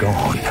when I'm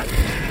gone?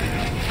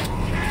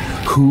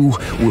 Who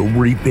will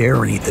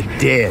rebury the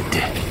dead?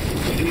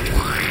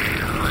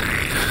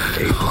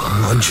 April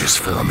lunges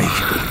for me.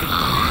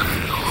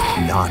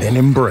 Not in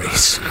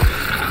embrace,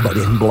 but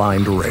in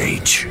blind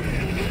rage.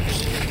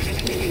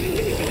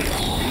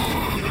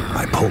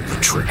 I pull the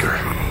trigger.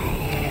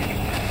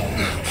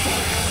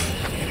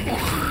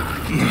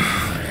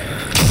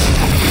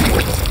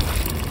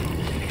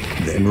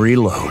 Then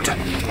reload.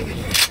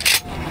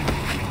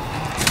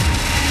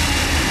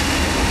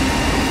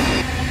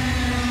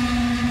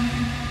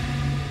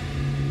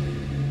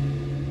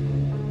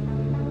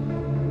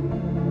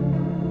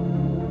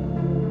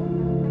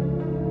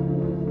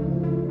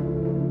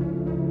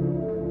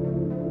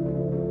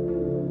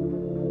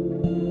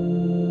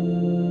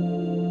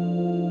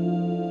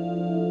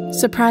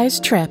 Surprise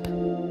Trip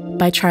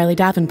by Charlie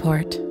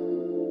Davenport.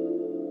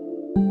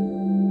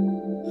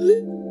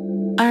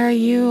 Are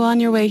you on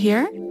your way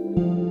here?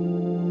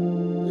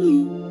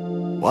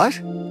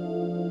 What?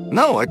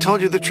 No, I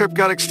told you the trip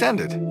got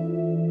extended.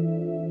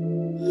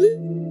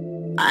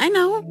 I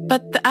know,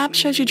 but the app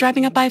shows you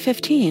driving up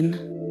I-15.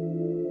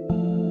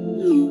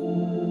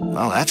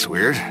 Well, that's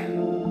weird.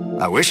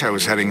 I wish I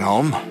was heading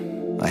home.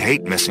 I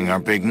hate missing our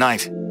big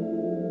night.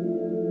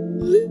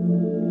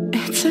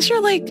 It says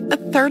you're like a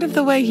third of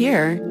the way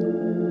here.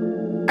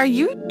 Are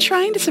you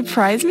trying to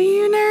surprise me,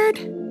 you nerd?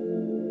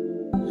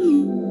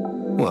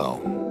 Well,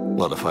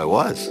 what if I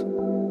was?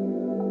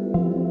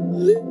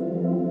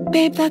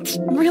 Babe, that's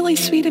really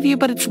sweet of you,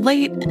 but it's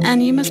late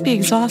and you must be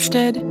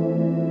exhausted.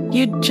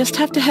 You'd just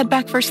have to head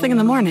back first thing in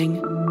the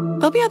morning.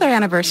 There'll be other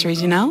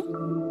anniversaries, you know?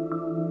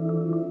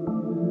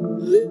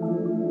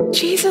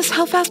 Jesus,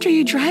 how fast are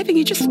you driving?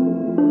 You just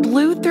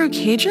blew through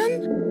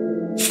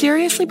Cajun?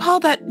 Seriously, Paul,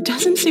 that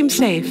doesn't seem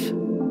safe.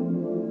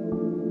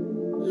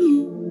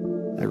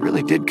 I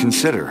really did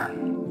consider,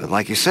 but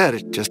like you said,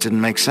 it just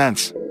didn't make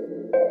sense.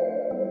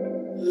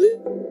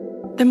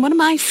 Then what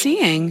am I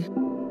seeing?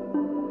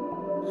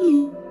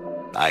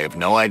 I have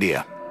no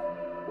idea.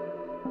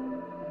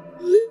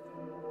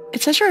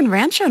 It says you're in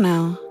Rancho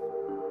now.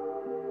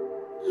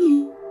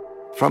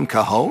 From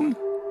Cajon?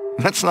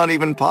 That's not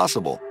even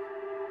possible.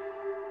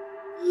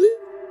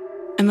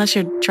 Unless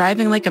you're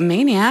driving like a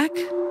maniac.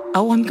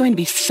 Oh, I'm going to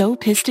be so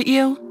pissed at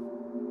you.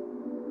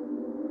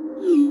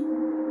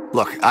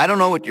 Look, I don't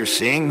know what you're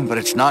seeing, but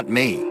it's not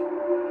me.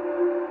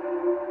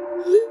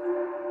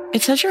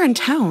 It says you're in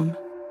town.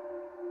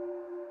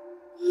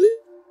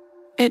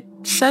 It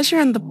says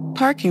you're in the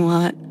parking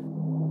lot.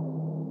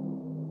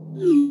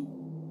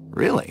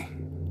 Really?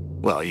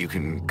 Well, you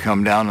can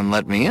come down and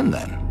let me in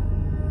then.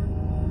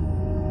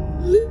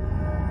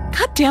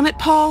 God damn it,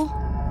 Paul.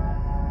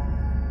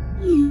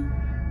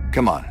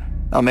 Come on,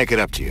 I'll make it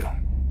up to you.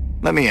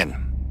 Let me in.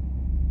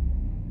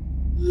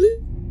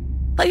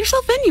 Let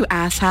yourself in, you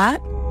asshat.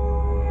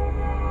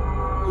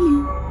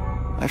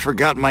 I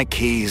forgot my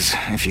keys,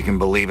 if you can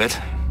believe it.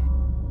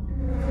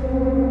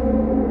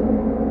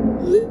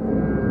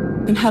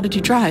 Then how did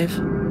you drive?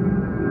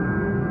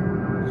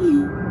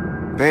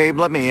 Babe,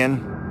 let me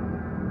in.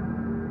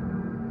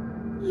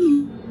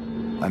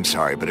 I'm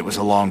sorry, but it was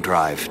a long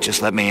drive.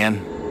 Just let me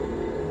in.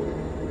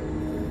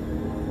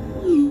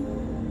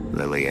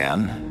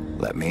 Lillian,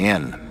 let me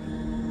in.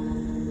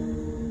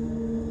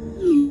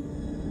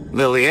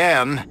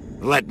 Lillian,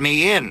 let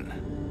me in.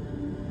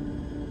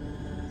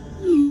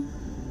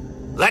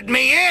 Let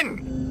me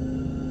in!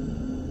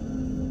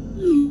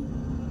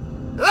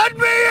 Let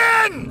me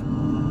in!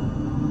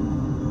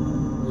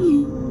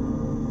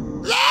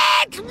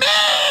 Let me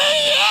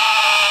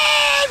in!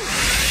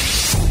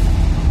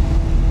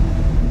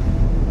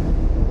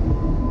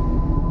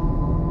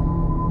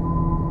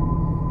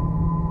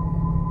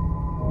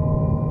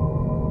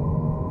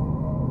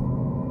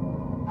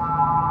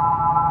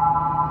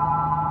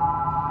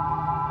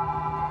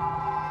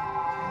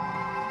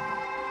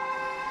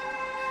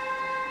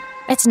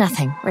 It's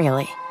nothing,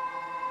 really.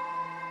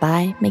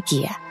 By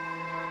Megia.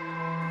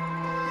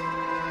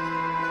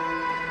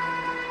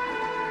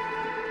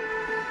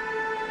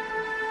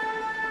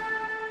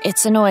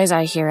 It's a noise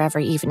I hear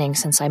every evening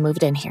since I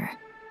moved in here.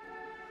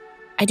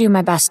 I do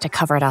my best to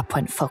cover it up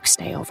when folks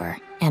stay over,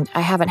 and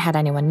I haven't had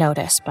anyone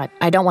notice, but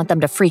I don't want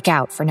them to freak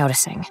out for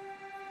noticing.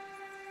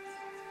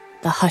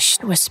 The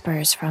hushed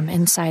whispers from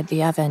inside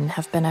the oven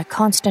have been a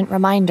constant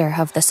reminder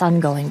of the sun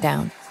going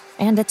down,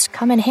 and it's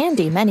come in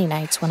handy many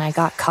nights when I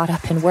got caught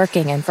up in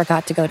working and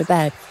forgot to go to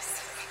bed.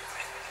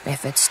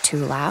 If it's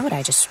too loud,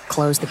 I just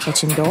close the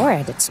kitchen door,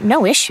 and it's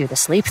no issue to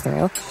sleep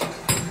through.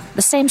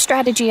 The same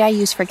strategy I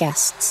use for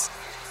guests.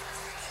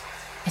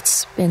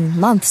 It's been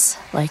months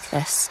like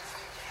this.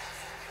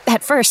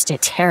 At first,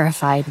 it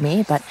terrified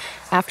me, but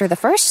after the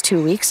first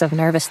 2 weeks of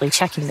nervously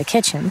checking the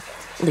kitchen,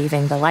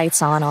 leaving the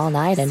lights on all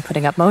night and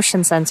putting up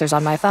motion sensors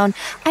on my phone,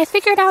 I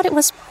figured out it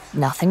was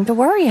nothing to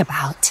worry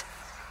about.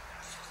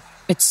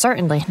 It's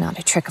certainly not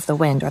a trick of the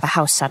wind or the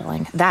house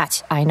settling.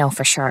 That I know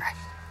for sure.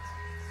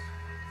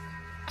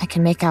 I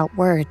can make out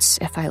words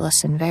if I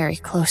listen very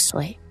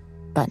closely,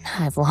 but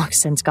I've long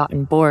since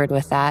gotten bored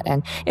with that,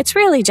 and it's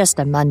really just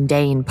a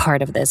mundane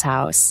part of this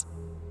house.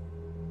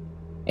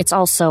 It's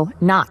also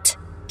not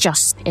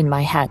just in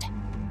my head.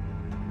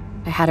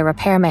 I had a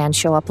repairman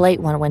show up late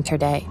one winter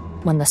day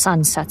when the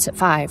sun sets at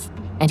 5,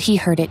 and he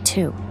heard it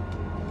too.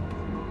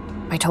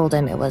 I told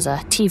him it was a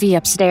TV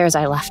upstairs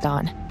I left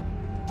on,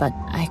 but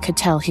I could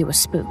tell he was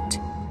spooked.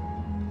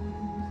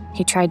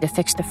 He tried to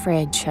fix the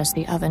fridge as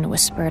the oven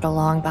whispered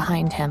along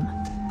behind him.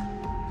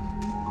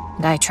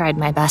 And I tried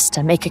my best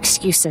to make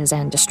excuses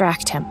and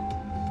distract him.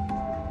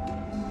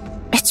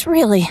 It's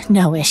really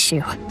no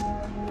issue.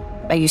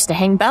 I used to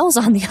hang bells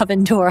on the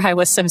oven door, I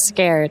was so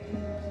scared.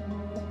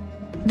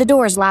 The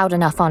door's loud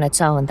enough on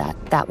its own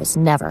that was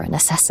never a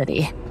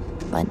necessity.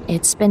 But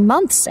it's been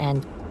months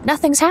and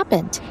nothing's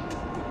happened.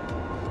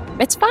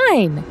 It's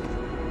fine.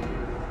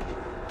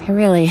 I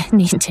really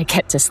need to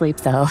get to sleep,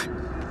 though.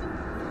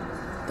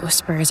 The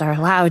whispers are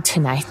loud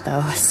tonight,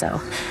 though,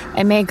 so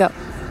I may go...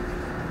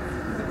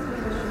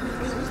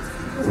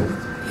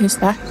 Is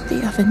that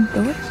the oven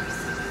door?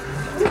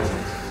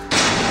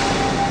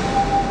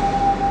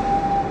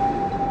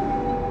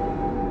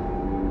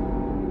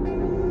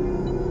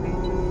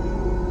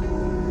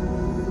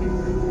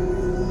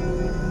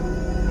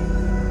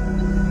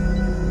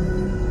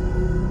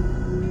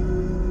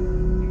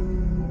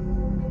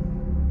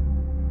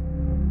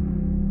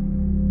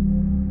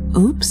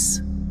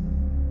 Oops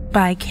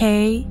by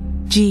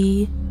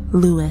K.G.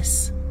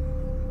 Lewis.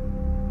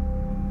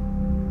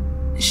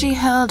 She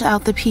held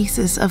out the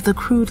pieces of the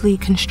crudely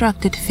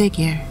constructed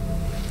figure.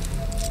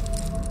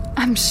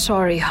 I'm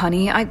sorry,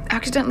 honey. I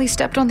accidentally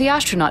stepped on the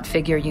astronaut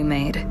figure you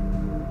made.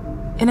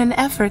 In an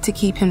effort to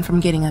keep him from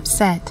getting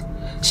upset,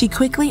 she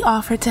quickly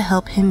offered to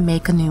help him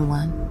make a new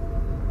one.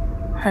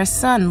 Her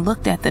son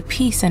looked at the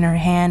piece in her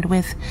hand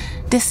with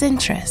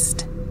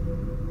disinterest.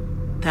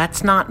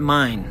 That's not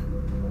mine.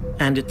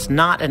 And it's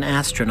not an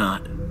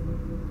astronaut.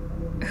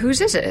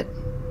 Whose is it?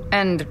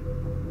 And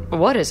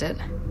what is it?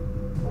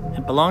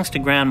 It belongs to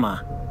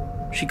Grandma.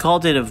 She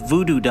called it a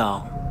voodoo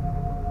doll.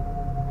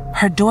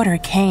 Her daughter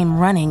came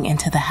running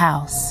into the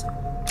house. Mom!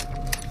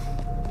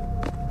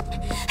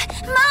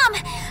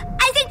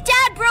 I think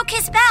Dad broke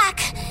his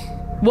back.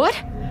 What?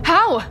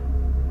 How?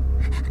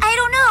 I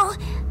don't know.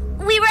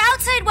 We were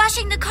outside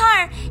washing the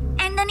car,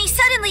 and then he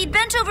suddenly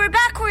bent over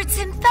backwards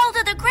and fell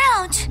to the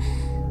ground.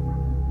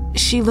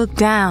 She looked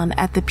down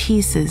at the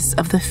pieces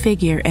of the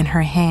figure in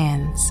her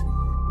hands,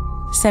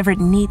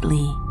 severed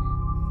neatly,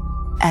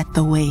 at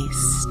the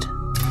waist.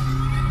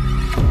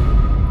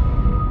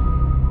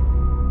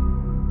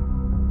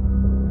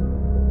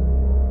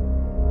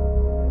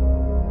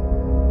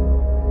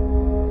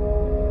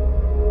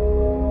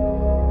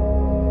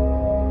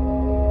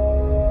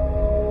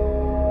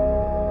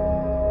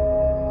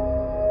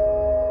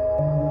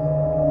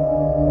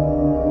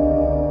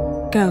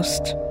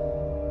 Ghost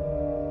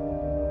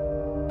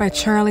by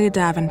Charlie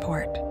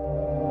Davenport.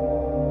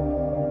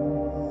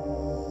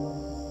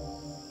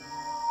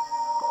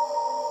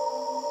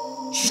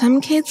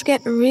 Some kids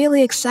get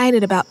really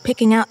excited about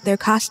picking out their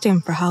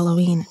costume for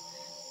Halloween.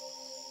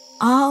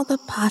 All the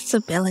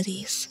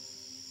possibilities.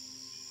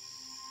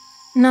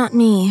 Not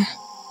me.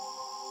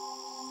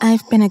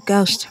 I've been a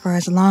ghost for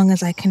as long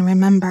as I can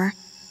remember.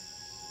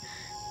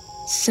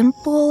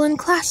 Simple and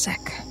classic.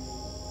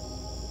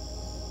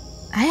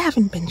 I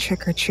haven't been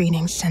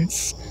trick-or-treating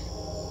since...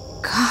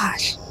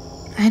 Gosh,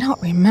 I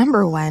don't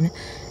remember when.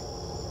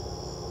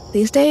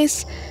 These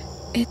days,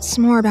 it's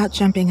more about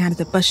jumping out of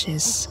the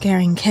bushes,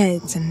 scaring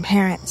kids and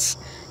parents.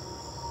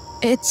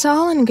 It's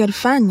all in good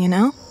fun, you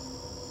know?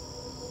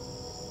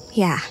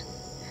 Yeah,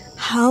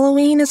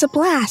 Halloween is a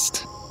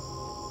blast.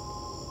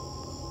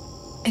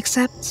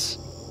 Except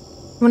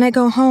when I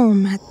go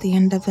home at the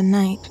end of the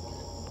night.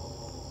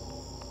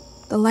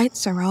 The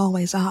lights are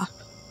always off,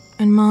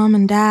 and Mom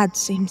and Dad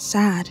seem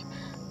sad.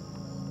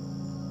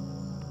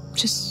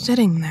 Just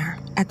sitting there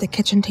at the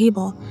kitchen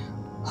table,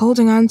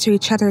 holding on to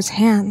each other's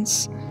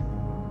hands.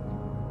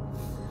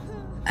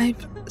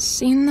 I've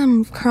seen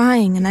them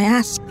crying and I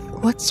ask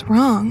what's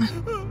wrong,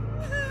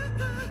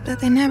 but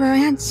they never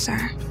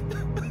answer.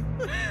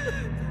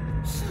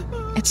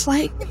 It's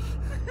like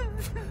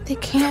they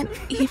can't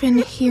even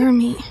hear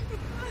me.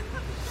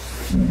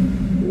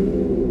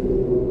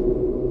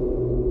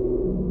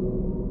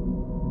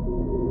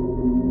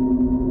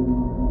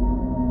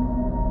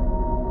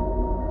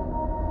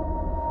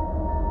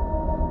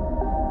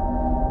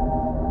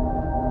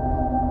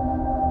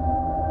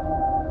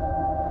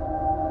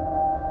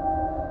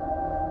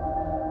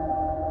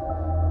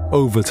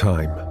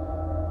 Overtime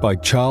by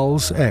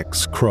Charles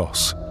X.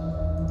 Cross.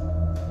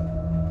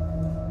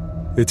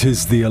 It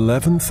is the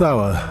 11th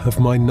hour of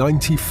my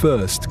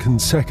 91st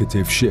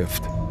consecutive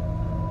shift.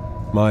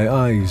 My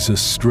eyes are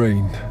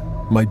strained,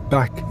 my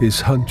back is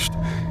hunched,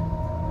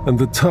 and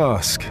the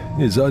task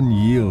is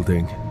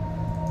unyielding.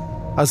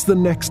 As the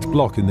next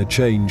block in the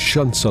chain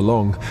shunts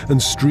along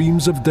and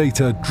streams of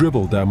data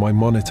dribble down my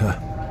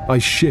monitor, I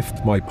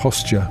shift my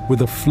posture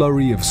with a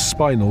flurry of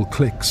spinal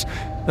clicks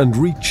and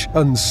reach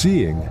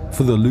unseeing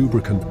for the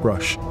lubricant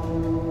brush.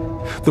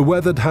 The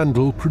weathered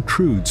handle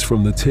protrudes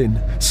from the tin,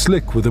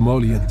 slick with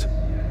emollient.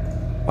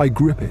 I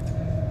grip it.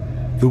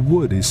 The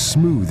wood is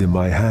smooth in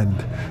my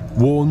hand,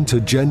 worn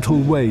to gentle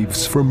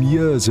waves from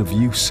years of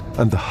use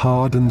and the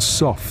hard and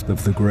soft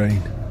of the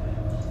grain.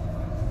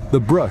 The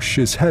brush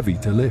is heavy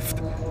to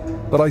lift,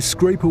 but I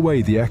scrape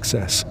away the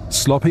excess,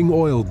 slopping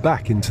oil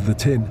back into the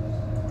tin.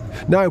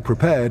 Now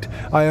prepared,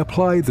 I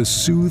apply the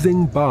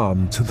soothing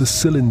balm to the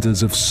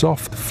cylinders of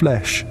soft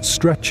flesh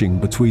stretching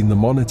between the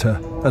monitor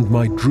and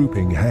my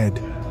drooping head.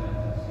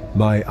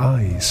 My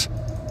eyes.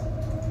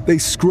 They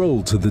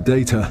scroll to the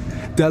data,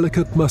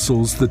 delicate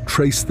muscles that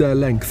trace their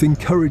length,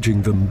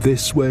 encouraging them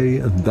this way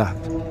and that.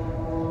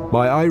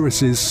 My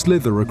irises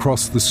slither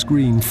across the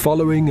screen,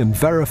 following and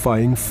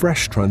verifying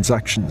fresh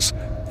transactions,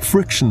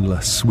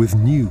 frictionless with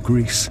new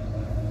grease.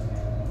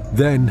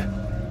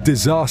 Then,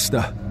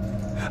 disaster.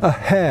 A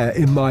hair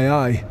in my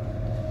eye.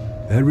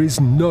 There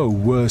is no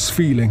worse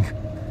feeling.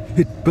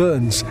 It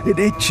burns, it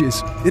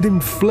itches, it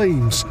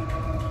inflames.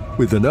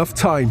 With enough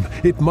time,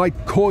 it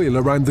might coil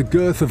around the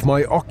girth of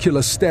my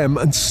ocular stem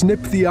and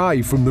snip the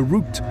eye from the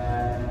root.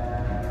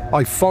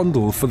 I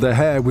fondle for the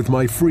hair with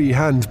my free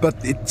hand, but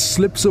it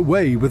slips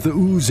away with the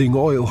oozing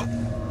oil.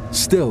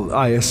 Still,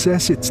 I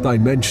assess its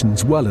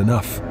dimensions well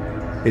enough.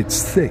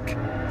 It's thick,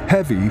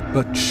 heavy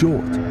but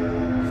short.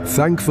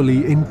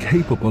 Thankfully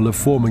incapable of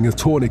forming a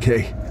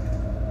tourniquet.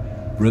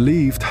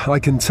 Relieved, I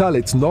can tell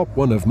it's not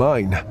one of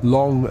mine,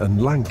 long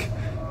and lank.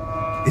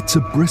 It's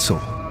a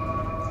bristle.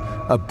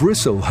 A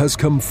bristle has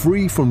come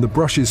free from the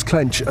brush's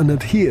clench and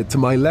adhered to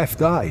my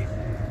left eye.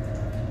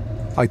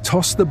 I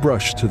toss the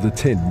brush to the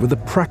tin with a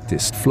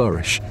practiced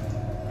flourish.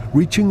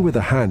 Reaching with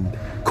a hand,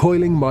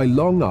 coiling my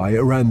long eye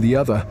around the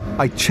other,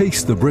 I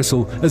chase the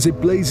bristle as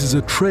it blazes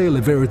a trail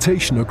of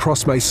irritation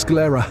across my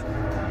sclera.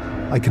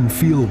 I can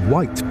feel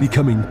white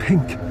becoming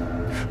pink.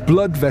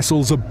 Blood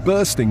vessels are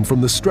bursting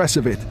from the stress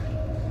of it.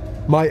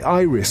 My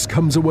iris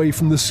comes away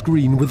from the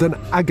screen with an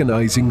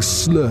agonizing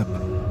slurp.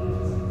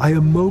 I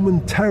am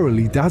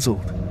momentarily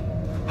dazzled.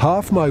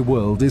 Half my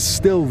world is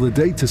still the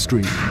data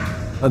stream,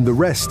 and the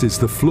rest is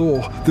the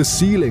floor, the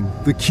ceiling,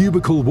 the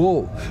cubicle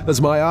wall,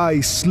 as my eye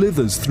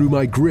slithers through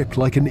my grip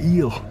like an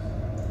eel.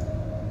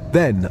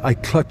 Then I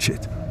clutch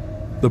it,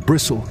 the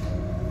bristle.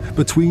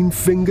 Between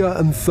finger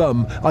and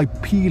thumb, I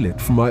peel it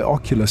from my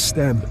ocular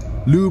stem,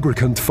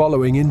 lubricant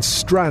following in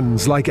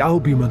strands like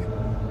albumin.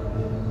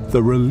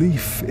 The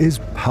relief is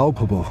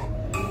palpable.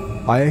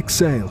 I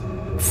exhale,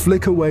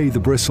 flick away the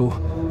bristle,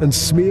 and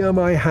smear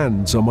my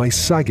hands on my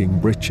sagging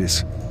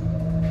breeches.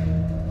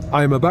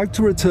 I am about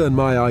to return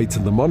my eye to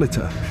the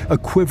monitor, a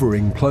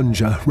quivering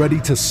plunger ready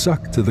to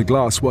suck to the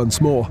glass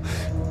once more,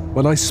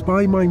 when I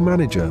spy my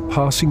manager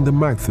passing the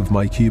mouth of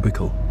my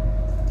cubicle.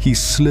 He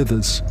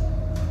slithers.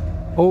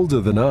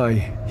 Older than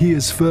I, he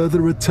has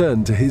further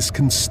returned to his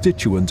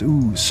constituent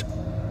ooze.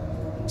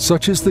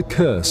 Such is the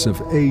curse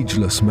of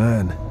ageless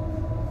man.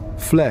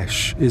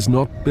 Flesh is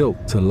not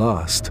built to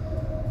last.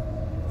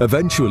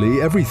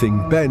 Eventually,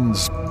 everything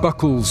bends,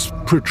 buckles,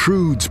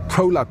 protrudes,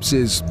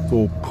 prolapses,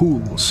 or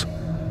pools.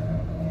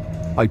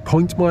 I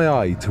point my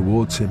eye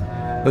towards him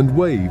and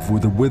wave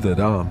with a withered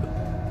arm.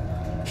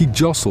 He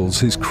jostles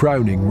his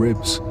crowning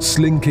ribs,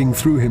 slinking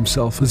through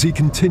himself as he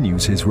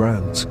continues his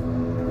rounds.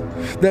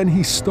 Then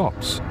he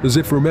stops, as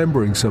if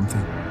remembering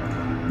something.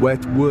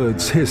 Wet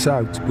words hiss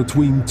out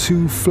between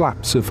two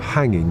flaps of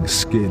hanging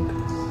skin.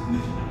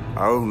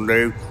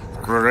 Only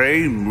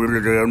 3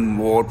 million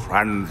more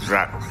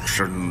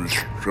transactions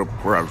to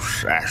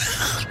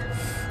process.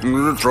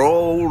 It's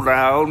all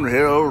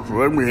downhill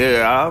from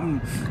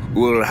here.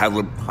 We'll have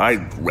a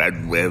pint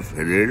when we're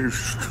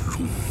finished.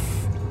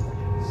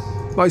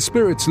 My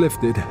spirits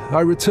lifted,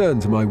 I return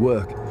to my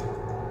work.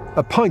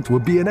 A pint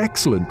would be an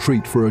excellent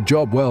treat for a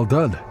job well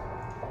done.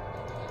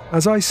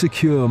 As I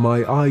secure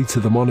my eye to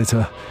the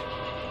monitor,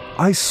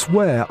 I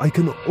swear I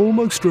can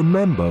almost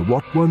remember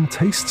what one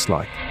tastes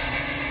like.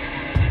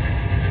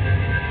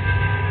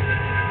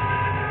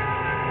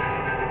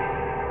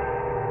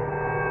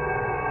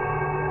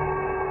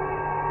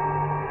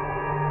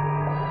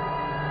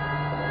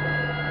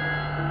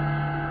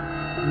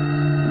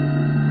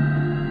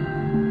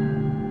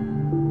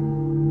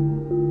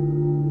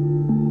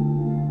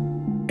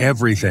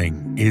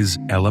 Everything is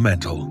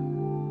Elemental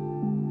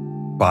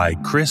by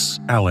Chris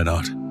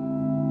Allenott.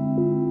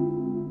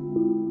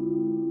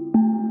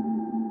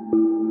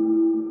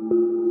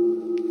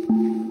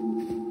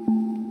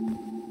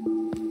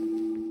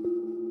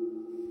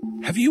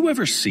 Have you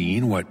ever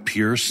seen what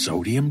pure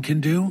sodium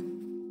can do?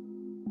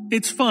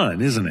 It's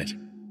fun, isn't it?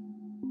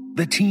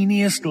 The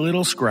teeniest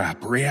little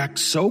scrap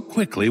reacts so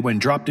quickly when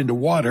dropped into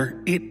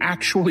water, it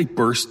actually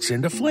bursts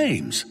into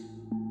flames.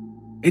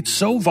 It's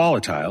so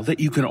volatile that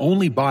you can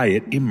only buy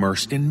it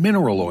immersed in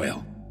mineral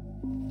oil.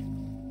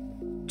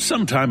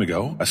 Some time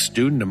ago, a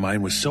student of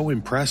mine was so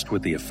impressed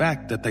with the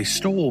effect that they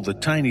stole the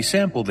tiny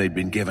sample they'd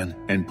been given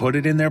and put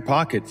it in their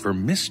pocket for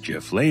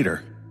mischief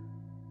later.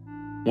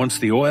 Once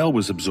the oil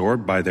was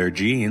absorbed by their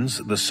genes,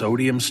 the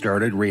sodium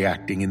started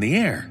reacting in the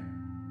air,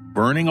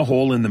 burning a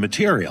hole in the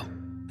material,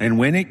 and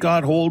when it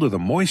got hold of the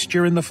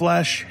moisture in the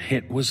flesh,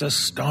 it was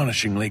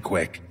astonishingly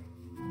quick.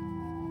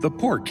 The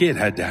poor kid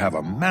had to have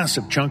a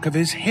massive chunk of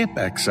his hip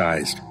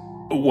excised.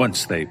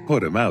 Once they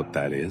put him out,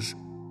 that is.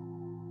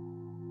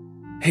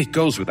 It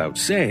goes without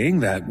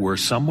saying that were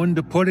someone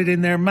to put it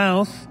in their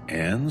mouth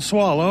and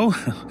swallow,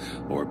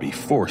 or be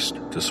forced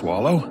to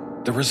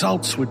swallow, the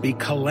results would be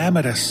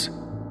calamitous.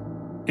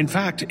 In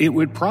fact, it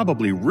would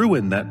probably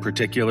ruin that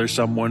particular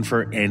someone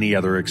for any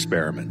other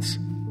experiments.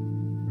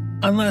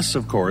 Unless,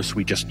 of course,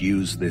 we just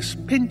use this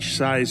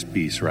pinch-sized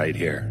piece right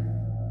here.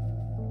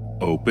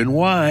 Open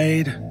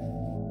wide.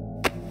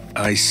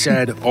 I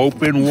said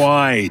open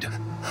wide.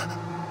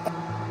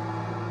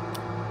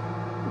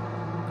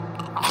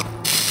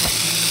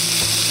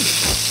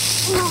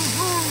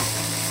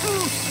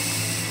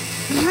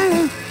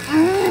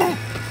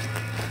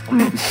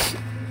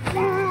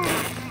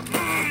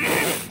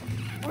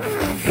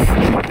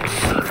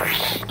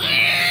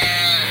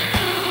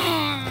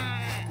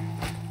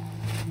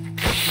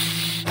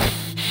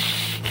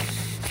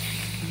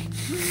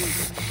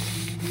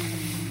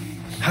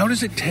 How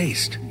does it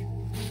taste?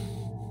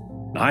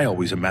 I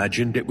always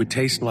imagined it would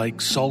taste like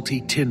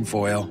salty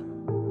tinfoil.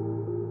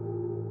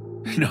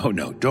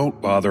 No, don't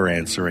bother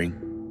answering.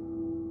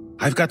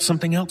 I've got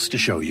something else to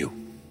show you.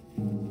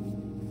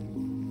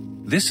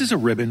 This is a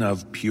ribbon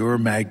of pure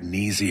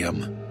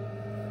magnesium.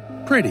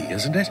 Pretty,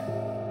 isn't it?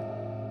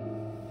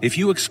 If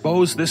you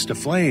expose this to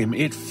flame,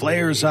 it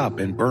flares up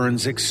and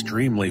burns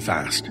extremely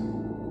fast.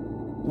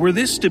 Were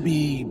this to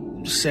be,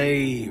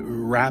 say,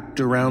 wrapped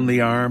around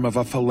the arm of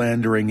a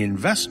philandering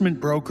investment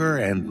broker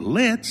and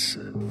lit,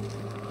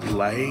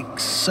 like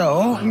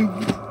so,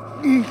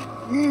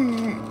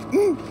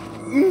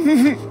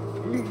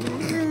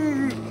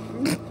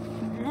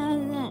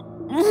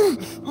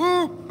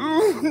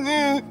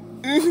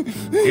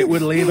 it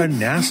would leave a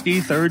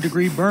nasty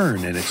third-degree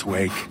burn in its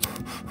wake.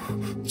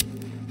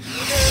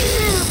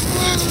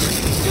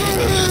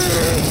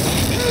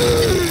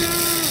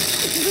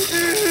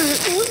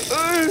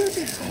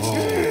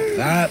 Oh,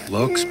 that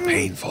looks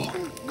painful.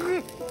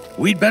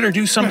 We'd better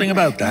do something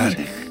about that.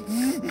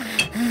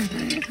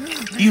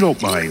 You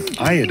don't mind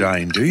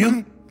iodine, do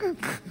you?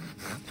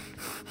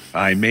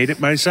 I made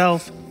it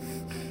myself.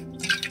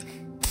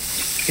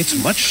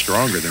 It's much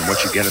stronger than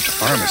what you get at the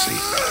pharmacy.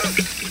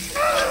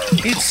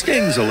 It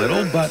stings a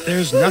little, but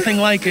there's nothing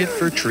like it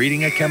for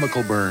treating a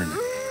chemical burn.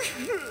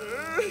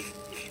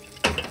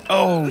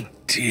 Oh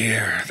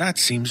dear, that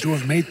seems to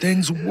have made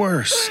things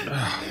worse.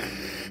 Ugh.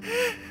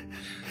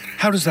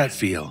 How does that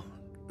feel?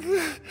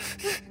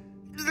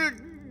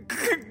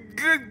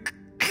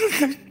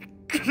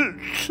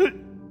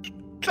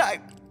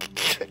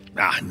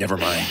 Never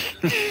mind.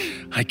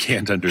 I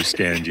can't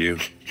understand you.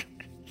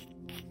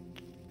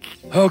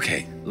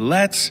 Okay,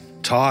 let's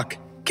talk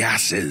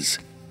gases.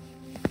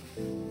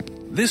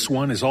 This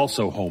one is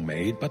also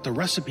homemade, but the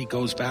recipe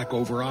goes back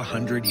over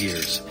 100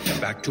 years,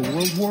 back to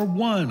World War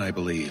I, I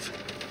believe.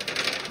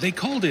 They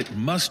called it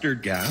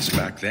mustard gas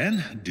back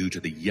then, due to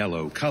the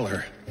yellow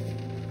color.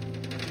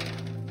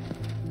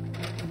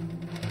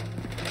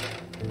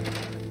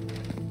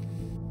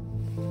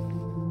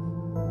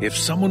 If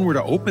someone were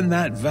to open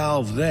that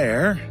valve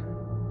there,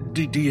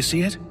 do you see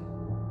it?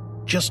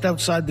 Just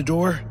outside the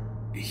door?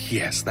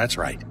 Yes, that's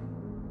right.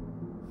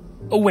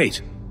 Oh,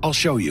 wait, I'll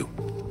show you.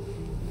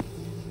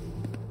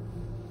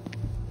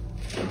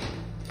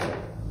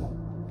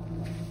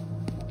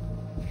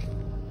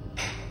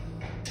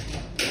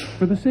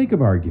 For the sake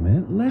of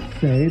argument, let's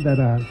say that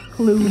a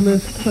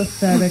clueless,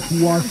 pathetic,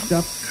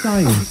 washed-up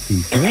science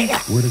teacher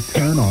were to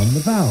turn on the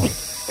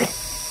valve.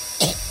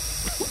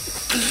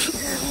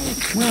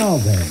 Well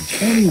then,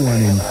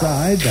 anyone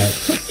inside that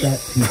took that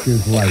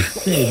teacher's life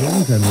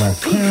savings and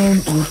left town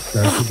would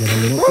start to get a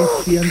little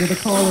itchy under the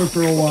collar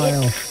for a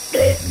while.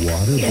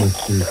 Water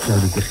blisters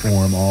started to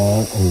form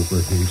all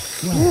over his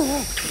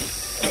sweat.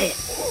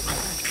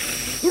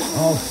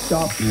 Oh,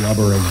 stop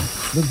blubbering.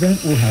 The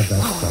vent will have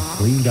that stuff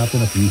cleaned up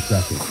in a few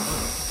seconds.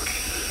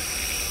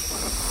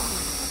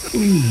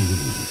 Ooh,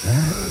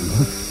 that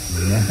looks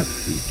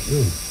nasty.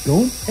 Ew,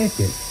 don't pick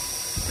it.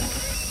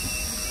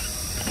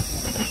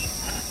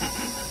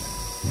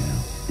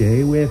 Now,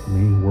 stay with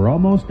me. We're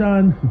almost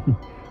done.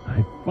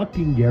 I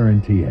fucking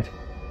guarantee it.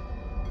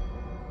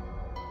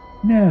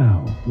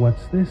 Now,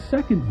 what's this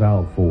second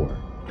valve for?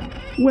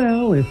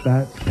 Well, if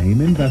that same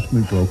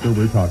investment broker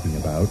we're talking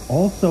about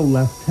also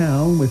left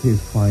town with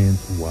his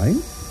client's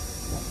wife,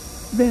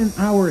 then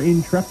our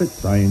intrepid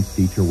science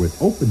teacher would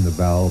open the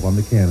valve on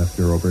the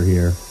canister over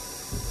here.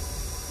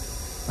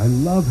 I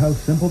love how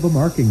simple the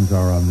markings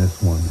are on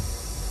this one.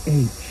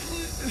 H.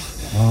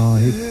 Oh,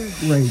 it's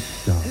great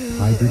stuff.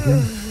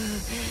 Hydrogen.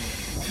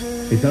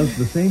 It does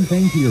the same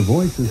thing to your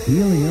voice as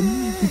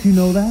helium. Did you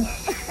know that?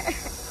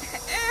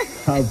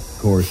 Of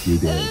course you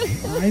did.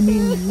 I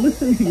mean,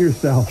 listen to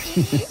yourself.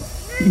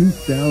 You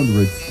sound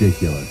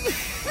ridiculous.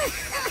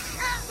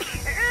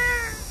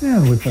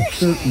 Now, if a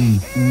certain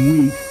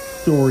weak,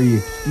 sorry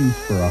excuse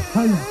for a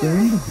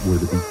husband were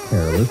to be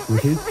careless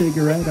with his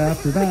cigarette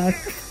after that,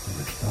 the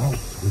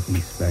results would be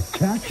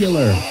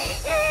spectacular.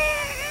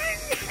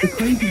 The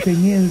crazy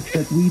thing is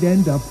that we'd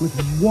end up with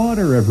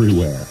water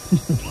everywhere.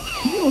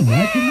 Can you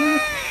imagine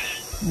that?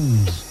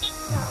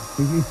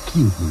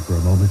 Excuse me for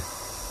a moment.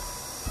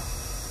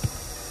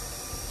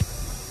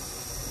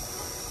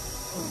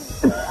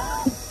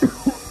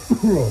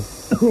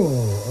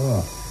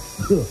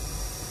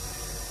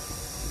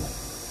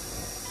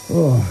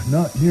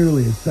 Not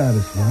nearly as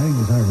satisfying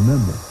as I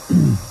remember.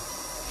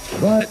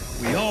 But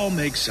we all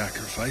make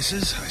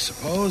sacrifices, I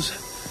suppose.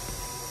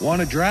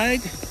 Want a drag?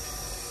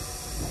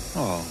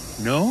 Oh,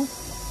 no?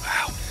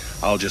 Wow.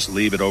 I'll just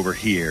leave it over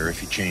here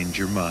if you change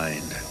your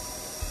mind.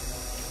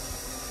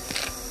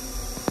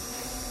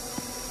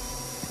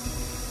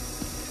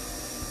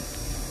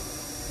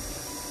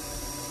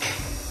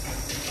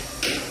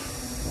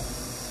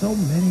 So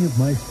many of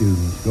my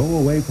students go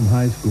away from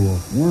high school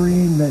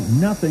worrying that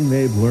nothing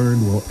they've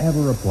learned will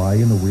ever apply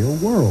in the real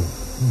world.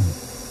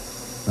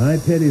 I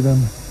pity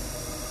them.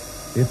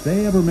 If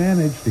they ever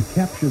manage to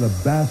capture the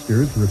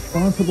bastards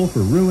responsible for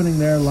ruining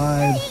their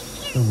lives,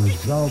 the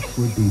results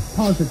would be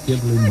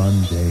positively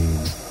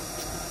mundane.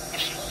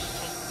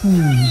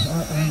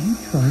 Are you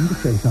trying to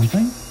say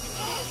something?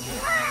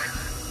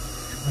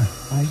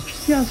 I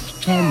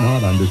just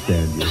cannot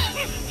understand you.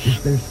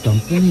 Is there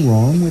something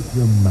wrong with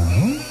your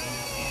mouth?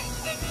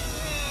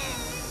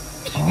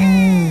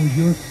 Oh,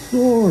 you're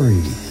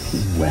sorry.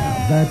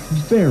 Well, that's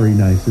very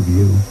nice of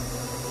you.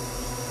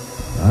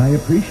 I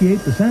appreciate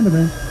the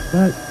sentiment,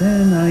 but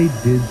then I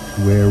did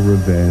swear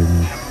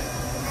revenge.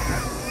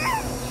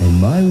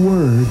 And my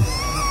word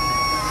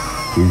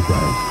is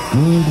as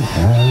good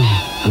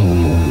as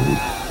gold.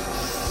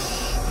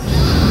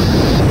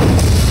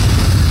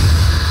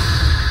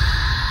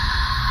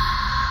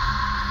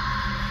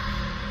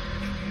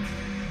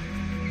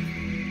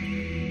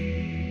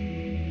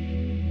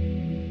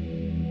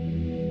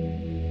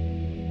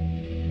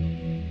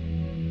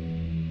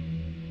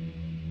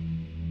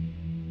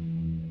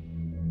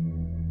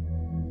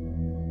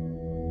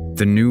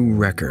 The New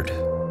Record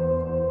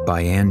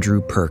by Andrew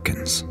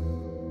Perkins.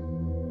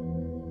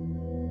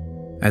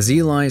 As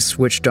Eli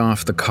switched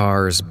off the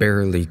car's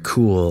barely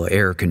cool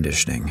air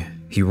conditioning,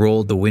 he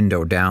rolled the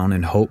window down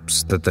in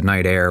hopes that the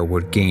night air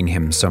would gain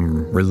him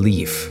some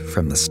relief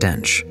from the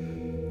stench.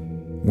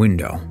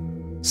 Window,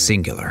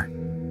 singular.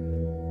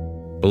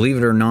 Believe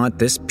it or not,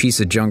 this piece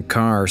of junk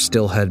car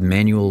still had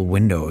manual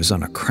windows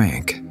on a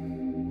crank.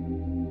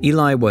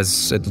 Eli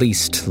was at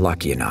least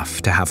lucky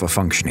enough to have a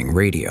functioning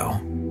radio.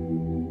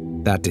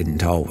 That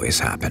didn't always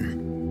happen.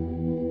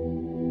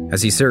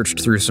 As he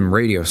searched through some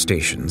radio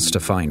stations to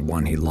find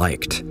one he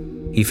liked,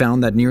 he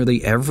found that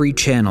nearly every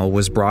channel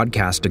was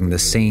broadcasting the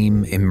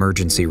same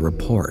emergency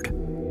report.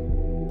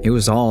 It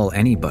was all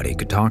anybody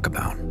could talk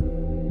about.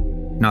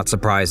 Not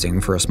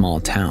surprising for a small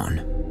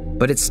town,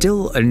 but it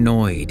still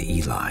annoyed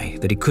Eli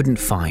that he couldn't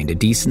find a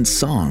decent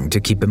song to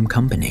keep him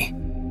company.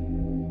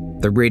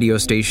 The radio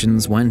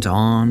stations went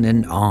on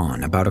and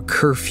on about a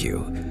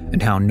curfew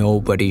and how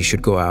nobody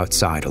should go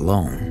outside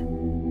alone.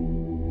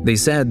 They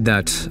said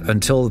that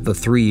until the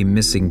 3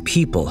 missing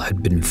people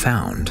had been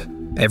found,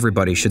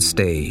 everybody should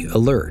stay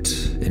alert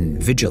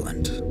and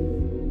vigilant.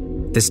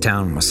 This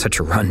town was such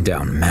a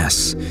rundown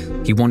mess.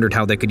 He wondered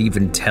how they could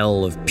even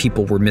tell if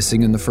people were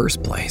missing in the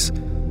first place.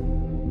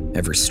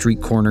 Every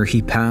street corner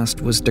he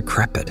passed was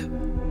decrepit.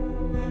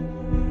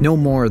 No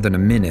more than a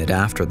minute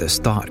after this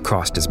thought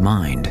crossed his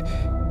mind,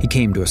 he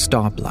came to a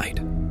stoplight.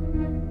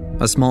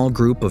 A small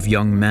group of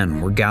young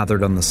men were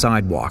gathered on the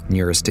sidewalk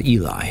nearest to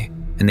Eli,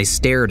 and they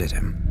stared at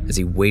him as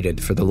he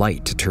waited for the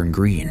light to turn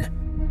green.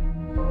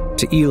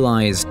 To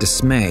Eli's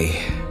dismay,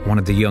 one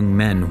of the young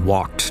men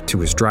walked to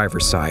his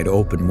driver's side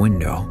open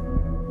window.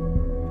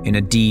 In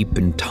a deep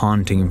and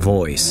taunting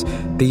voice,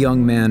 the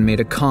young man made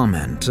a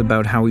comment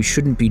about how he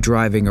shouldn't be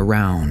driving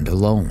around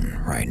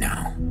alone right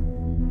now.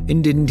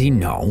 And didn't he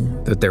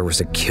know that there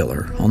was a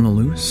killer on the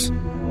loose?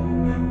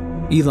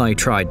 Eli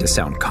tried to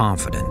sound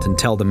confident and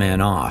tell the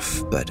man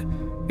off, but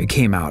it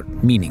came out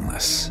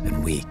meaningless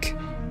and weak.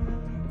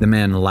 The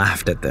man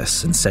laughed at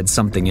this and said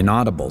something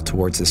inaudible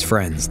towards his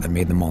friends that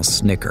made them all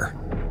snicker.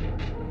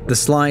 The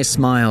sly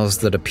smiles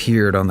that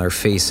appeared on their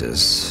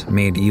faces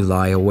made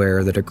Eli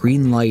aware that a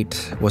green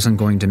light wasn't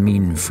going to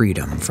mean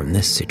freedom from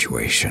this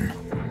situation.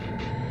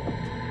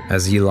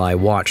 As Eli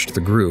watched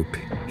the group,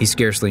 he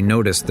scarcely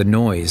noticed the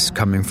noise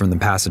coming from the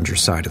passenger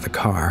side of the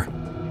car.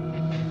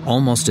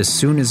 Almost as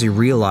soon as he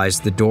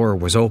realized the door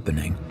was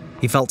opening,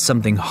 he felt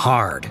something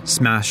hard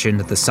smash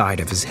into the side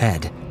of his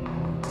head.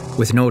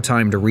 With no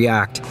time to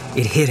react,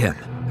 it hit him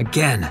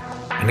again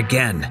and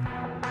again.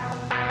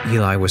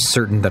 Eli was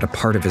certain that a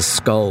part of his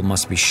skull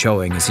must be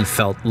showing as he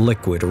felt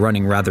liquid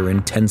running rather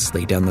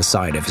intensely down the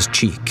side of his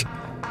cheek.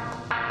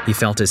 He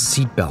felt his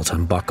seatbelt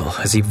unbuckle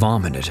as he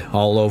vomited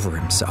all over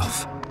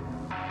himself.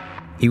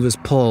 He was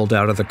pulled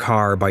out of the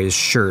car by his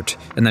shirt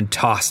and then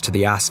tossed to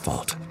the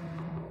asphalt.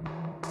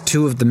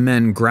 2 of the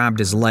men grabbed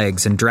his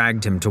legs and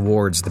dragged him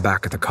towards the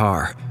back of the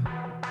car.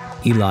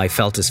 Eli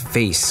felt his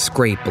face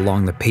scrape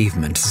along the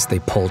pavement as they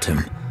pulled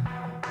him.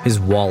 His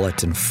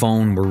wallet and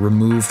phone were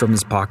removed from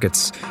his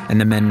pockets,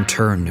 and the men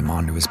turned him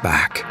onto his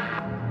back.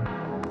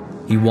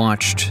 He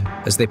watched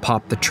as they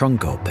popped the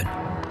trunk open,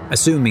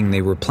 assuming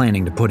they were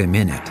planning to put him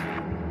in it.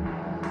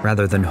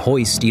 Rather than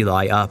hoist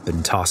Eli up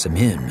and toss him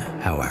in,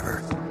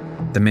 however,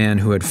 the man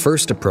who had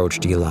first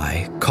approached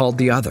Eli called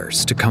the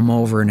others to come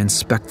over and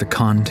inspect the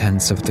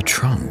contents of the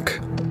trunk.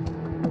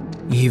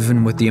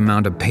 Even with the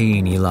amount of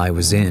pain Eli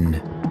was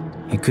in,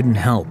 he couldn't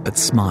help but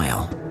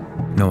smile,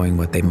 knowing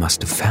what they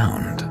must have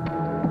found.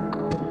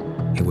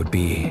 It would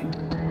be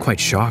quite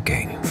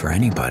shocking for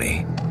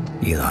anybody,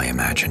 Eli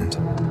imagined,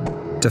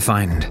 to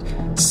find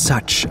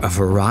such a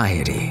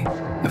variety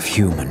of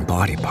human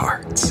body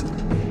parts,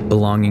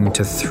 belonging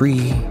to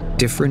 3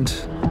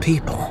 different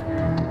people,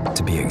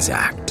 to be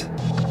exact.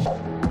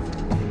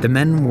 The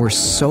men were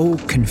so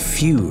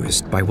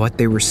confused by what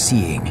they were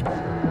seeing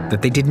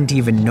that they didn't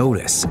even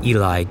notice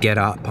Eli get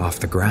up off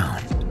the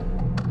ground.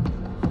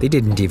 They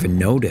didn't even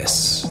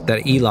notice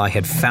that Eli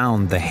had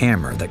found the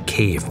hammer that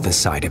caved the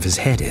side of his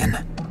head in.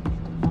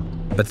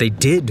 But they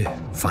did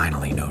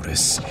finally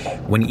notice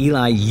when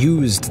Eli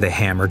used the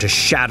hammer to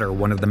shatter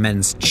one of the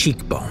men's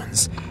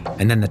cheekbones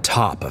and then the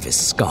top of his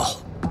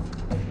skull.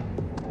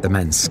 The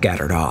men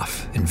scattered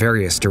off in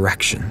various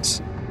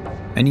directions,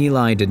 and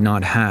Eli did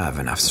not have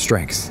enough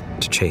strength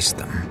to chase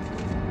them.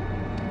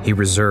 He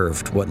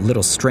reserved what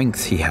little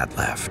strength he had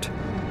left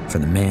for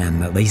the man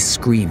that lay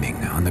screaming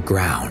on the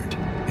ground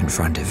in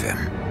front of him.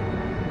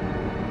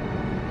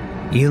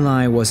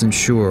 Eli wasn't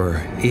sure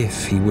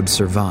if he would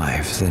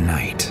survive the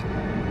night,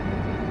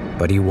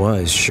 but he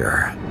was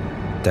sure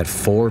that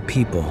 4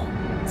 people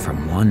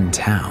from one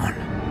town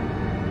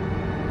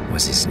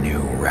was his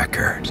new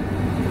record.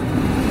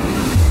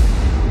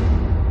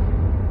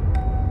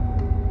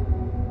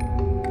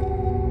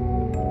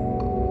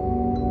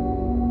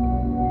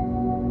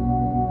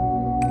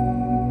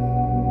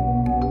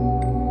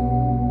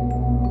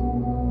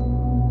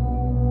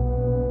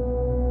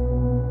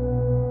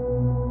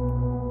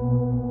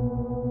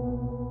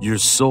 Your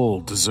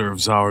Soul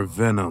Deserves Our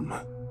Venom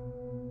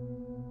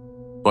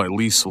by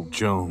Liesl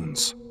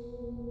Jones.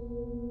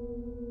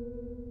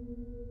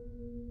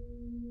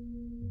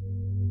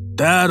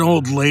 That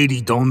old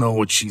lady don't know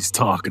what she's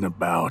talking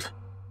about.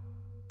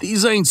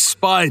 These ain't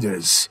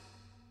spiders.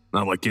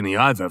 Not like any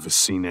I've ever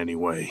seen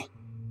anyway.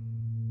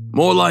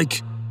 More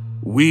like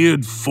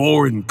weird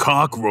foreign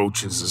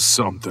cockroaches or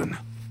something.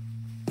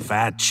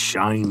 Fat,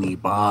 shiny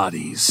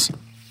bodies.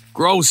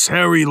 Gross,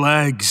 hairy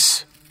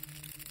legs.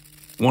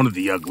 One of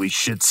the ugly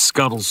shits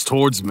scuttles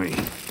towards me.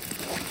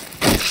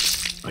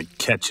 I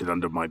catch it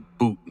under my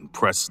boot and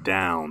press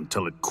down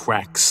till it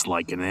cracks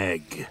like an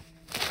egg.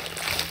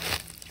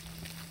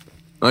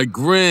 I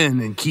grin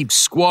and keep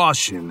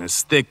squashing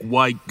as thick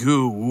white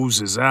goo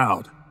oozes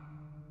out.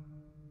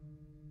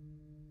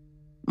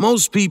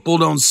 Most people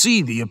don't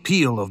see the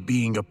appeal of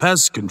being a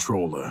pest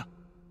controller,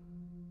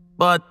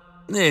 but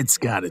it's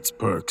got its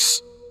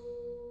perks.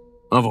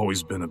 I've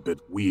always been a bit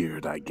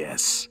weird, I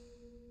guess.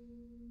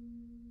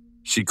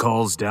 She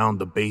calls down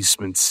the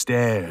basement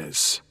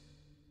stairs.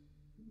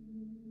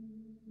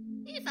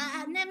 You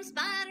find them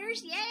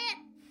spiders yet?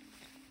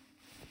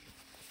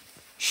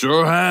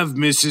 Sure have,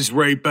 Mrs.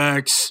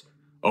 Rapeax.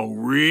 A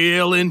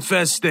real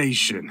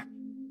infestation.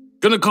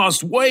 Gonna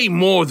cost way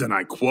more than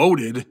I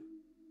quoted.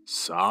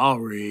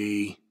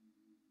 Sorry.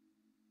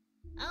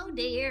 Oh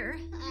dear,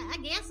 I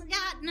guess I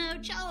got no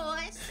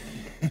choice.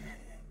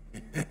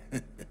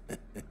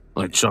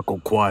 I chuckle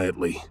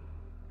quietly.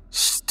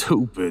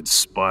 Stupid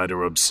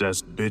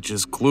spider-obsessed bitch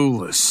is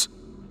clueless.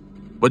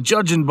 But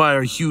judging by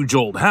her huge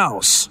old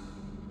house,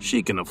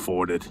 she can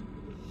afford it.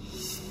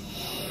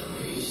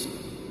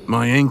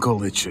 My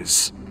ankle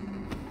itches.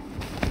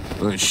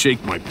 I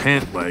shake my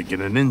pant leg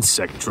and an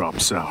insect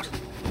drops out.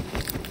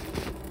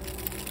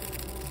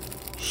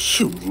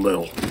 Shoot,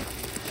 Lil.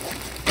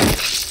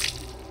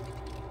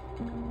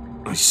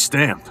 I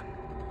stamp.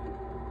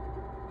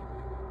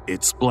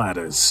 It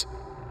splatters.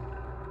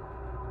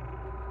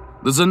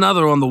 There's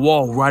another on the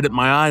wall right at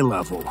my eye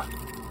level.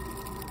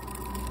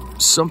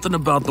 Something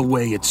about the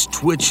way it's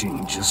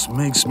twitching just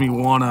makes me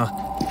wanna...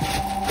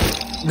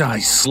 I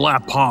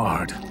slap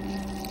hard.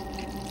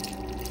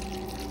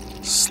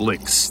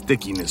 Slick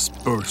stickiness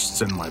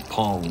bursts in my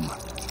palm.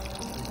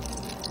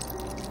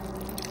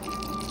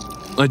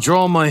 I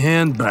draw my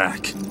hand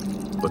back,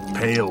 but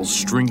pale,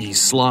 stringy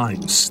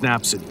slime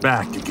snaps it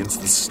back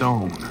against the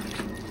stone.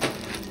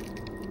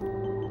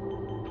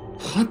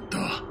 What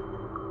the?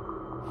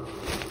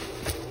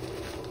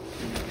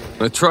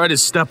 I try to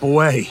step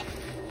away.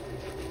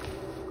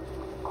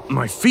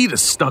 My feet are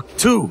stuck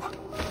too.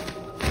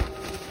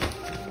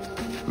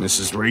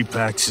 Mrs.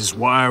 Rapeax's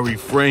wiry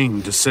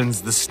frame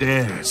descends the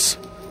stairs.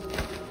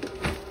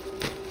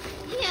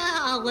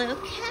 Y'all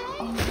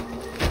okay?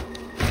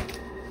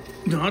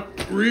 Not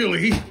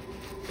really.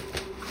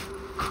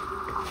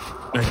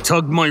 I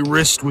tug my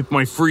wrist with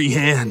my free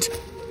hand,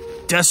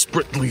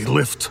 desperately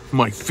lift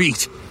my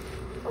feet.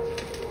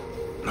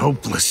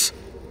 Hopeless.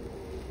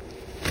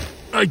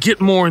 I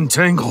get more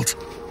entangled.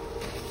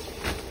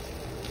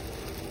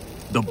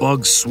 The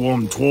bugs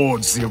swarm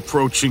towards the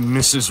approaching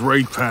Mrs.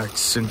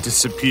 Rapeax and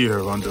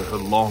disappear under her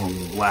long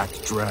black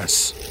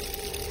dress.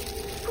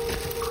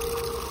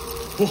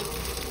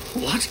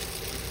 What?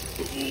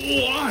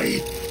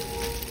 Why?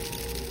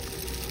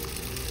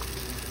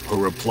 Her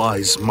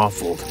reply's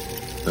muffled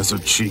as her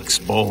cheeks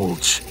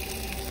bulge.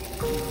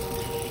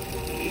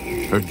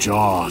 Her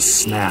jaw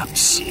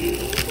snaps.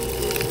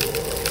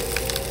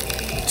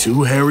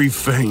 Two hairy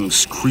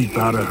fangs creep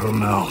out of her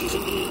mouth,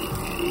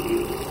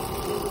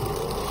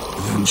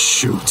 then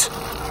shoot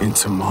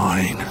into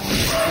mine.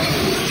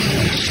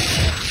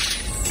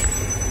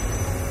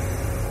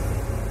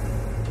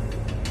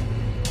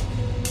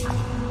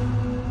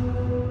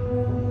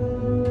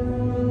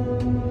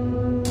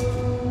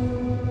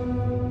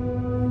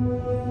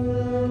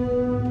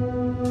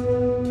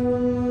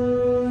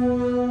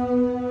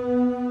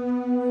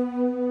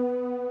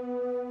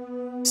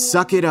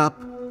 Suck It Up,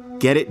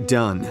 Get It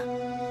Done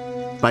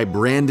by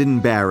Brandon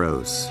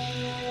Barrows.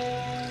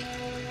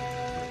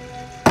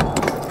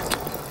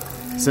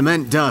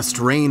 Cement dust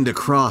rained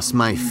across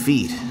my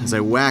feet as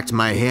I whacked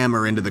my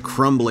hammer into the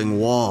crumbling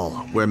wall,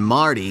 where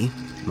Marty,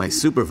 my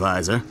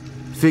supervisor,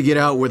 figured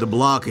out where the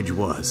blockage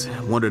was.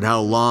 Wondered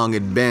how long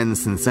it'd been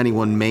since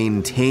anyone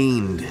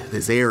maintained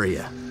this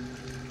area.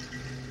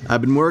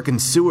 I've been working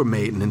sewer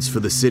maintenance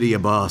for the city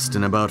of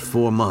Boston about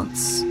 4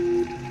 months.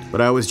 But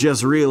I was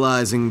just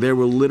realizing there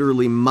were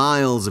literally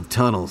miles of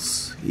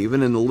tunnels,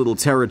 even in the little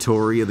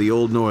territory of the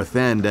old North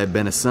End I'd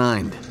been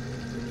assigned.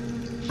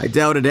 I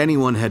doubted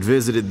anyone had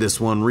visited this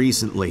one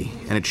recently,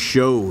 and it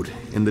showed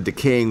in the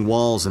decaying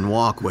walls and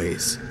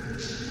walkways.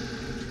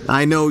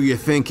 I know you're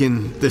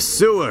thinking, the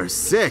sewer,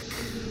 sick,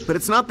 but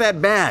it's not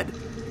that bad,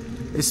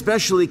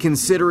 especially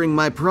considering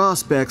my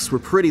prospects were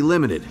pretty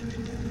limited.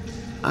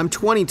 I'm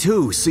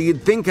 22, so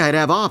you'd think I'd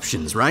have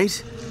options,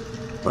 right?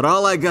 But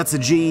all I got's a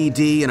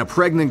GED and a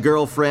pregnant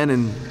girlfriend,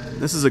 and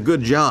this is a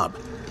good job.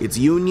 It's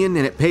union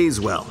and it pays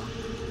well.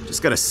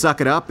 Just gotta suck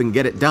it up and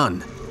get it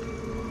done.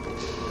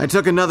 I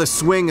took another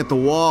swing at the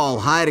wall,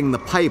 hiding the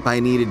pipe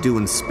I needed to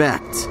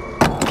inspect,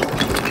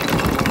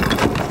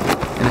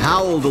 and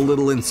howled a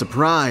little in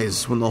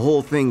surprise when the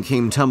whole thing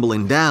came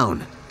tumbling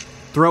down,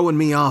 throwing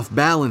me off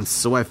balance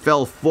so I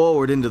fell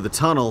forward into the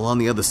tunnel on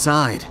the other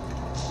side.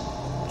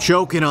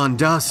 Choking on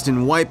dust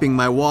and wiping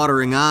my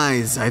watering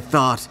eyes, I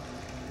thought,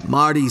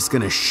 Marty's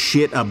gonna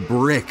shit a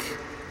brick.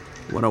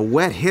 When a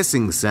wet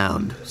hissing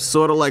sound,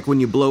 sorta like when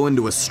you blow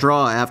into a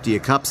straw after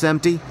your cup's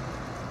empty,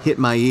 hit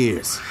my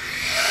ears.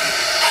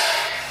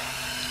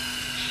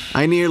 I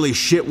I nearly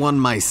shit one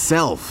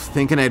myself,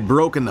 thinking I'd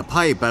broken the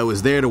pipe I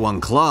was there to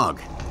unclog.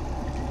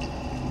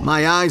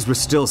 My eyes were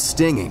still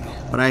stinging,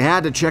 but I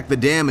had to check the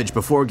damage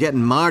before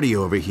getting Marty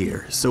over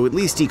here, so at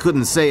least he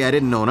couldn't say I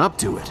didn't own up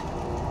to it,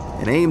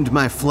 and aimed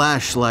my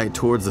flashlight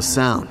towards the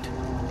sound.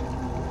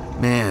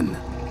 Man,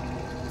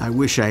 I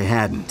wish I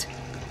hadn't.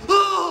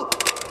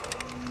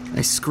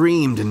 I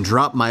screamed and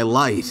dropped my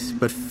light,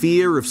 but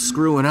fear of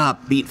screwing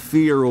up beat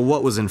fear of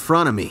what was in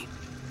front of me,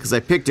 because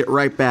I picked it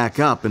right back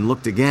up and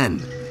looked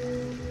again.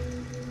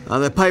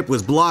 The pipe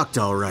was blocked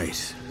all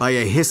right, by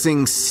a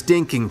hissing,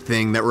 stinking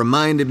thing that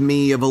reminded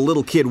me of a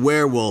little kid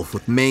werewolf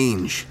with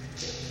mange.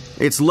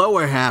 Its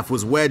lower half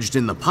was wedged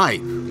in the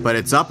pipe, but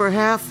its upper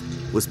half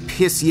was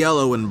piss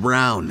yellow and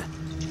brown,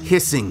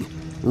 hissing,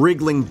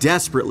 wriggling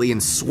desperately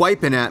and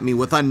swiping at me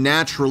with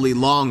unnaturally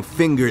long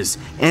fingers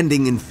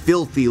ending in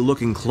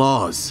filthy-looking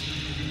claws.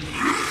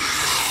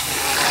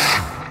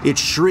 It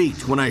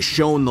shrieked when I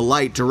shone the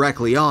light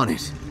directly on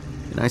it,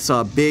 and I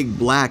saw big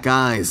black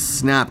eyes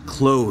snap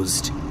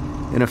closed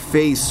and a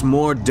face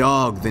more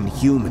dog than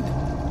human.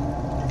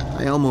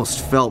 I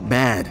almost felt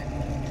bad.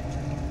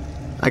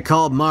 I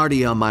called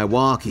Marty on my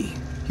walkie.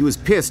 He was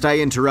pissed I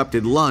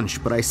interrupted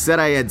lunch, but I said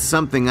I had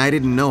something I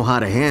didn't know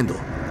how to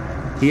handle.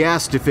 He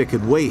asked if it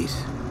could wait.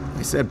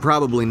 I said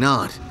probably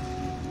not.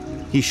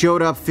 He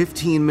showed up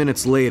 15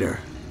 minutes later,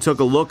 took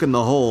a look in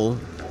the hole,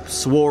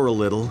 swore a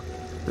little,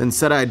 then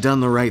said I'd done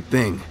the right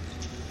thing.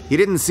 He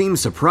didn't seem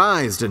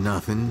surprised or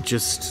nothing,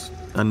 just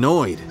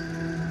annoyed.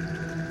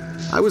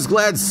 I was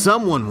glad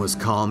someone was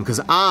calm,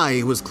 because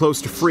I was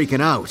close to freaking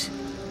out.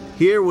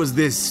 Here was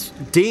this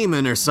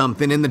demon or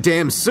something in the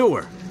damn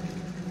sewer.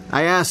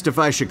 I asked if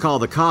I should call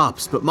the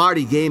cops, but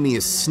Marty gave me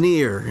a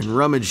sneer and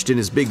rummaged in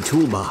his big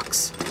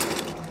toolbox.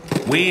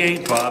 We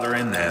ain't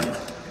bothering them.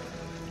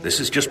 This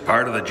is just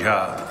part of the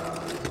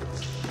job.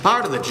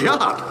 Part of the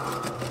job?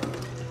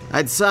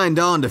 I'd signed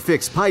on to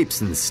fix pipes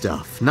and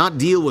stuff, not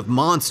deal with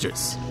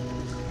monsters.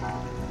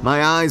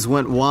 My eyes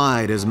went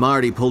wide as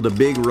Marty pulled a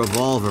big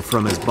revolver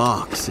from his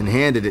box and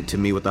handed it to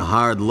me with a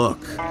hard look.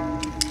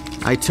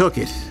 I took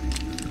it,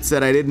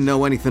 said I didn't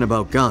know anything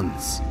about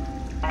guns.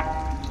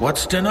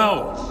 What's to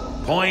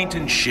know? Point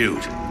and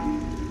shoot.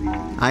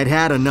 I'd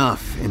had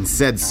enough and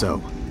said so.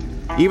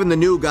 Even the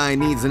new guy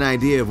needs an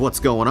idea of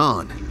what's going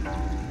on.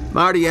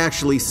 Marty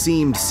actually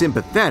seemed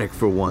sympathetic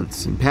for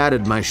once and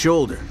patted my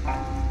shoulder.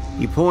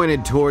 He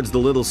pointed towards the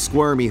little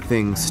squirmy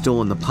thing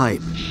still in the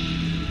pipe.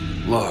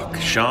 Look,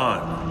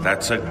 Sean,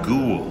 that's a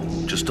ghoul.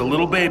 Just a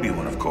little baby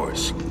one, of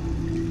course.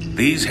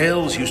 These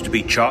hills used to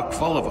be chock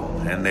full of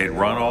them, and they'd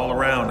run all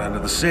around under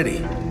the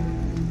city.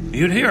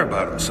 You'd hear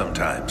about them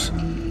sometimes.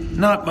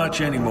 Not much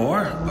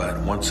anymore,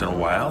 but once in a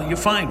while you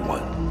find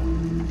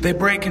one. They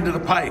break into the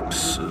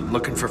pipes,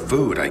 looking for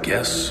food, I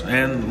guess.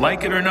 And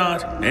like it or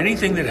not,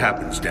 anything that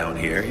happens down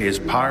here is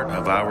part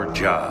of our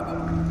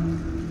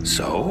job.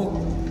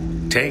 So,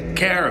 take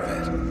care of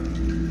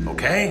it,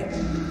 okay?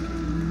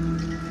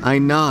 I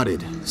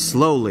nodded,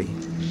 slowly.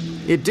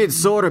 It did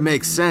sort of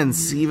make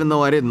sense, even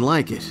though I didn't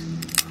like it.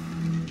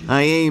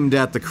 I aimed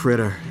at the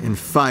critter and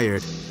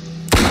fired.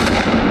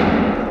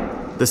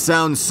 The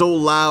sound so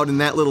loud in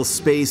that little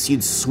space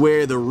you'd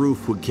swear the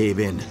roof would cave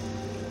in.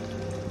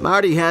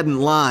 Marty hadn't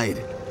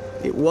lied.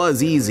 It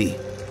was easy,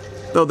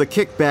 though the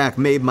kickback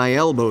made my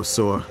elbow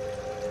sore.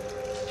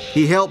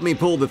 He helped me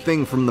pull the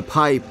thing from the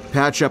pipe,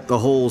 patch up the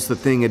holes the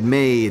thing had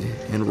made,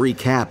 and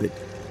recap it.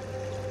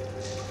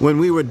 When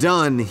we were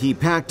done, he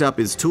packed up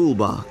his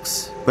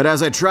toolbox, but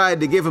as I tried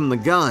to give him the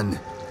gun,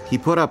 he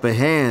put up a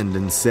hand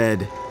and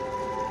said,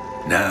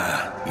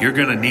 "Nah, you're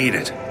gonna need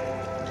it."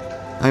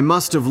 I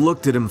must have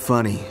looked at him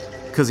funny,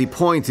 because he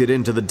pointed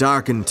into the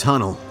darkened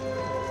tunnel.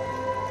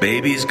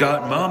 Babies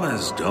got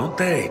mamas, don't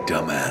they,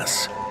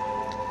 dumbass?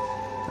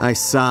 I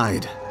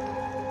sighed.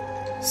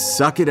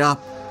 Suck it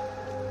up.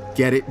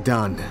 Get it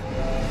done.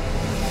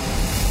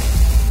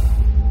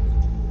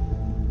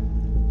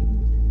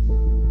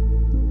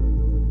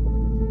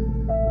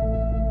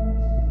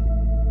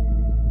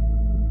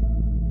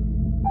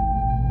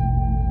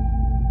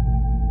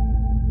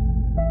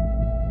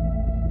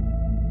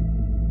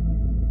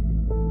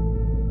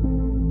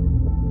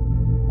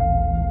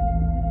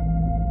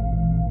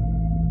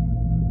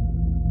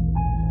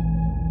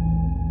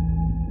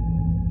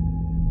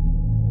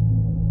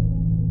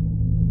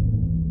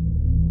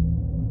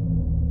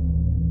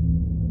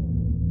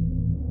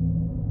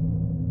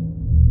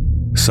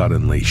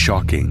 Suddenly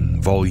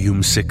Shocking,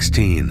 Volume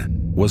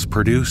 16, was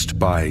produced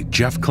by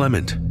Jeff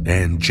Clement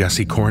and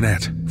Jesse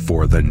Cornett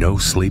for the No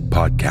Sleep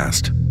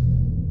podcast.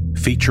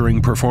 Featuring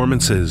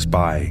performances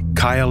by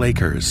Kyle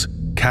Akers,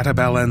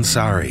 Katabel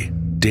Ansari,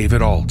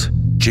 David Alt,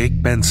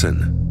 Jake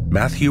Benson,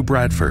 Matthew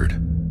Bradford,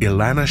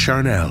 Ilana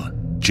Charnel,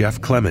 Jeff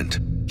Clement,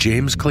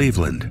 James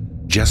Cleveland,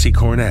 Jesse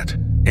Cornett,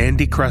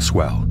 Andy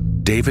Cresswell,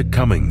 David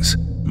Cummings,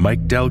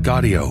 Mike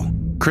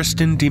Delgadio,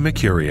 Kristen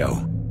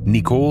DiMercurio,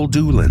 Nicole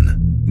Doolin,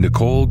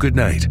 Nicole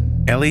Goodnight,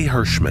 Ellie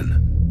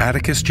Hirschman,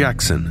 Atticus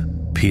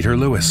Jackson, Peter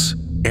Lewis,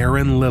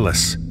 Aaron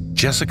Lillis,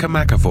 Jessica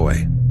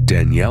McAvoy,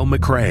 Danielle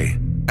McRae,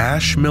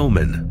 Ash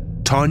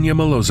Millman, Tanya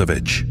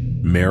Milosevic,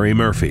 Mary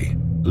Murphy,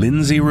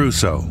 Lindsay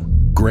Russo,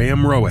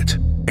 Graham Rowett,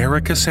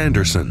 Erica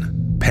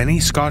Sanderson, Penny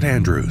Scott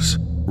Andrews,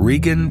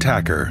 Regan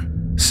Tacker,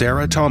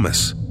 Sarah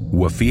Thomas,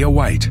 Wafia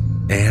White,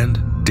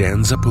 and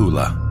Dan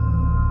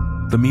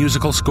Zapula. The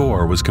musical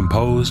score was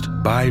composed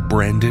by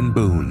Brandon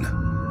Boone.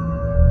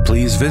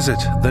 Please visit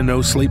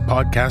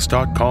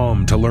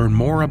thenosleeppodcast.com to learn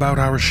more about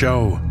our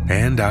show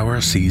and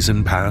our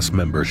season pass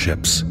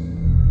memberships.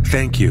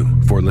 Thank you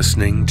for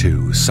listening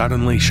to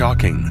Suddenly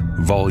Shocking,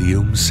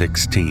 Volume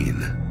 16.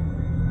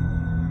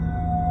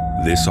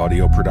 This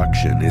audio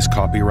production is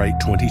copyright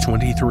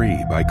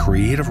 2023 by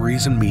Creative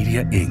Reason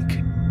Media,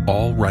 Inc.,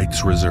 all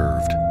rights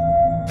reserved.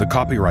 The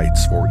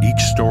copyrights for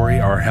each story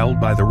are held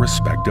by the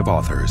respective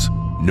authors.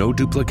 No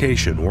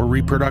duplication or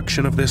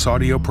reproduction of this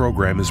audio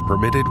program is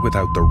permitted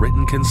without the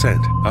written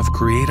consent of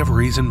Creative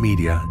Reason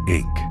Media,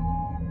 Inc.